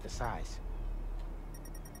a tenth the size.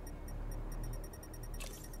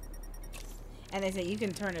 And they say you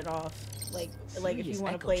can turn it off, like if you Serious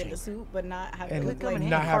want to echo play in the chamber. suit, but not have And it like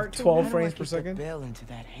not have cartoon. 12 How do I frames get per the second? bell into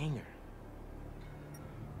that hangar?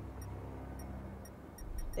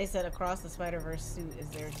 They said across the Spider-Verse suit is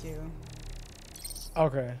there too.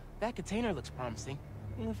 Okay. That container looks promising.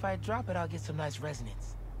 If I drop it, I'll get some nice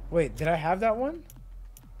resonance. Wait, did I have that one?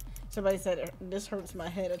 Somebody said this hurts my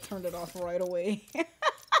head. I turned it off right away.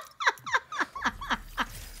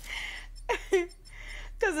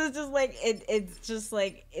 Because it's just like it's just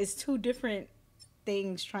like it's two different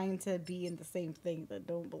things trying to be in the same thing that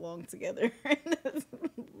don't belong together. That's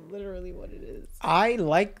literally what it is. I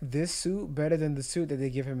like this suit better than the suit that they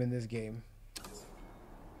give him in this game.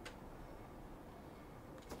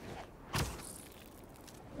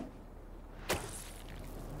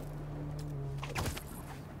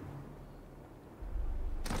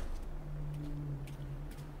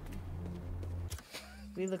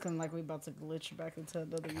 We looking like we about to glitch back into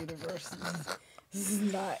another universe. This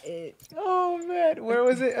is not it. Oh man, where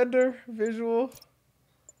was it under visual?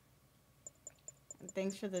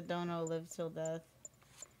 Thanks for the dono. Live till death.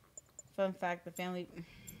 Fun fact: the family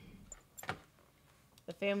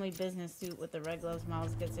business suit with the red gloves.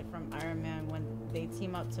 Miles gets it from Iron Man when they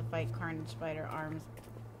team up to fight Carnage Spider Arms.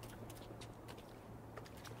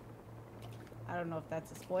 I don't know if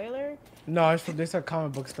that's a spoiler. No, it's from this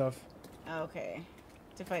comic book stuff. Okay.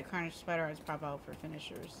 To fight Carnage Spider Arms, pop out for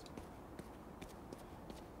finishers.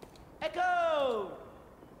 Echo!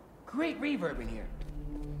 Great reverb in here.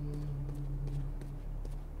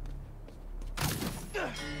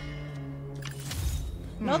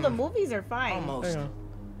 No, the movies are fine. Almost.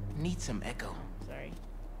 Need some echo. Sorry.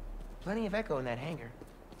 Plenty of echo in that hangar.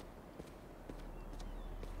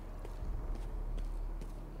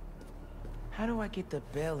 How do I get the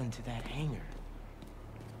bell into that hangar?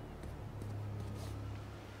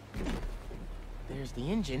 There's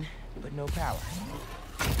the engine, but no power.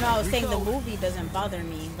 No, I was saying the movie doesn't bother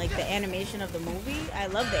me. Like the animation of the movie, I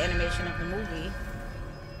love the animation of the movie.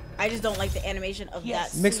 I just don't like the animation of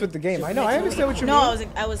that Mixed suit. with the game. I know. I understand what you mean. No,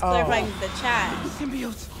 I was clarifying the chat.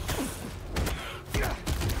 Symbiotes.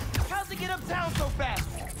 How'd it get uptown so fast?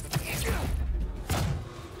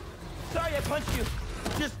 Sorry, I punched you.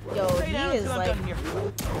 Just Yo, stay he down is until I'm like done here.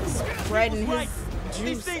 spreading Right. his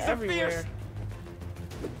These juice things are everywhere. fierce.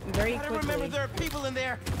 Very Gotta quickly. remember there are people in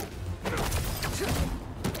there.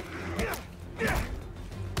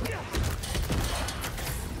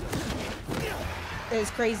 It's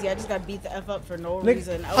crazy. I just got beat the F up for no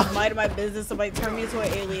reason. I was minding my business. Somebody turned me into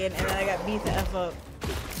an alien, and then I got beat the F up.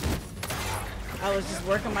 I was just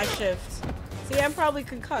working my shift. See, I'm probably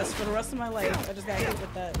concussed for the rest of my life. I just got hit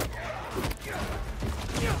with that.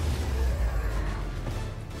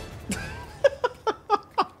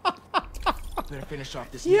 Better finish off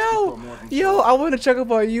this. Yo, I want to check up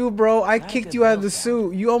on you, bro. I kicked you out of the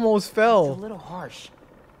suit. You almost It's a fell. little harsh.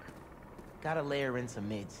 Gotta layer in some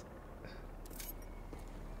mids.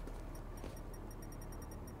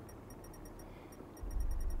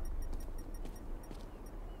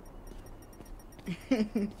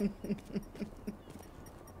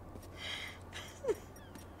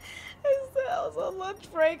 I was on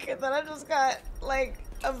lunch break, and then I just got like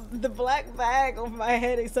the black bag over my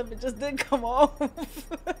head, except it just didn't come off.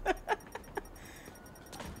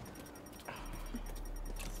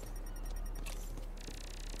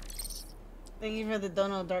 Thank you for the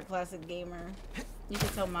Donald Dark Classic Gamer. You can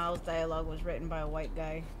tell Miles' dialogue was written by a white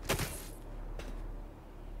guy.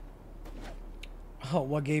 Oh,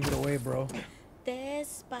 what gave it away, bro?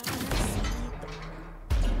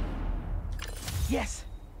 Yes,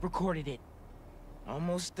 recorded it.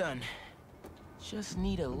 Almost done. Just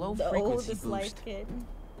need a low The frequency oldest life boost kid.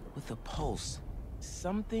 with a pulse.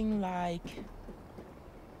 Something like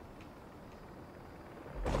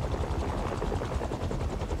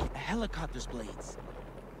a helicopter's blades.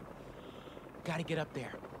 Gotta get up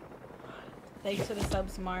there. Thanks for the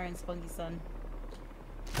subs, Mar and Spunky Sun.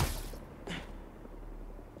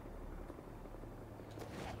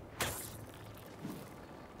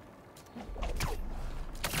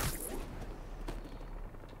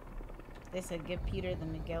 They said give Peter the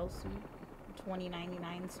Miguel suit.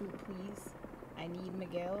 $20.99 suit, please. I need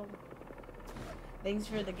Miguel. Thanks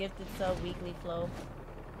for the gifted sub, Weekly Flow.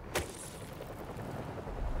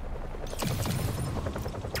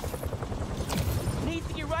 Need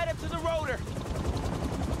to get right up to the rotor.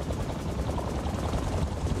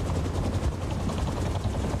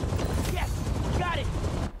 Yes, got it.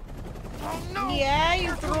 Oh no! Yeah,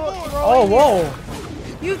 you throw. Oh,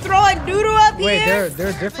 whoa! You throwing doodle up Wait, here?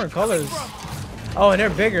 they're different colors. Oh, and they're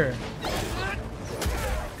bigger.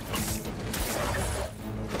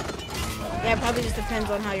 Yeah, it probably just depends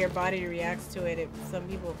on how your body reacts to it. Some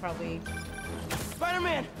people probably.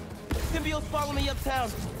 Spider-Man, symbiotes follow me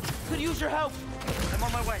uptown. Could use your help. I'm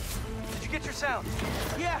on my way. Did you get your sound?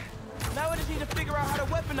 Yeah. Now I just need to figure out how to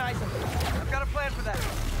weaponize them. I've got a plan for that.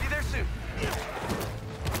 Be there soon.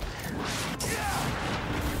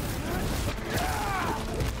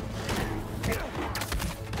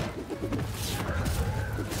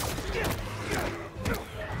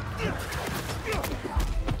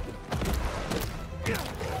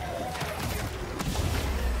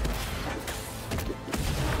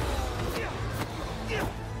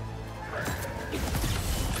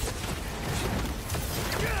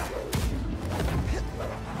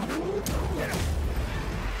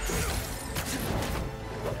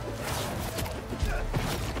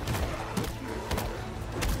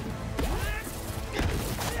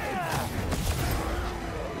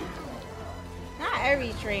 Not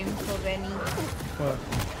every train, so Benny. What?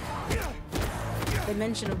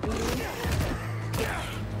 Dimension of doodle.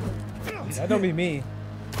 That don't be me.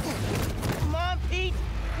 Come on, Pete.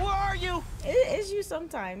 Where are you? It is you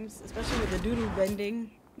sometimes, especially with the doodle bending.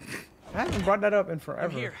 I haven't brought that up in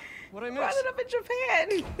forever. Here. What I Brought missed? it up in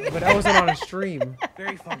Japan. But that wasn't on a stream.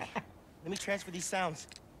 Very funny. Let me transfer these sounds.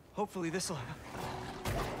 Hopefully this'll.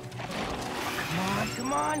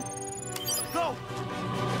 Come on. Go.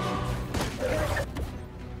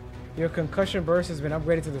 Your concussion burst has been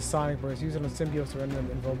upgraded to the sonic burst. Use it on symbiotes to render them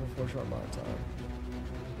invulnerable for a short amount of time.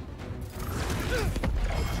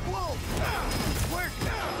 Whoa! Where?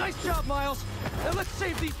 Nice job, Miles. Now let's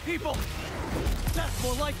save these people. That's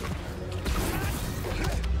more like it.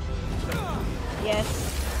 Yes,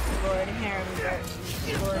 Lord Harem.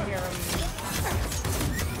 Lord Harem.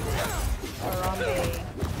 Harambe.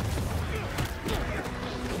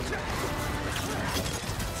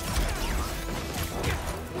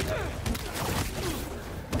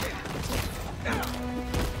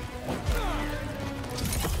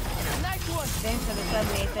 Nice one. Thanks for the sub,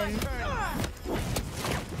 Nathan.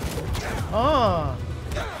 Ah.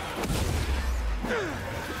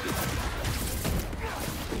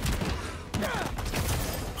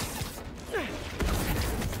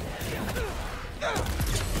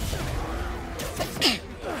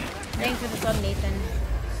 Thanks for the sub, Nathan.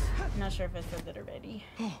 I'm not sure if I said that already.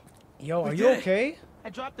 Yo, are you okay? I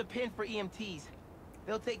dropped a pin for EMTs.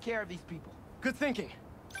 They'll take care of these people. Good thinking.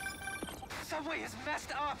 Subway is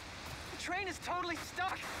messed up. The train is totally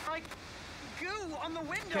stuck. Like goo on the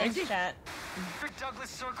windows. Thanks, chat. Rick Douglas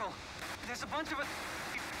Circle. There's a bunch of us.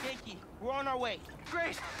 Yankee, we're on our way.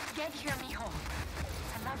 Great. Get here, mijo.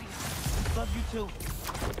 I love you. Love you too.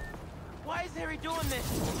 Why is Harry doing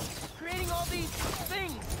this? Creating all these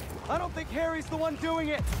things. I don't think Harry's the one doing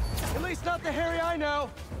it. At least not the Harry I know.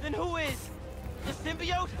 Then who is? The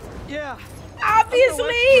symbiote? Yeah.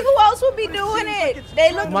 Obviously, who else would be doing it?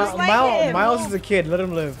 They look just like him. Miles is a kid. Let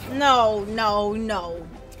him live. No.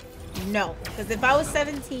 Because if I was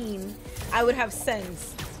 17, I would have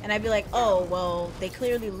sense. And I'd be like, oh, well, they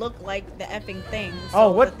clearly look like the effing thing. So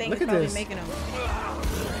Oh, what? The thing Look is at probably this. making them.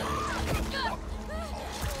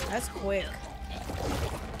 That's quick.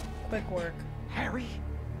 Quick work. Harry?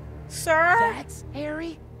 Sir? That's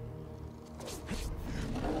Harry?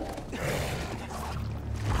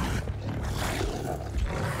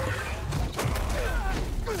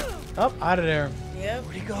 Up, out of there. Yep.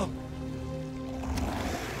 Where'd he go?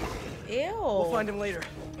 Ew. We'll find him later.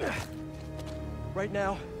 Right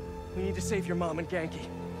now, we need to save your mom and Genki.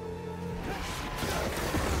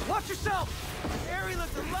 Watch yourself! Harry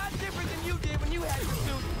looks a lot different than you did when you had your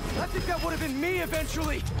suit. I think that would have been me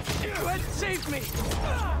eventually. If you hadn't saved me.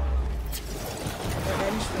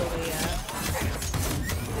 Eventually, yeah.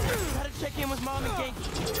 Gotta check in with Mom and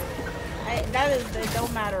Genki. It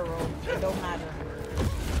don't matter, Ro. It don't matter.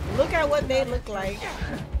 Look at what they look like.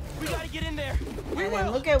 We gotta get in there. And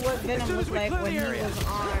then look at what Venom was like when he was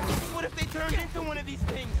on. What if they turned into one of these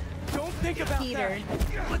things? Don't think about Peter.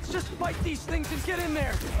 that. Let's just fight these things and get in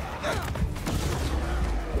there.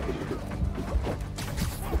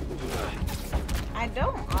 I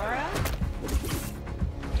don't, Ara.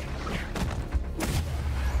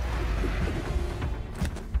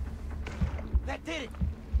 That did it.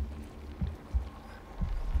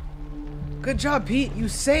 Good job, Pete. You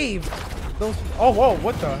saved those. Oh, whoa!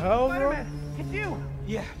 What the hell, bro? Spider-Man, it's you.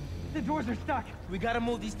 Yeah, the doors are stuck. We gotta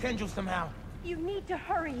move these tendrils somehow. You need to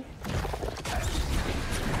hurry.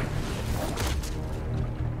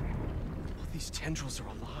 These tendrils are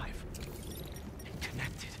alive and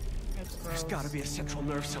connected. There's got to be a central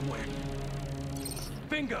nerve somewhere.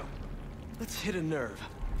 Bingo! Let's hit a nerve.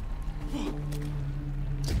 It's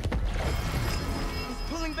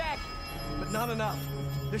pulling back. But not enough.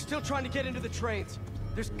 They're still trying to get into the trains.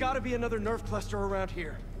 There's got to be another nerve cluster around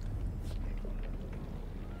here.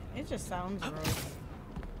 It just sounds gross.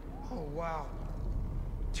 Oh, wow.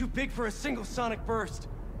 Too big for a single sonic burst.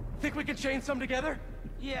 Think we can chain some together?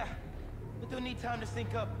 Yeah, but they'll need time to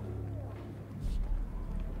sync up.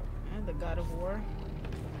 And the God of War.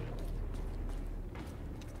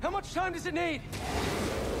 How much time does it need?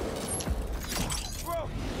 Bro,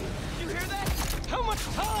 you hear that? How much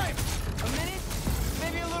time? A minute?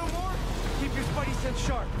 Maybe a little more? Keep your spidey sense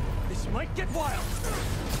sharp. This might get wild.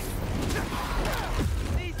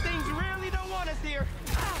 These things really don't want us here.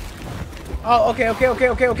 Oh, okay.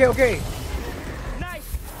 Nice.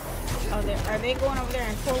 Oh, are they going over there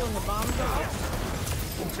and pulling the bombs off?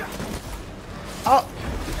 Oh.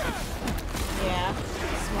 Yeah.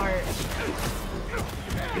 Smart.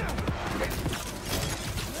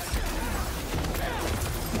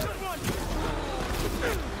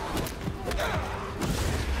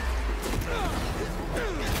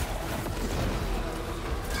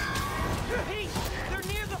 Hey, they're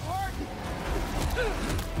near the heart.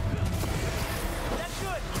 That's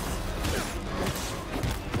good.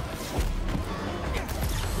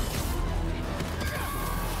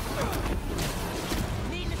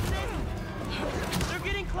 Need an assist. They're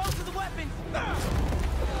getting close to the weapons.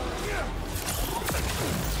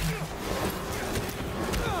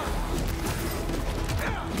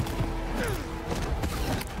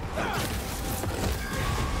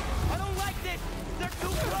 I don't like this. They're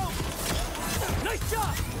too close. Nice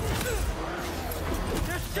job!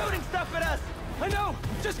 They're shooting stuff at us. I know!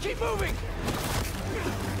 Just keep moving!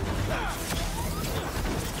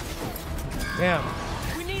 Damn.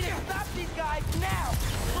 We need to stop these guys now.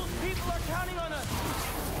 Those people are counting on us.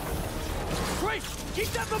 Great!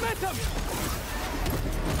 Keep that momentum!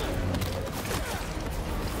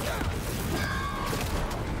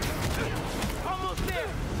 Almost there.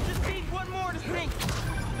 Just need one more to sink.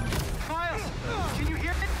 Miles, can you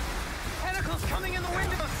hear it? Tentacles coming in the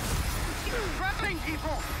windows. Trapping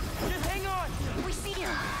people. Just hang on. We see you.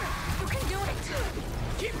 You can do it.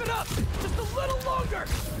 Keep it up! Just a little longer!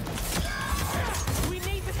 We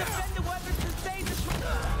need to defend the weapons and save the...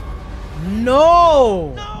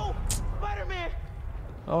 No! No! Spider-Man!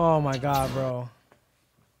 Oh my God, bro.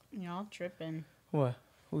 Y'all tripping. What?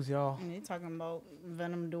 Who's y'all? And they talking about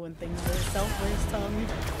Venom doing things to himself with his tongue.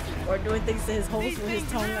 Or doing things to his host with his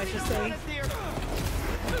tongue, I should say.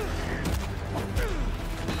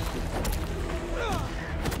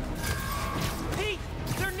 Pete!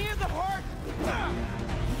 They're near the heart!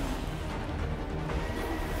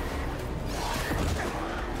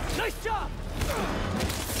 Nice job!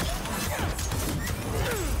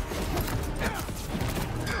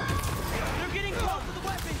 They're getting close to the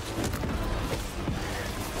weapon!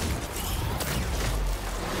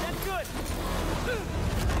 That's good!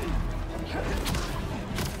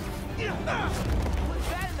 Put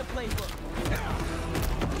that in the playbook!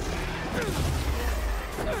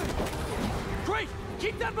 Great!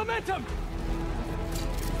 Keep that momentum!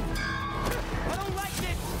 I don't like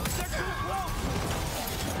this! They're too close!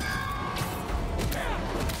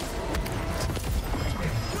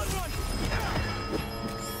 Good one!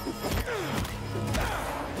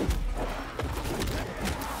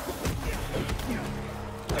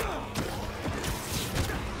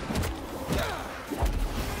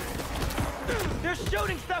 They're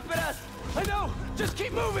shooting stuff at us! I know! Just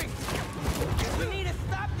keep moving! We need to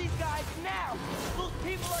stop these guys now! Those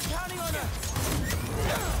people are counting on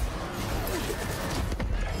us!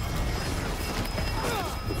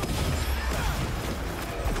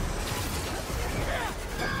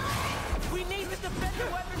 We need the defender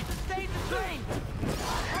weapons to save the train!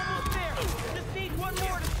 Almost there! Just need one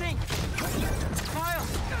more to sink! Miles,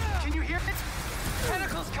 can you hear it?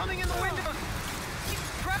 Tentacles coming in the windows!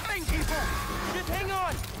 Trapping people! Just hang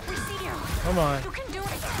on! We see you! Come on. You can do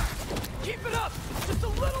it! Keep it up! Just a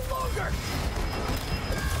little longer!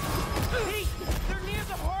 Pete, they're near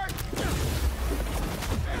the heart!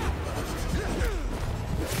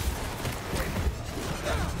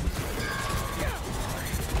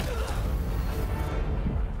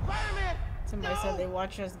 Somebody said they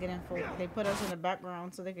watch us getting folded. They put us in the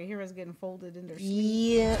background so they could hear us getting folded in their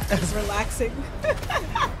sleep. Yeah. It's relaxing.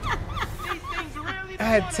 I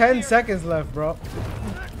had 10 seconds left, bro.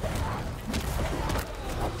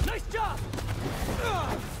 Nice job!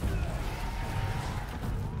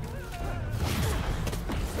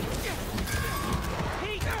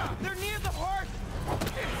 Pete, they're near the heart!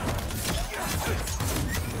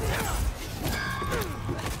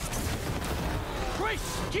 Great!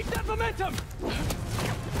 Keep that momentum! More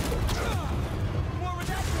where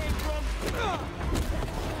that came from!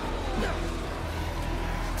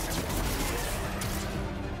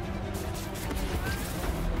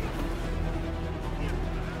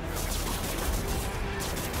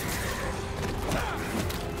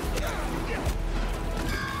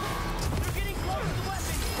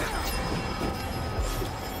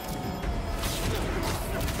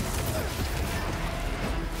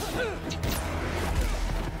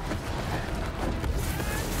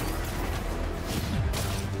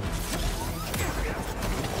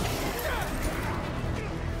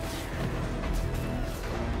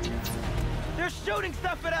 They're shooting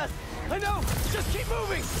stuff at us! I know! Just keep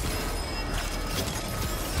moving!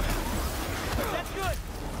 That's good!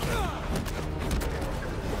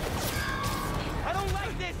 I don't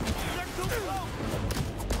like this! They're too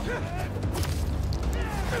close!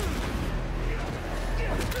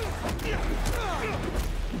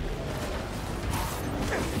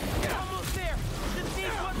 Almost there! Just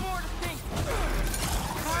need one more to sink!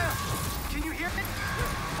 Miles, can you hear it?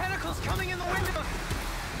 Tentacles coming in the windows!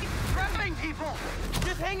 Trapping people!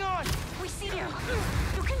 Just hang on! We see you!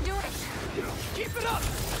 You can do it! Keep it up!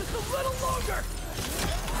 Just a little longer!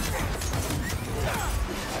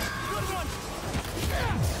 Good one!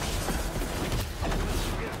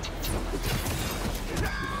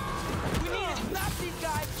 We need to stop these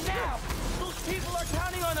guys now! Those people are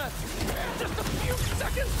counting on us! Just a few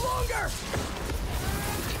seconds longer!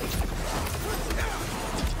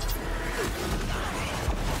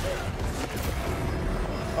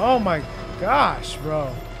 Oh my gosh,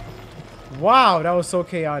 bro. Wow, that was so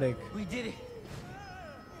chaotic. We did it.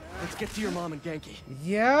 Let's get to your mom and Genki.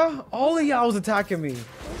 Yeah? All of y'all was attacking me.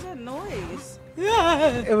 What was that noise?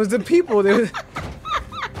 Yeah. It was the people. They was...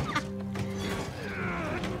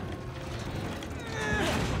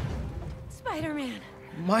 Spider-Man.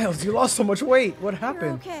 Miles, you lost so much weight. What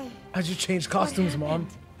happened? okay. How'd you change costumes, Mom?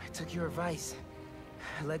 I took your advice.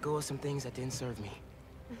 I let go of some things that didn't serve me.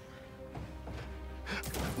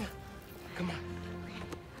 Come on.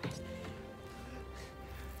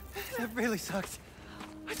 That really sucked.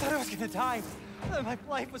 I thought I was gonna die. My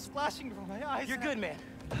life was flashing before my eyes. You're good, man.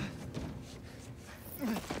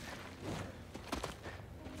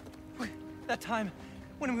 Wait, that time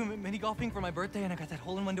when we went mini golfing for my birthday and I got that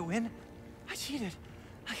hole-in-one to win, I cheated.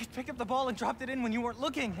 I could pick up the ball and dropped it in when you weren't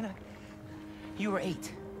looking, and You were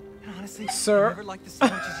 8. And honestly, Sir. I never liked the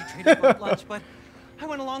sandwiches you traded for at lunch, but I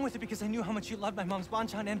went along with it because I knew how much you loved my mom's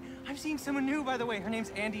banchan, and I'm seeing someone new, by the way. Her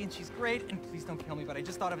name's Andy, and she's great, and please don't kill me, but I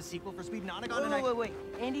just thought of a sequel for Sweet Nonagon, and Wait.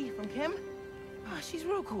 Andy from Kim? Oh, she's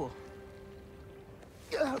real cool.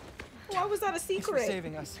 Why was that a Thanks for secret?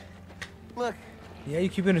 saving us. Look. Yeah, you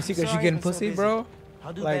keeping a secret. Sorry You getting I've been so pussy, busy. bro?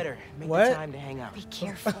 I'll do Like, better. Make what? the time to hang out. Be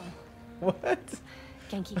careful. What?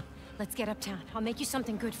 Genki, let's get uptown. I'll make you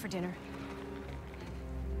something good for dinner.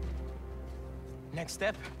 Next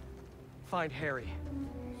step, find Harry.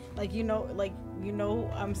 Like you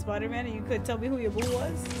know I'm Spider-Man and you couldn't tell me who your boo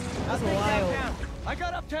was? I'll That's take wild. downtown. I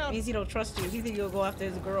got uptown. Means he don't trust you. He think you'll go after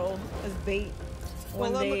his girl as bait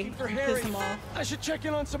one Well, I'm day looking for and Harry. piss him off. I should check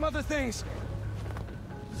in on some other things.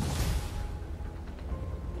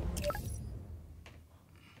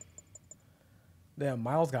 Damn,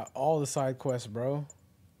 Miles got all the side quests, bro.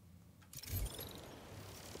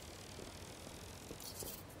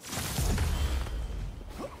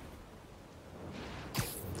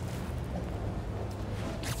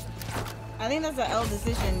 I think that's an L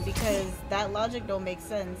decision because that logic don't make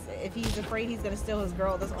sense. If he's afraid he's gonna steal his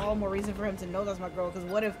girl, that's all more reason for him to know that's my girl. Because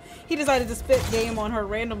what if he decided to spit game on her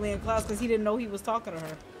randomly in class because he didn't know he was talking to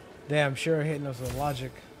her? Damn, sure hitting us with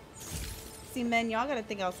logic. See, men, y'all gotta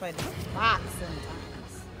think outside the box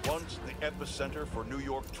sometimes. Once the epicenter for New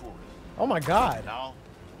York tourism. Oh my God. Now,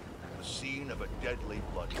 the scene of a deadly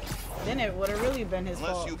bloodshed. Then it would have really been his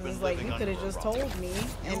fault. you've Because been like, living you could have under a just rock, told me,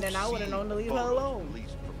 and then I would have known to leave her photos alone.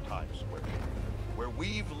 Released from Times Square, where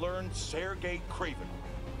we've learned Sergei Craven,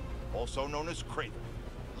 also known as Craven,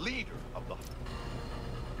 leader of the.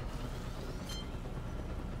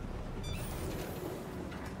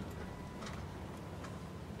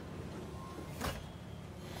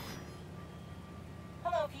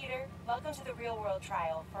 Hello, Peter. Welcome to the real-world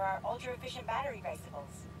trial for our ultra-efficient battery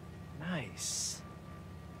bicycles. Nice.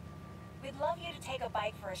 We'd love you to take a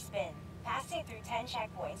bike for a spin, passing through 10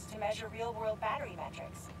 checkpoints to measure real-world battery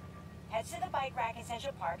metrics. Head to the bike rack in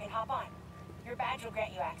Central Park and hop on. Your badge will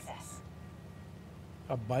grant you access.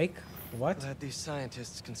 A bike? What? Glad these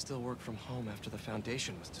scientists can still work from home after the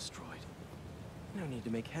Foundation was destroyed. No need to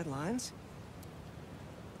make headlines.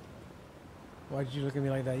 Why did you look at me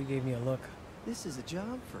like that? You gave me a look. This is a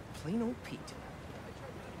job for plain old Pete.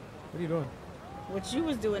 What are you doing? What you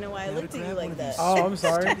was doing and why I Now to looked at you grab like one of that. these Oh, I'm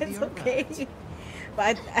sorry. It's okay.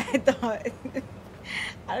 But I thought,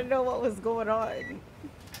 I don't know what was going on.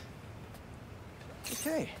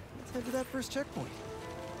 Okay, let's head to that first checkpoint.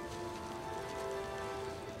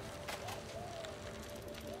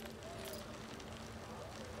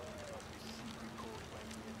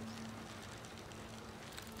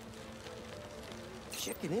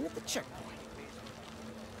 Checking in at the checkpoint.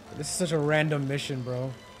 This is such a random mission,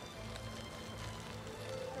 bro.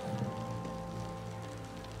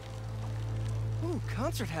 Ooh,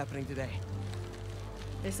 concert happening today.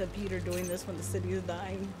 They said Peter doing this when the city is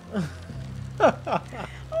dying.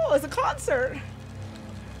 Oh, it's a concert.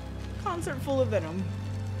 Concert full of Venom.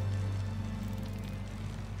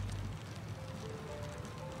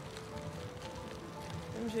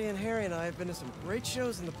 MJ and Harry and I have been to some great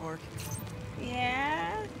shows in the park.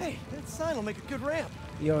 Yeah. Hey, that sign will make a good ramp.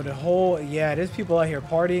 Yo, the whole, yeah, there's people out here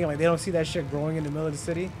partying. Like, they don't see that shit growing in the middle of the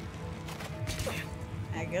city.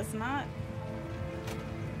 I guess not.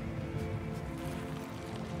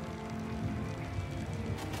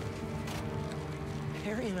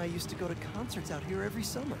 Harry and I used to go to concerts out here every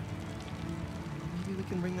summer. Maybe we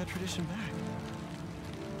can bring that tradition back.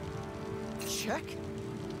 Check.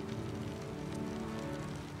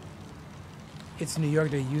 It's New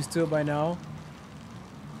York. They're used to it by now.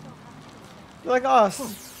 They're like us.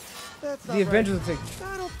 That's The not Avengers right. will take.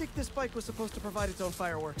 I don't think this bike was supposed to provide its own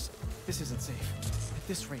fireworks. This isn't safe. At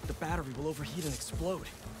this rate, the battery will overheat and explode.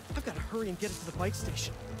 I've got to hurry and get it to the bike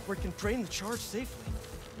station, where it can drain the charge safely.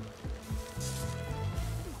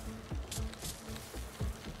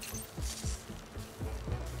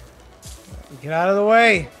 Get out of the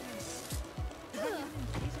way.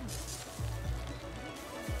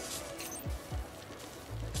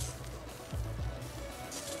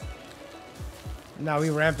 Now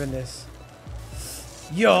we ramping this.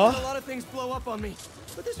 Yo. I've had a lot of things blow up on me,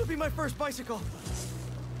 but this would be my first bicycle.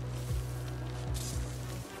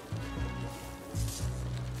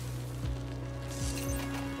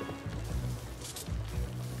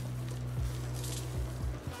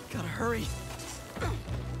 Gotta hurry.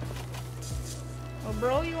 Well,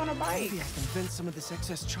 bro, you on a bike? Maybe I can vent some of this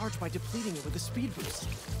excess charge by depleting it with a speed boost.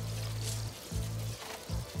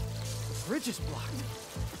 The bridge is blocked.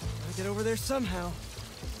 Gotta get over there somehow.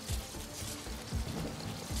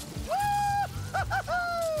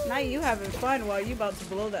 Now you having fun while you about to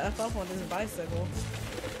blow the F up on this bicycle.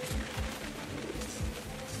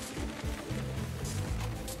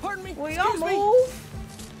 Pardon me. Will y'all Excuse me. move?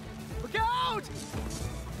 Look out!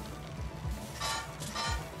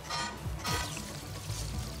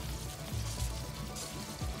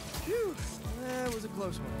 Phew, that was a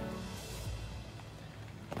close one.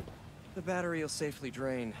 The battery will safely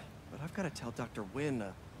drain, but I've got to tell Dr. Wynn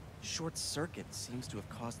a short circuit seems to have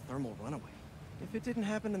caused thermal runaway. If it didn't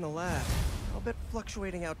happen in the lab, I'll bet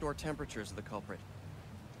fluctuating outdoor temperatures are the culprit.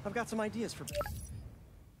 I've got some ideas for...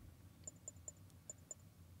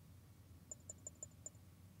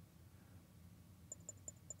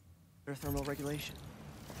 better thermal regulation.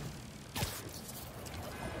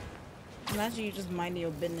 Imagine you just minding your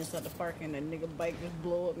business at the park and a nigga bike just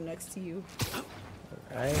blow up next to you.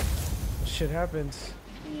 Right? Shit happens.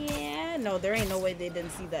 Yeah, no, there ain't no way they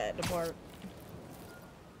didn't see that at the park.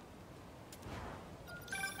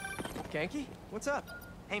 Ganke, what's up?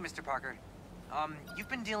 Hey, Mr. Parker. You've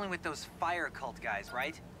been dealing with those fire cult guys,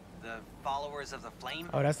 right? the followers of the flame.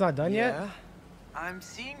 Oh, that's not done yet? I'm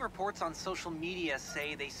seeing reports on social media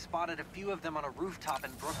say they spotted a few of them on a rooftop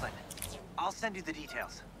in Brooklyn. I'll send you the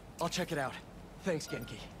details. I'll check it out. Thanks,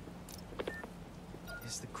 Genki.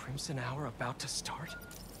 Is the Crimson Hour about to start?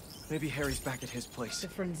 Maybe Harry's back at his place. The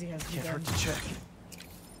frenzy has Can't begun. hurt to check.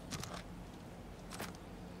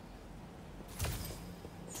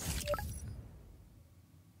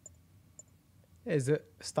 Is it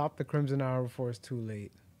stop the Crimson Hour before it's too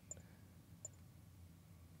late?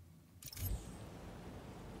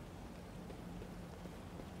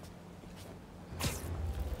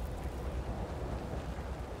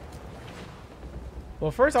 Well,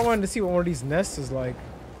 first I wanted to see what one of these nests is like.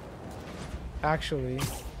 Actually.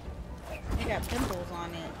 They got pimples on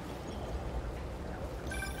it.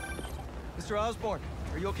 Mr. Osborn,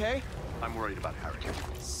 are you okay? I'm worried about Harry.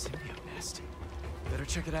 Symbiote nest. Better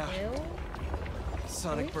check it out. Ew.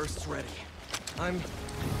 Sonic burst's ready. I'm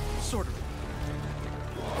sort of.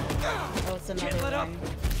 Oh, it's another Can't let up. one.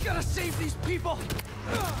 Gotta save these people.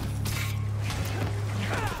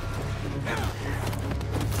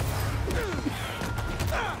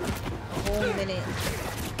 A whole minute.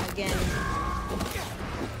 Again.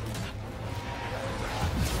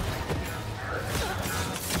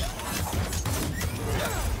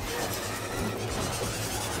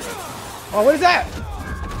 Oh, what is that?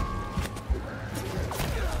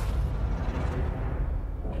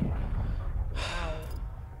 Wow.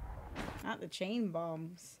 Not the chain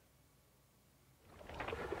bombs.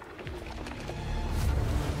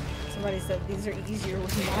 Somebody said these are easier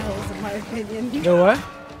with Miles, in my opinion. The what?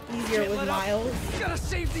 Easier with Miles. Gotta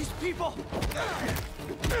save these people.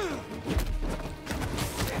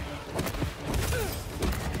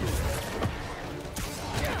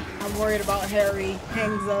 I'm worried about Harry.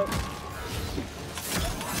 Hangs up.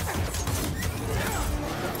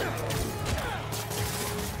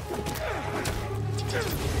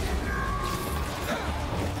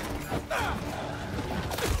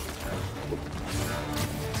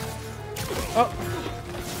 Oh.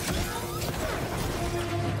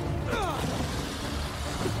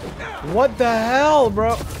 What the hell,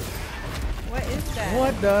 bro? What is that?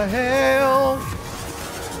 What the hell?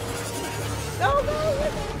 No, no.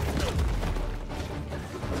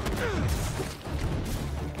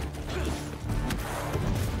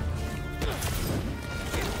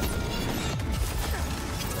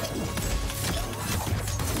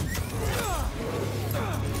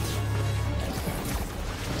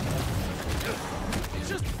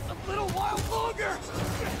 Just a little while longer.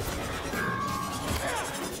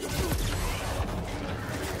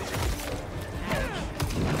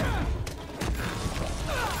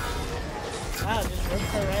 Wow, just ripped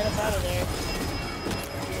her right up out of there.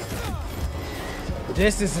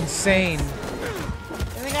 This is insane.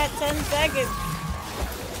 And we got 10 seconds.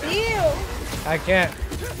 Ew. I can't.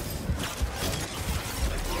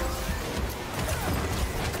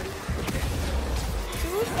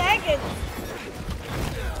 Seconds.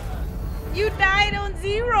 You died on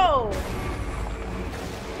 0.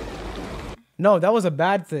 No, that was a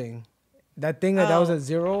bad thing. That thing that was at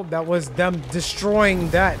 0, that was them destroying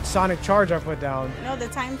that sonic charge I put down. No, the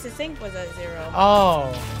time to sync was at 0. Oh.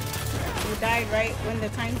 You died right when the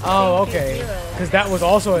time to Oh, sync is okay. 0. Because that was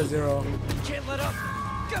also at 0. Can't let up.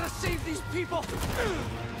 Gotta save these people.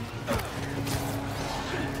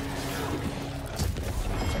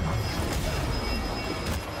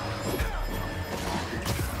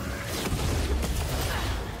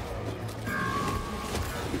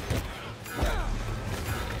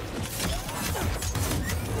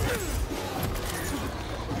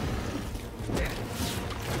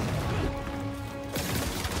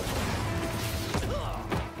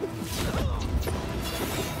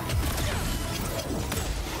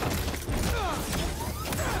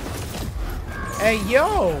 Hey,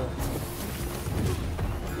 yo!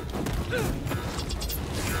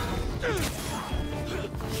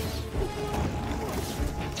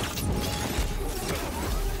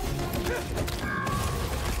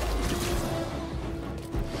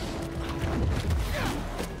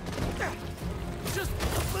 Just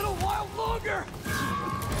a little while longer.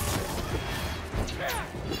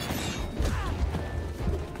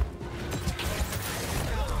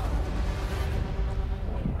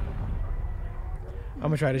 I'm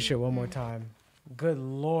gonna try this shit one more time. Good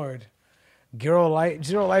lord. Zero life,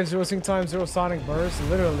 0 sync time, 0 sonic burst,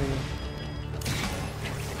 literally.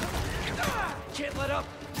 Can't let up.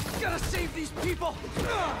 Gotta save these people.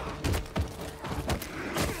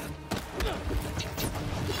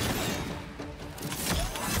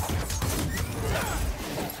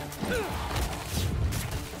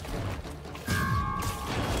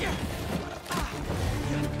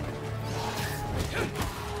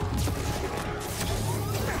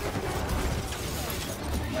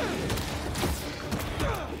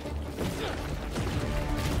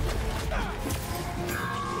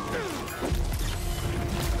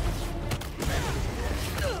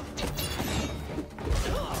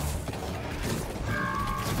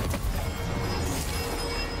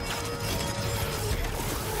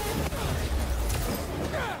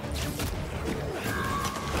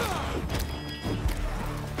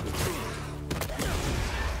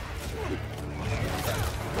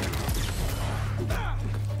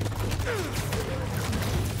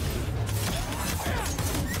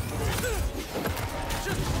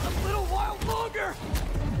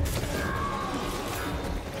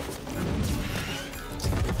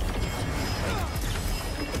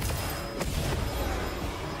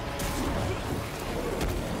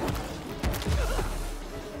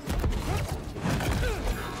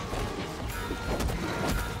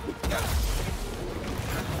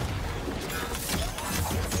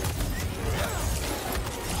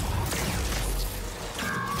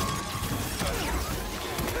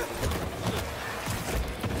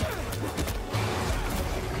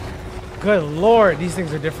 Good lord, these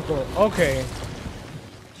things are difficult. Okay.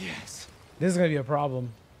 Yes. This is gonna be a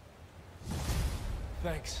problem.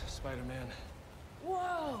 Thanks, Spider-Man.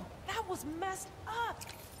 Whoa, that was messed up.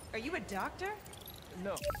 Are you a doctor?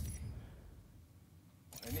 No.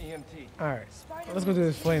 An EMT. Alright. Let's go do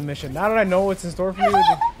this flame mission. Now that I know what's in store for me,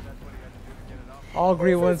 all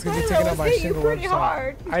green ones can be taken out by a single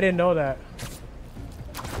website. I didn't know that.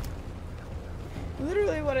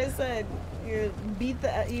 Literally what I said.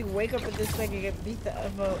 You wake up at this thing and get beat the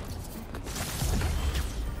F up.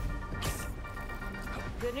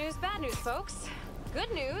 Good news, bad news, folks.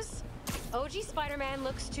 Good news. OG Spider-Man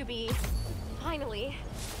looks to be, finally,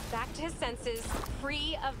 back to his senses,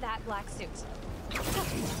 free of that black suit.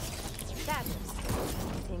 Bad news.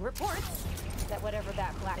 Seeing reports that whatever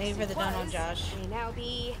that black suit for the dono, was, Josh. may now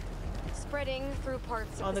be spreading through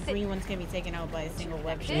parts All of the the city. green ones can be taken out by a single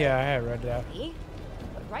website. Yeah, I had read that.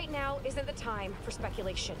 But right now isn't the time for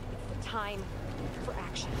speculation. It's the time for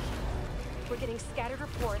action. We're getting scattered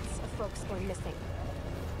reports of folks going missing.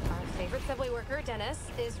 Our favorite subway worker, Dennis,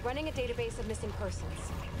 is running a database of missing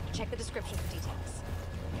persons. Check the description for details.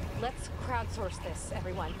 Let's crowdsource this,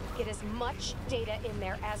 everyone. Get as much data in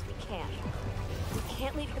there as we can. We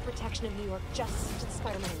can't leave the protection of New York just to the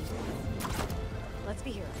Spider-Man. Let's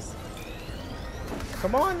be heroes.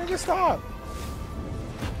 Come on, nigga, stop.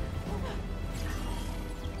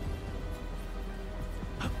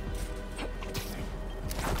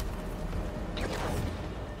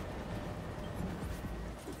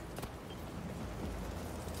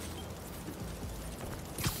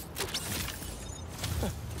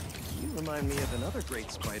 You remind me of another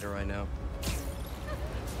great spider I know.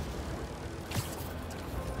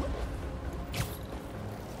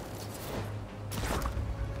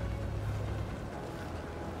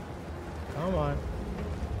 Come on.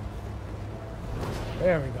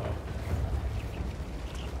 There we go.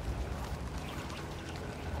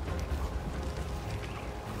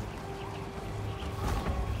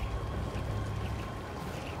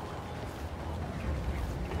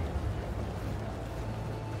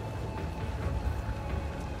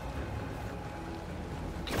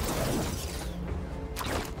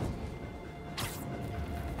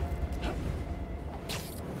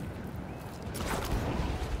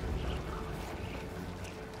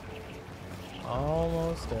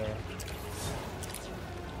 Almost there.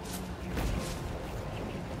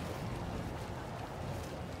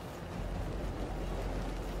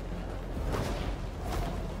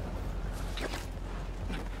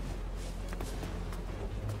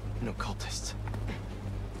 No cultists.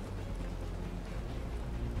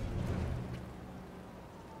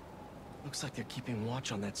 Looks like they're keeping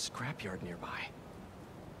watch on that scrapyard nearby.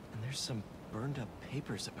 And there's some burned up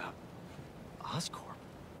papers about Oscorp.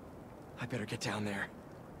 I better get down there.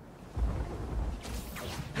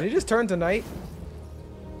 Did he just turn to night?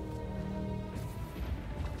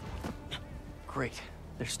 Great.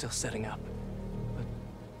 They're still setting up. But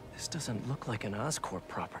this doesn't look like an Oscorp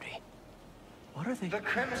property. What are they? The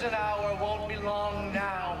Crimson Hour won't be long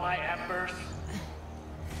now, my embers.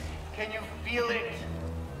 Can you feel it?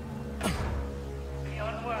 The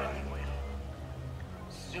unworthy will.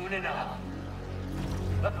 Soon enough.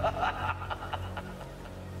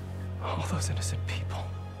 All those innocent people.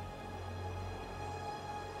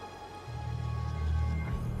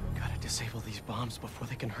 Gotta disable these bombs before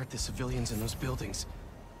they can hurt the civilians in those buildings.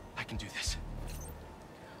 I can do this.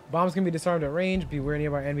 Bombs can be disarmed at range. Beware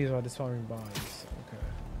nearby enemies while disarming bombs.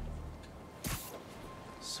 Okay.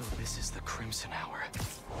 So this is the Crimson Hour.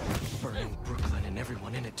 Burning Brooklyn and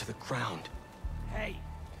everyone in it to the ground. Hey,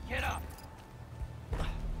 get up!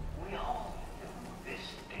 We all knew this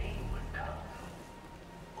day would come.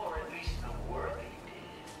 Or at least the worthy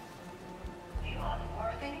did. The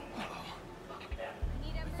unworthy? Look at them.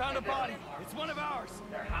 We found a body. It's one of ours.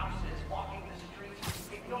 Their houses, walking the streets,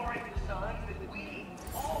 ignoring the sun that we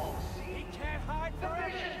all see. He can't hide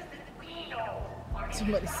forever. That we know.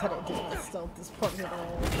 Somebody said I didn't stealth this part at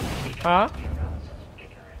all. Huh?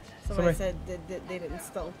 Somebody said they didn't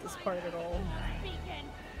stealth this part at all.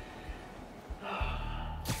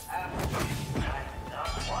 I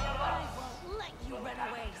won't let you run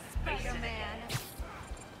away, Spider-Man.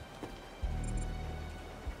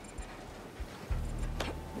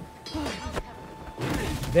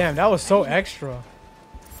 Damn, that was so extra.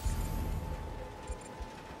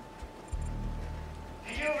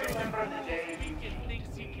 Do you remember the day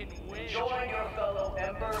enjoying your fellow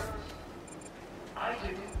embers? I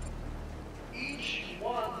do. Each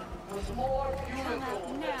one was more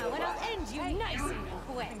beautiful. Now, and I'll end you nice and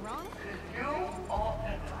quick. Wrong? You all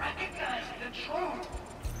have recognized the truth.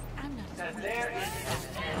 I'm not that there is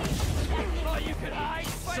an end thought you could hide?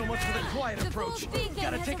 So much for the quiet approach.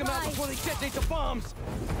 Gotta take them out before they detonate the bombs.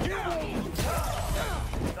 The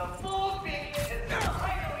full beacon is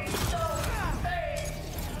finally so safe.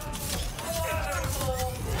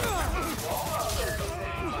 Wonderful.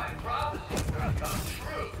 My prophecy will come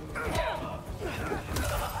true.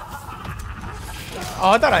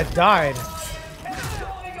 Oh, I thought I died.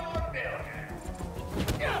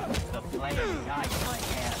 The flame guides my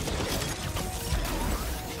hand.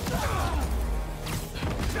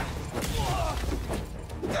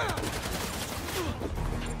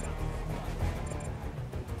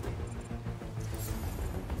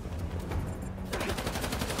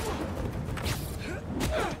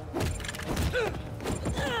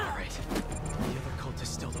 Alright. The other cultists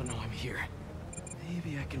still don't know I'm here.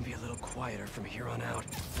 Maybe I can be a little quieter from here on out.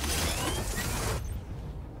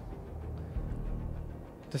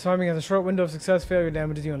 Disarming has a short window of success. Failure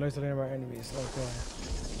damages you and alerts the nearby enemies. Okay.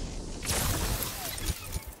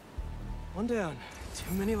 One down.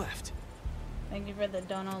 Too many left. Thank you for the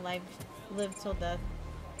dono. Live till death.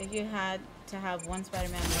 If you had to have one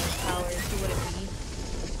Spider-Man with powers, who would it be?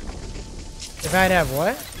 If I'd have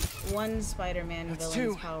what? One Spider-Man That's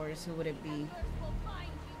villain's two. powers, who would it be?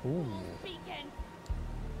 Ooh.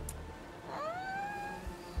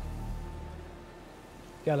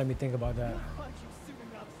 Yeah, let me think about that.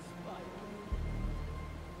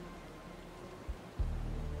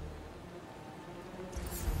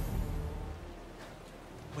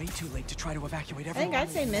 Way too late to try to evacuate I think everyone. I'd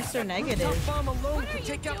say Mr. A Negative. bomb alone could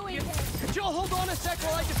take out. Could y'all hold on a sec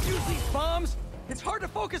while I defuse these bombs? It's hard to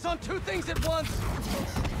focus on two things at once.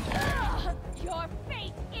 Your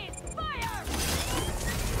fate is fire!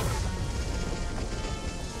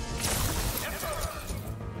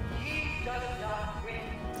 He does not win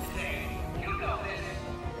today. You know this.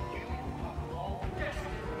 You are all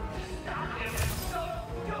desperate to stop him, so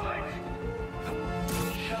do it.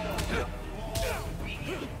 Show the full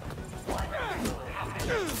beacon what will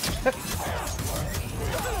happen.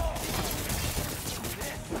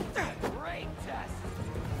 Great test.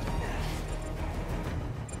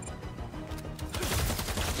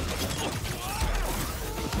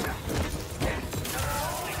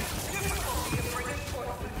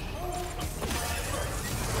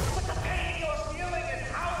 But the pain you're feeling is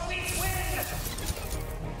how we win.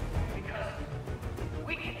 Because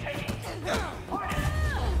we can take it.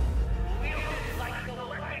 Wield it like the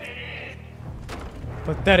weapon it is.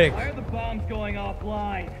 Pathetic. Why are the bombs going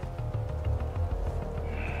offline?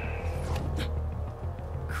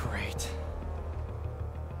 Great.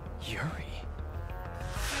 Yuri.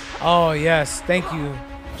 Oh yes, thank you.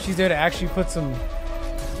 She's there to actually put some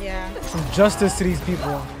justice to these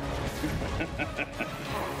people.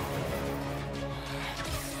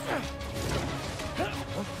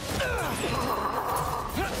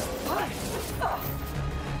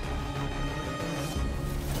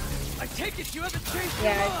 I take it you have to change your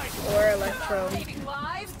Yeah, mind. or Electro. Saving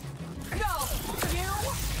lives? No! You?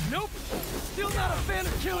 Nope. Still not a fan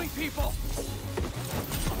of killing people.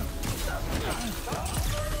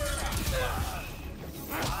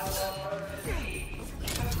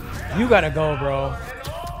 You gotta go, bro.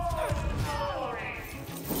 How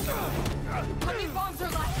many bombs are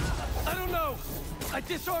left? I don't know. I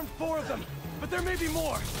disarmed 4 of them, but there may be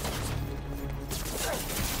more.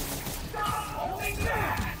 Stop holding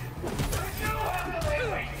back! You have to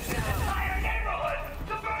wait this entire neighborhood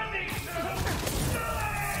to burn these things!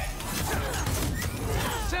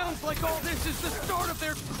 Sounds like all this is the start of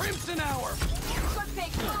their Crimson Hour. Let's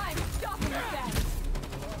take time stopping them.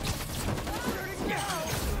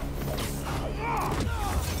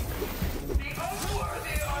 The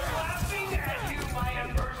unworthy are laughing at you, my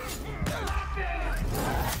embers!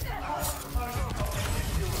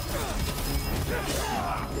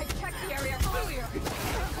 I checked the area earlier.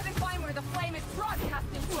 Couldn't find where the flame is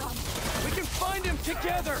broadcasting from. We can find him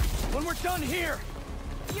together when we're done here.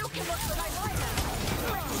 You can look for my lighthouse.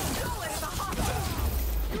 Let's go into the hospital.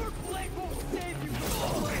 Your blade won't save you from the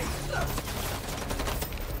flame.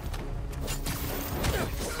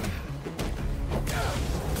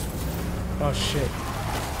 Oh shit.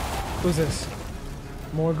 Who's this?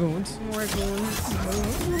 More goons. More goons.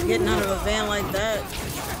 Getting out of a van like that.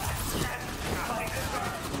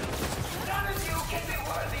 None of you can be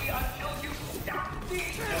worthy until you stop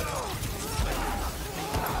these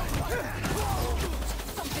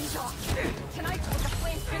Something's off. Tonight's what the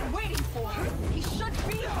flame's been waiting for. He should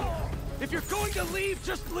be here. If you're going to leave,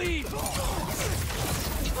 just leave.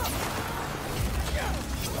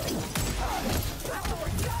 After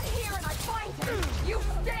we're done here and I find him, you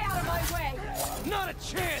stay out of my way. Not a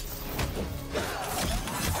chance.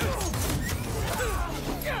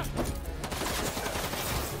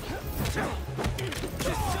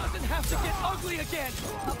 to get ugly again!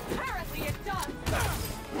 Apparently it does!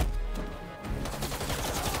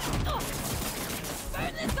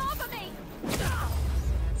 Burn this off of me!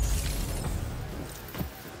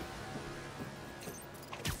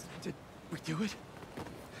 Did we do it?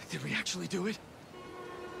 Did we actually do it?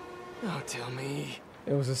 Oh, tell me.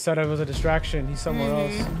 It was a setup. It was a distraction. He's somewhere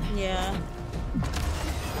else. Yeah.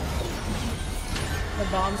 The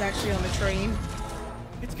bomb's actually on the train.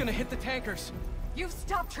 It's gonna hit the tankers. You've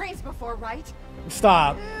stopped trains before, right?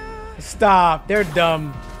 Stop. Stop. They're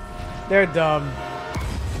dumb. They're dumb.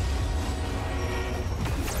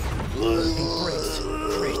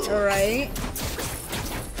 Great. All right.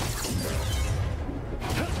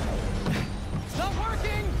 It's not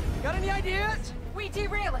working! Got any ideas? We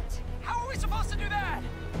derail it. How are we supposed to do that?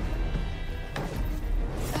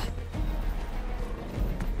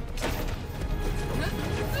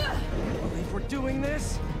 I believe we're doing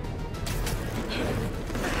this.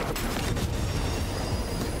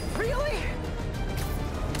 Really?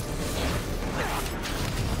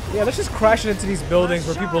 Yeah, let's just crash it into these buildings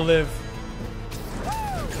where people live.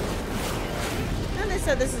 And they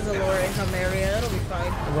said this is a lower income area. It'll be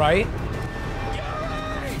fine. Right?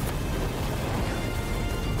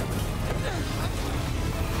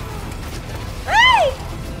 Hey!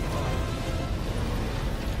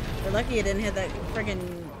 We're lucky it didn't hit that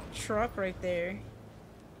friggin' truck right there.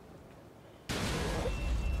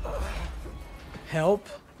 Help.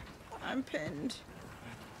 I'm pinned.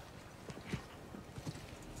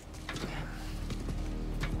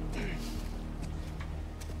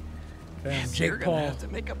 Damn, They're Jake gonna Paul. have to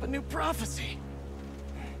make up a new prophecy.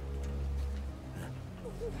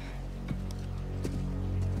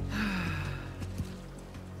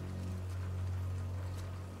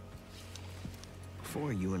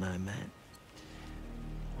 Before you and I met,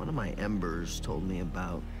 one of my embers told me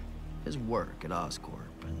about his work at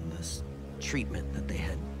Oscorp and this treatment that they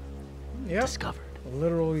had discovered.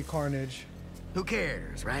 Literally carnage. Who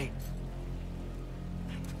cares, right?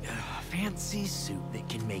 A fancy suit that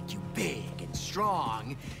can make you big and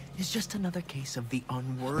strong is just another case of the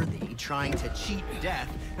unworthy trying to cheat death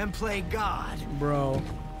and play God. Bro.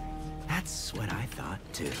 That's what I thought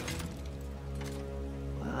too.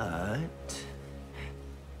 But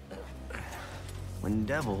when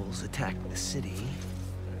devils attacked the city,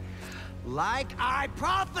 like I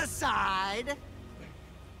prophesied,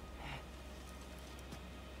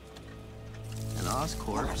 and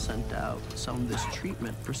Oscorp sent out some of this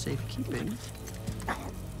treatment for safekeeping.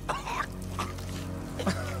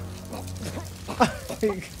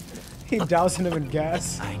 He dousing him in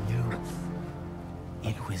gas. I knew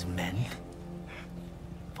it was meant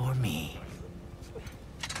for me.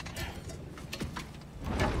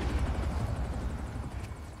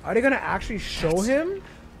 Are they gonna actually show him?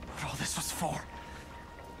 What all this was for?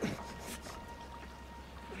 And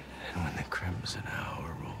when the crimson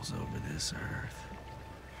hour rolls over this earth,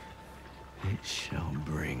 it shall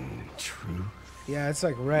bring truth. Yeah, it's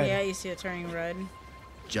like red. Yeah, you see it turning red.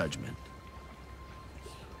 Judgment.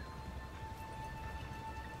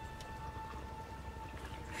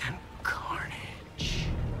 And carnage.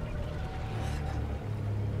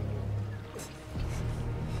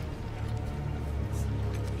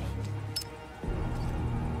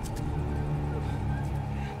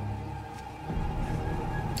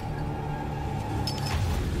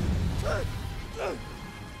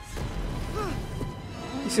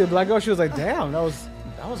 You see the black girl? She was like, "Damn, that was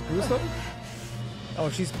gruesome." Oh,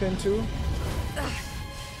 she's pinned too.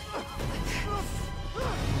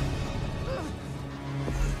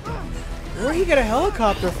 Where'd he get a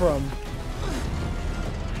helicopter from?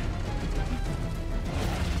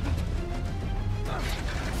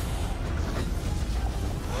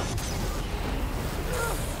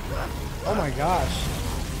 Oh my gosh.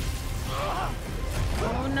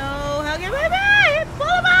 Oh no, Helge, baby! Pull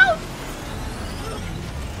him out!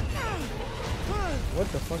 What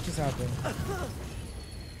the fuck just happened?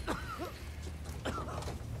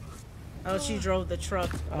 Oh, she drove the truck.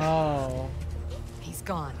 Oh. He's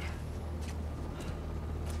gone.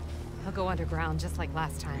 He'll go underground just like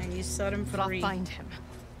last time. And you set him But I'll free. find him.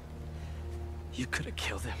 You could have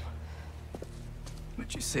killed him.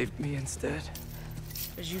 But you saved me instead.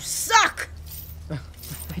 Because you suck!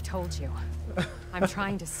 I told you. I'm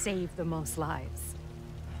trying to save the most lives.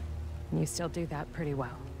 And you still do that pretty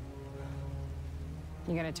well.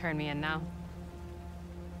 You gonna turn me in now?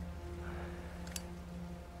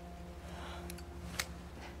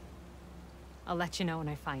 I'll let you know when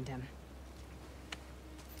I find him.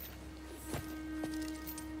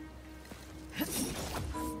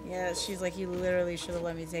 Yeah, she's like, you literally should have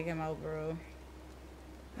let me take him out, bro.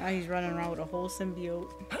 Now he's running around with a whole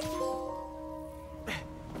symbiote.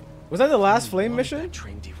 Was that the last He flame wanted mission? That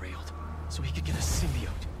train derailed, so he could get a symbiote.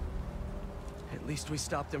 At least we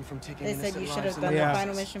stopped him from taking They said innocent you should lives have in done the the Yeah.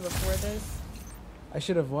 final process. mission before this. I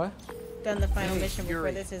should have what? Done the final Hey, mission before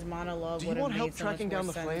Yuri, this. His monologue do you would have want made help so much tracking more down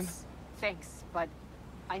the flame? sense. Thanks, but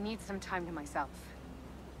I need some time to myself.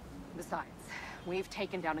 Besides, we've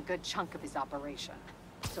taken down a good chunk of his operation,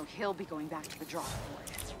 so he'll be going back to the drawing board.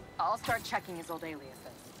 I'll start checking his old aliases.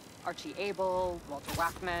 Archie Abel, Walter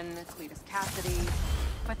Wackman, Cletus Cassidy.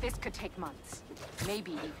 But this could take months,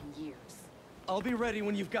 maybe even years. I'll be ready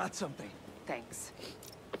when you've got something. Thanks.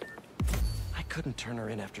 I couldn't turn her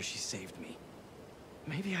in after she saved me.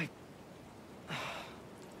 Maybe I...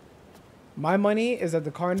 My money is that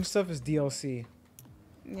the Carnage stuff is DLC.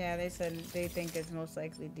 Yeah, they said they think it's most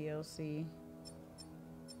likely DLC.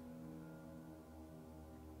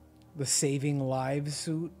 The Saving Lives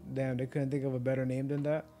suit. Damn, they couldn't think of a better name than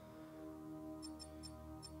that.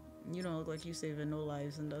 You don't look like you saving no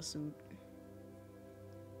lives in that suit.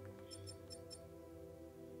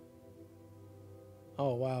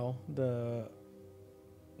 Oh wow,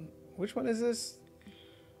 which one is this?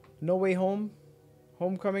 No Way Home?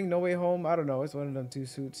 Homecoming? No Way Home? I don't know. It's one of them two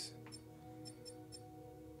suits.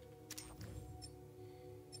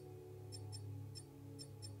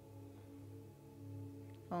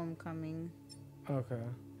 Homecoming. Okay.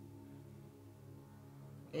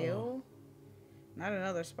 Ew. Not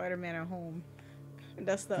another Spider-Man at home.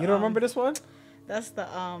 That's the. You don't remember this one? That's the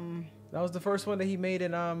That was the first one that he made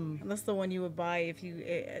in That's the one you would buy if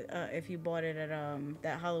you bought it at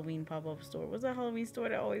that Halloween pop-up store. What's that Halloween store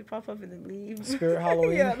that always pop up and then leave? Spirit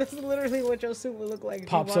Halloween. Yeah, that's literally what your suit would look like. If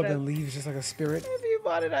Pops you bought up it, and leaves just like a spirit. If you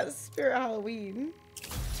bought it at Spirit Halloween.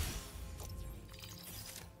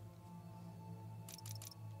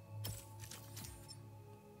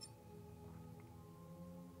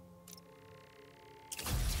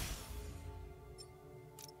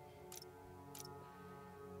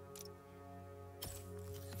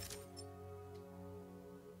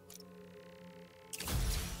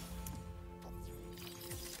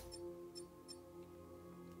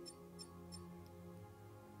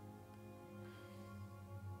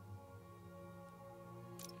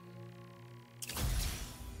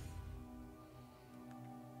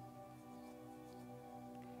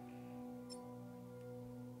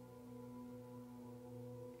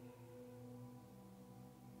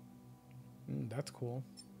 That's cool.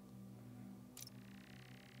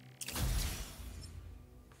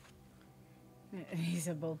 He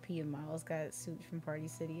said both P and Miles got suits from Party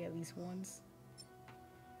City at least once.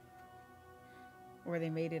 Or they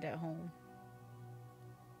made it at home.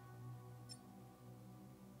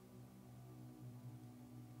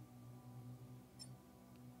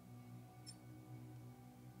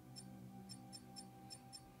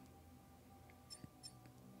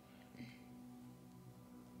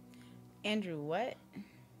 Andrew, what?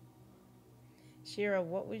 Shira,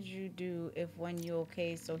 what would you do if when you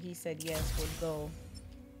okay, so he said yes, would go?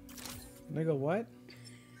 Nigga, what?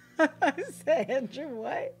 I said, Andrew,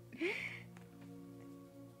 what?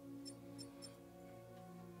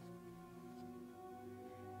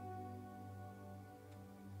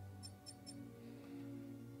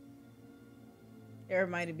 It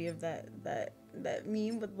reminded me of that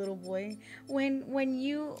meme with little boy. When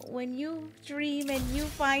you dream and you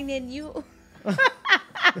find and you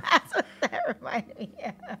that's what that reminded me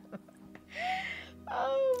of.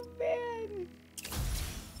 Oh man.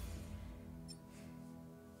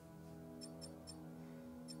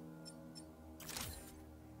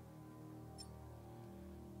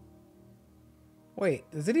 Wait,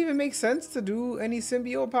 does it even make sense to do any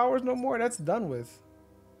symbiote powers no more? That's done with.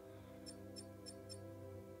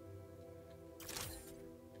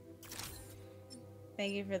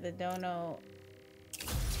 Thank you for the dono,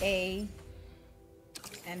 A.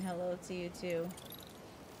 And hello to you too.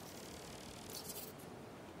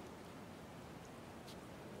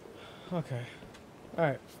 Okay. All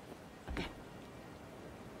right.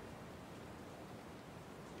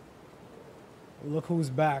 Look who's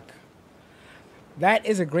back. That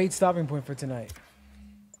is a great stopping point for tonight.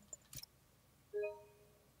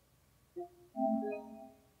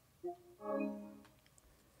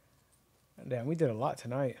 Damn, we did a lot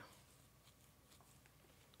tonight.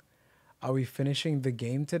 Are we finishing the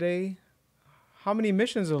game today? How many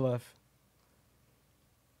missions are left?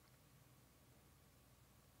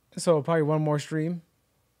 So probably one more stream.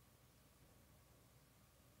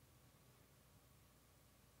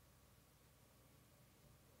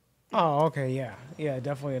 Oh, okay, yeah. Yeah,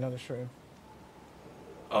 definitely another stream.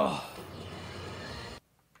 Oh.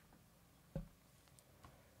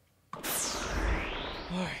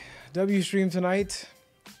 Alright. W stream tonight.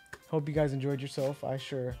 Hope you guys enjoyed yourself. I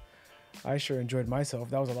sure I sure enjoyed myself.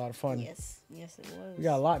 That was a lot of fun. Yes, yes, it was. We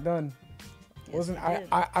got a lot done. Yes,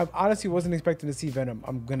 I honestly wasn't expecting to see Venom.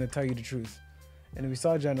 I'm gonna tell you the truth. And we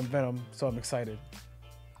saw Venom, so I'm excited.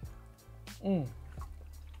 And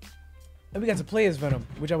we got to play as Venom,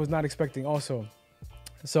 which I was not expecting also.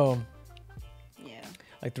 So, yeah,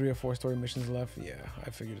 like 3 or 4 story missions left. Yeah, I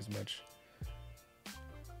figured as much.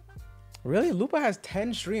 Really? Lupa has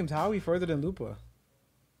 10 streams. How are we further than Lupa?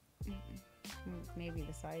 Maybe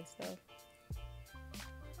the side stuff.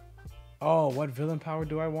 Oh, what villain power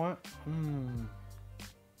do I want?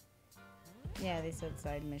 Yeah, they said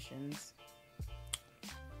side missions.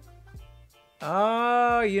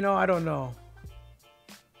 You know, I don't know.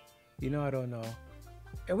 I don't know.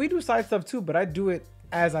 And we do side stuff too, but I do it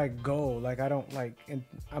as I go. Like I don't like,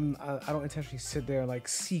 I don't intentionally sit there and like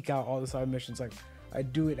seek out all the side missions. Like I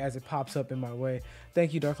do it as it pops up in my way.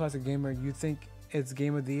 Thank you, Dark Classic Gamer. You think it's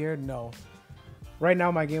Game of the Year? No. Right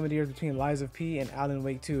now, my Game of the Year is between Lies of P and Alan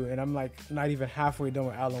Wake 2, and I'm like not even halfway done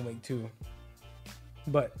with Alan Wake 2.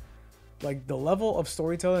 But like the level of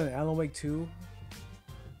storytelling in Alan Wake 2,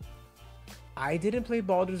 I didn't play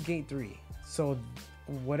Baldur's Gate 3, so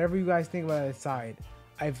whatever you guys think about it aside,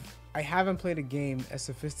 I haven't played a game as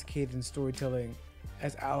sophisticated in storytelling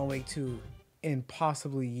as Alan Wake 2 in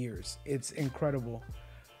possibly years. It's incredible.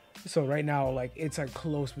 So right now, like it's like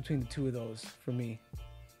close between the two of those for me.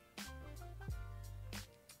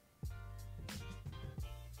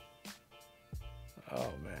 Oh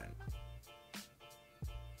man,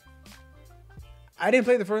 I didn't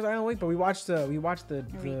play the first Alan Wake, but we watched the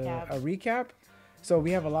recap. So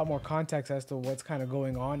we have a lot more context as to what's kind of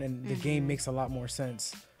going on, and the game makes a lot more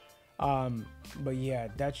sense. But yeah,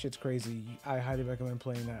 that shit's crazy. I highly recommend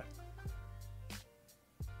playing that.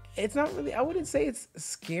 It's not really, I wouldn't say it's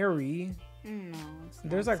scary. No, it's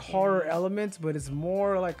There's not like scary. horror elements, but it's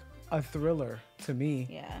more like a thriller to me.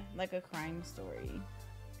 Yeah, like a crime story.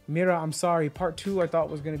 Mira, I'm sorry. Part 2 I thought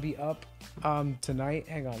was going to be up tonight.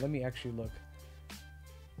 Hang on, let me actually look.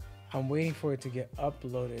 I'm waiting for it to get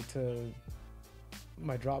uploaded to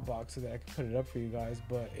my Dropbox so that I can put it up for you guys,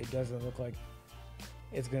 but it doesn't look like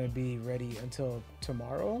it's going to be ready until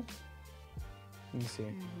tomorrow. Let me see.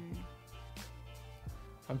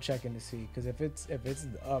 I'm checking to see, because if it's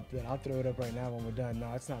up, then I'll throw it up right now when we're done.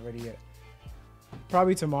 No, it's not ready yet.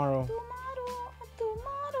 Probably tomorrow.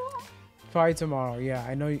 Probably tomorrow. Yeah,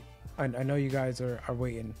 I know you guys are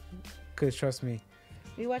waiting, because trust me.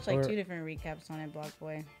 We watched like 2 different recaps on it, Block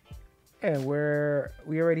Boy. And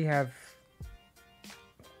we already have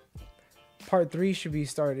part 3 should be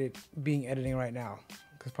started being editing right now,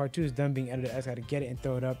 because part 2 is done being edited. I just got to get it and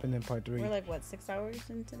throw it up, and then part 3. We're like what, 6 hours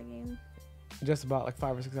into the game? Just about like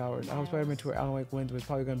 5 or 6 hours. I hope Spider-Man 2 or Alan Wake wins, but it's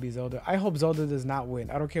probably gonna be Zelda. I hope Zelda does not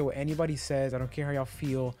win. I don't care what anybody says. I don't care how y'all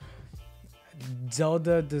feel.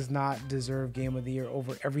 Zelda does not deserve Game of the Year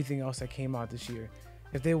over everything else that came out this year.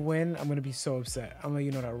 If they win, I'm gonna be so upset. I'm gonna let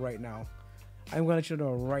you know that right now. I'm gonna let you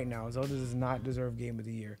know right now. Zelda does not deserve Game of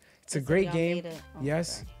the Year. It's a great game,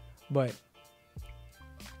 yes, but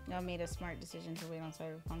Y'all made a smart decision to wait on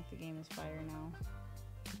Cyberpunk. The game is fire now.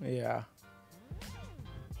 yeah.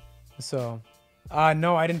 So,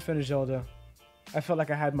 no, I didn't finish Zelda. I felt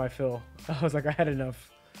like I had my fill. I was like, I had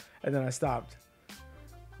enough, and then I stopped.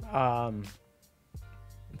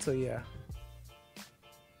 So yeah.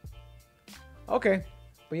 Okay,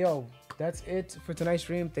 but yo, that's it for tonight's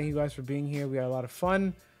stream. Thank you guys for being here. We had a lot of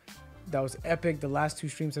fun. That was epic. The last 2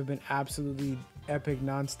 streams have been absolutely epic,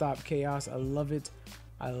 non-stop chaos. I love it.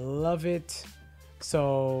 I love it.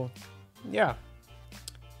 So, yeah.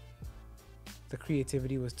 The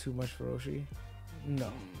creativity was too much for Roshi.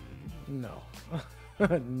 No. No.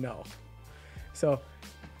 So,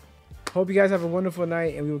 hope you guys have a wonderful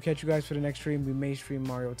night, and we will catch you guys for the next stream. We may stream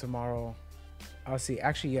Mario tomorrow. I'll see.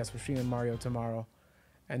 Actually, yes, we're streaming Mario tomorrow,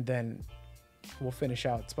 and then we'll finish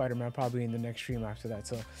out Spider-Man probably in the next stream after that.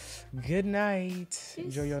 So, good night. Peace.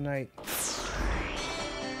 Enjoy your night.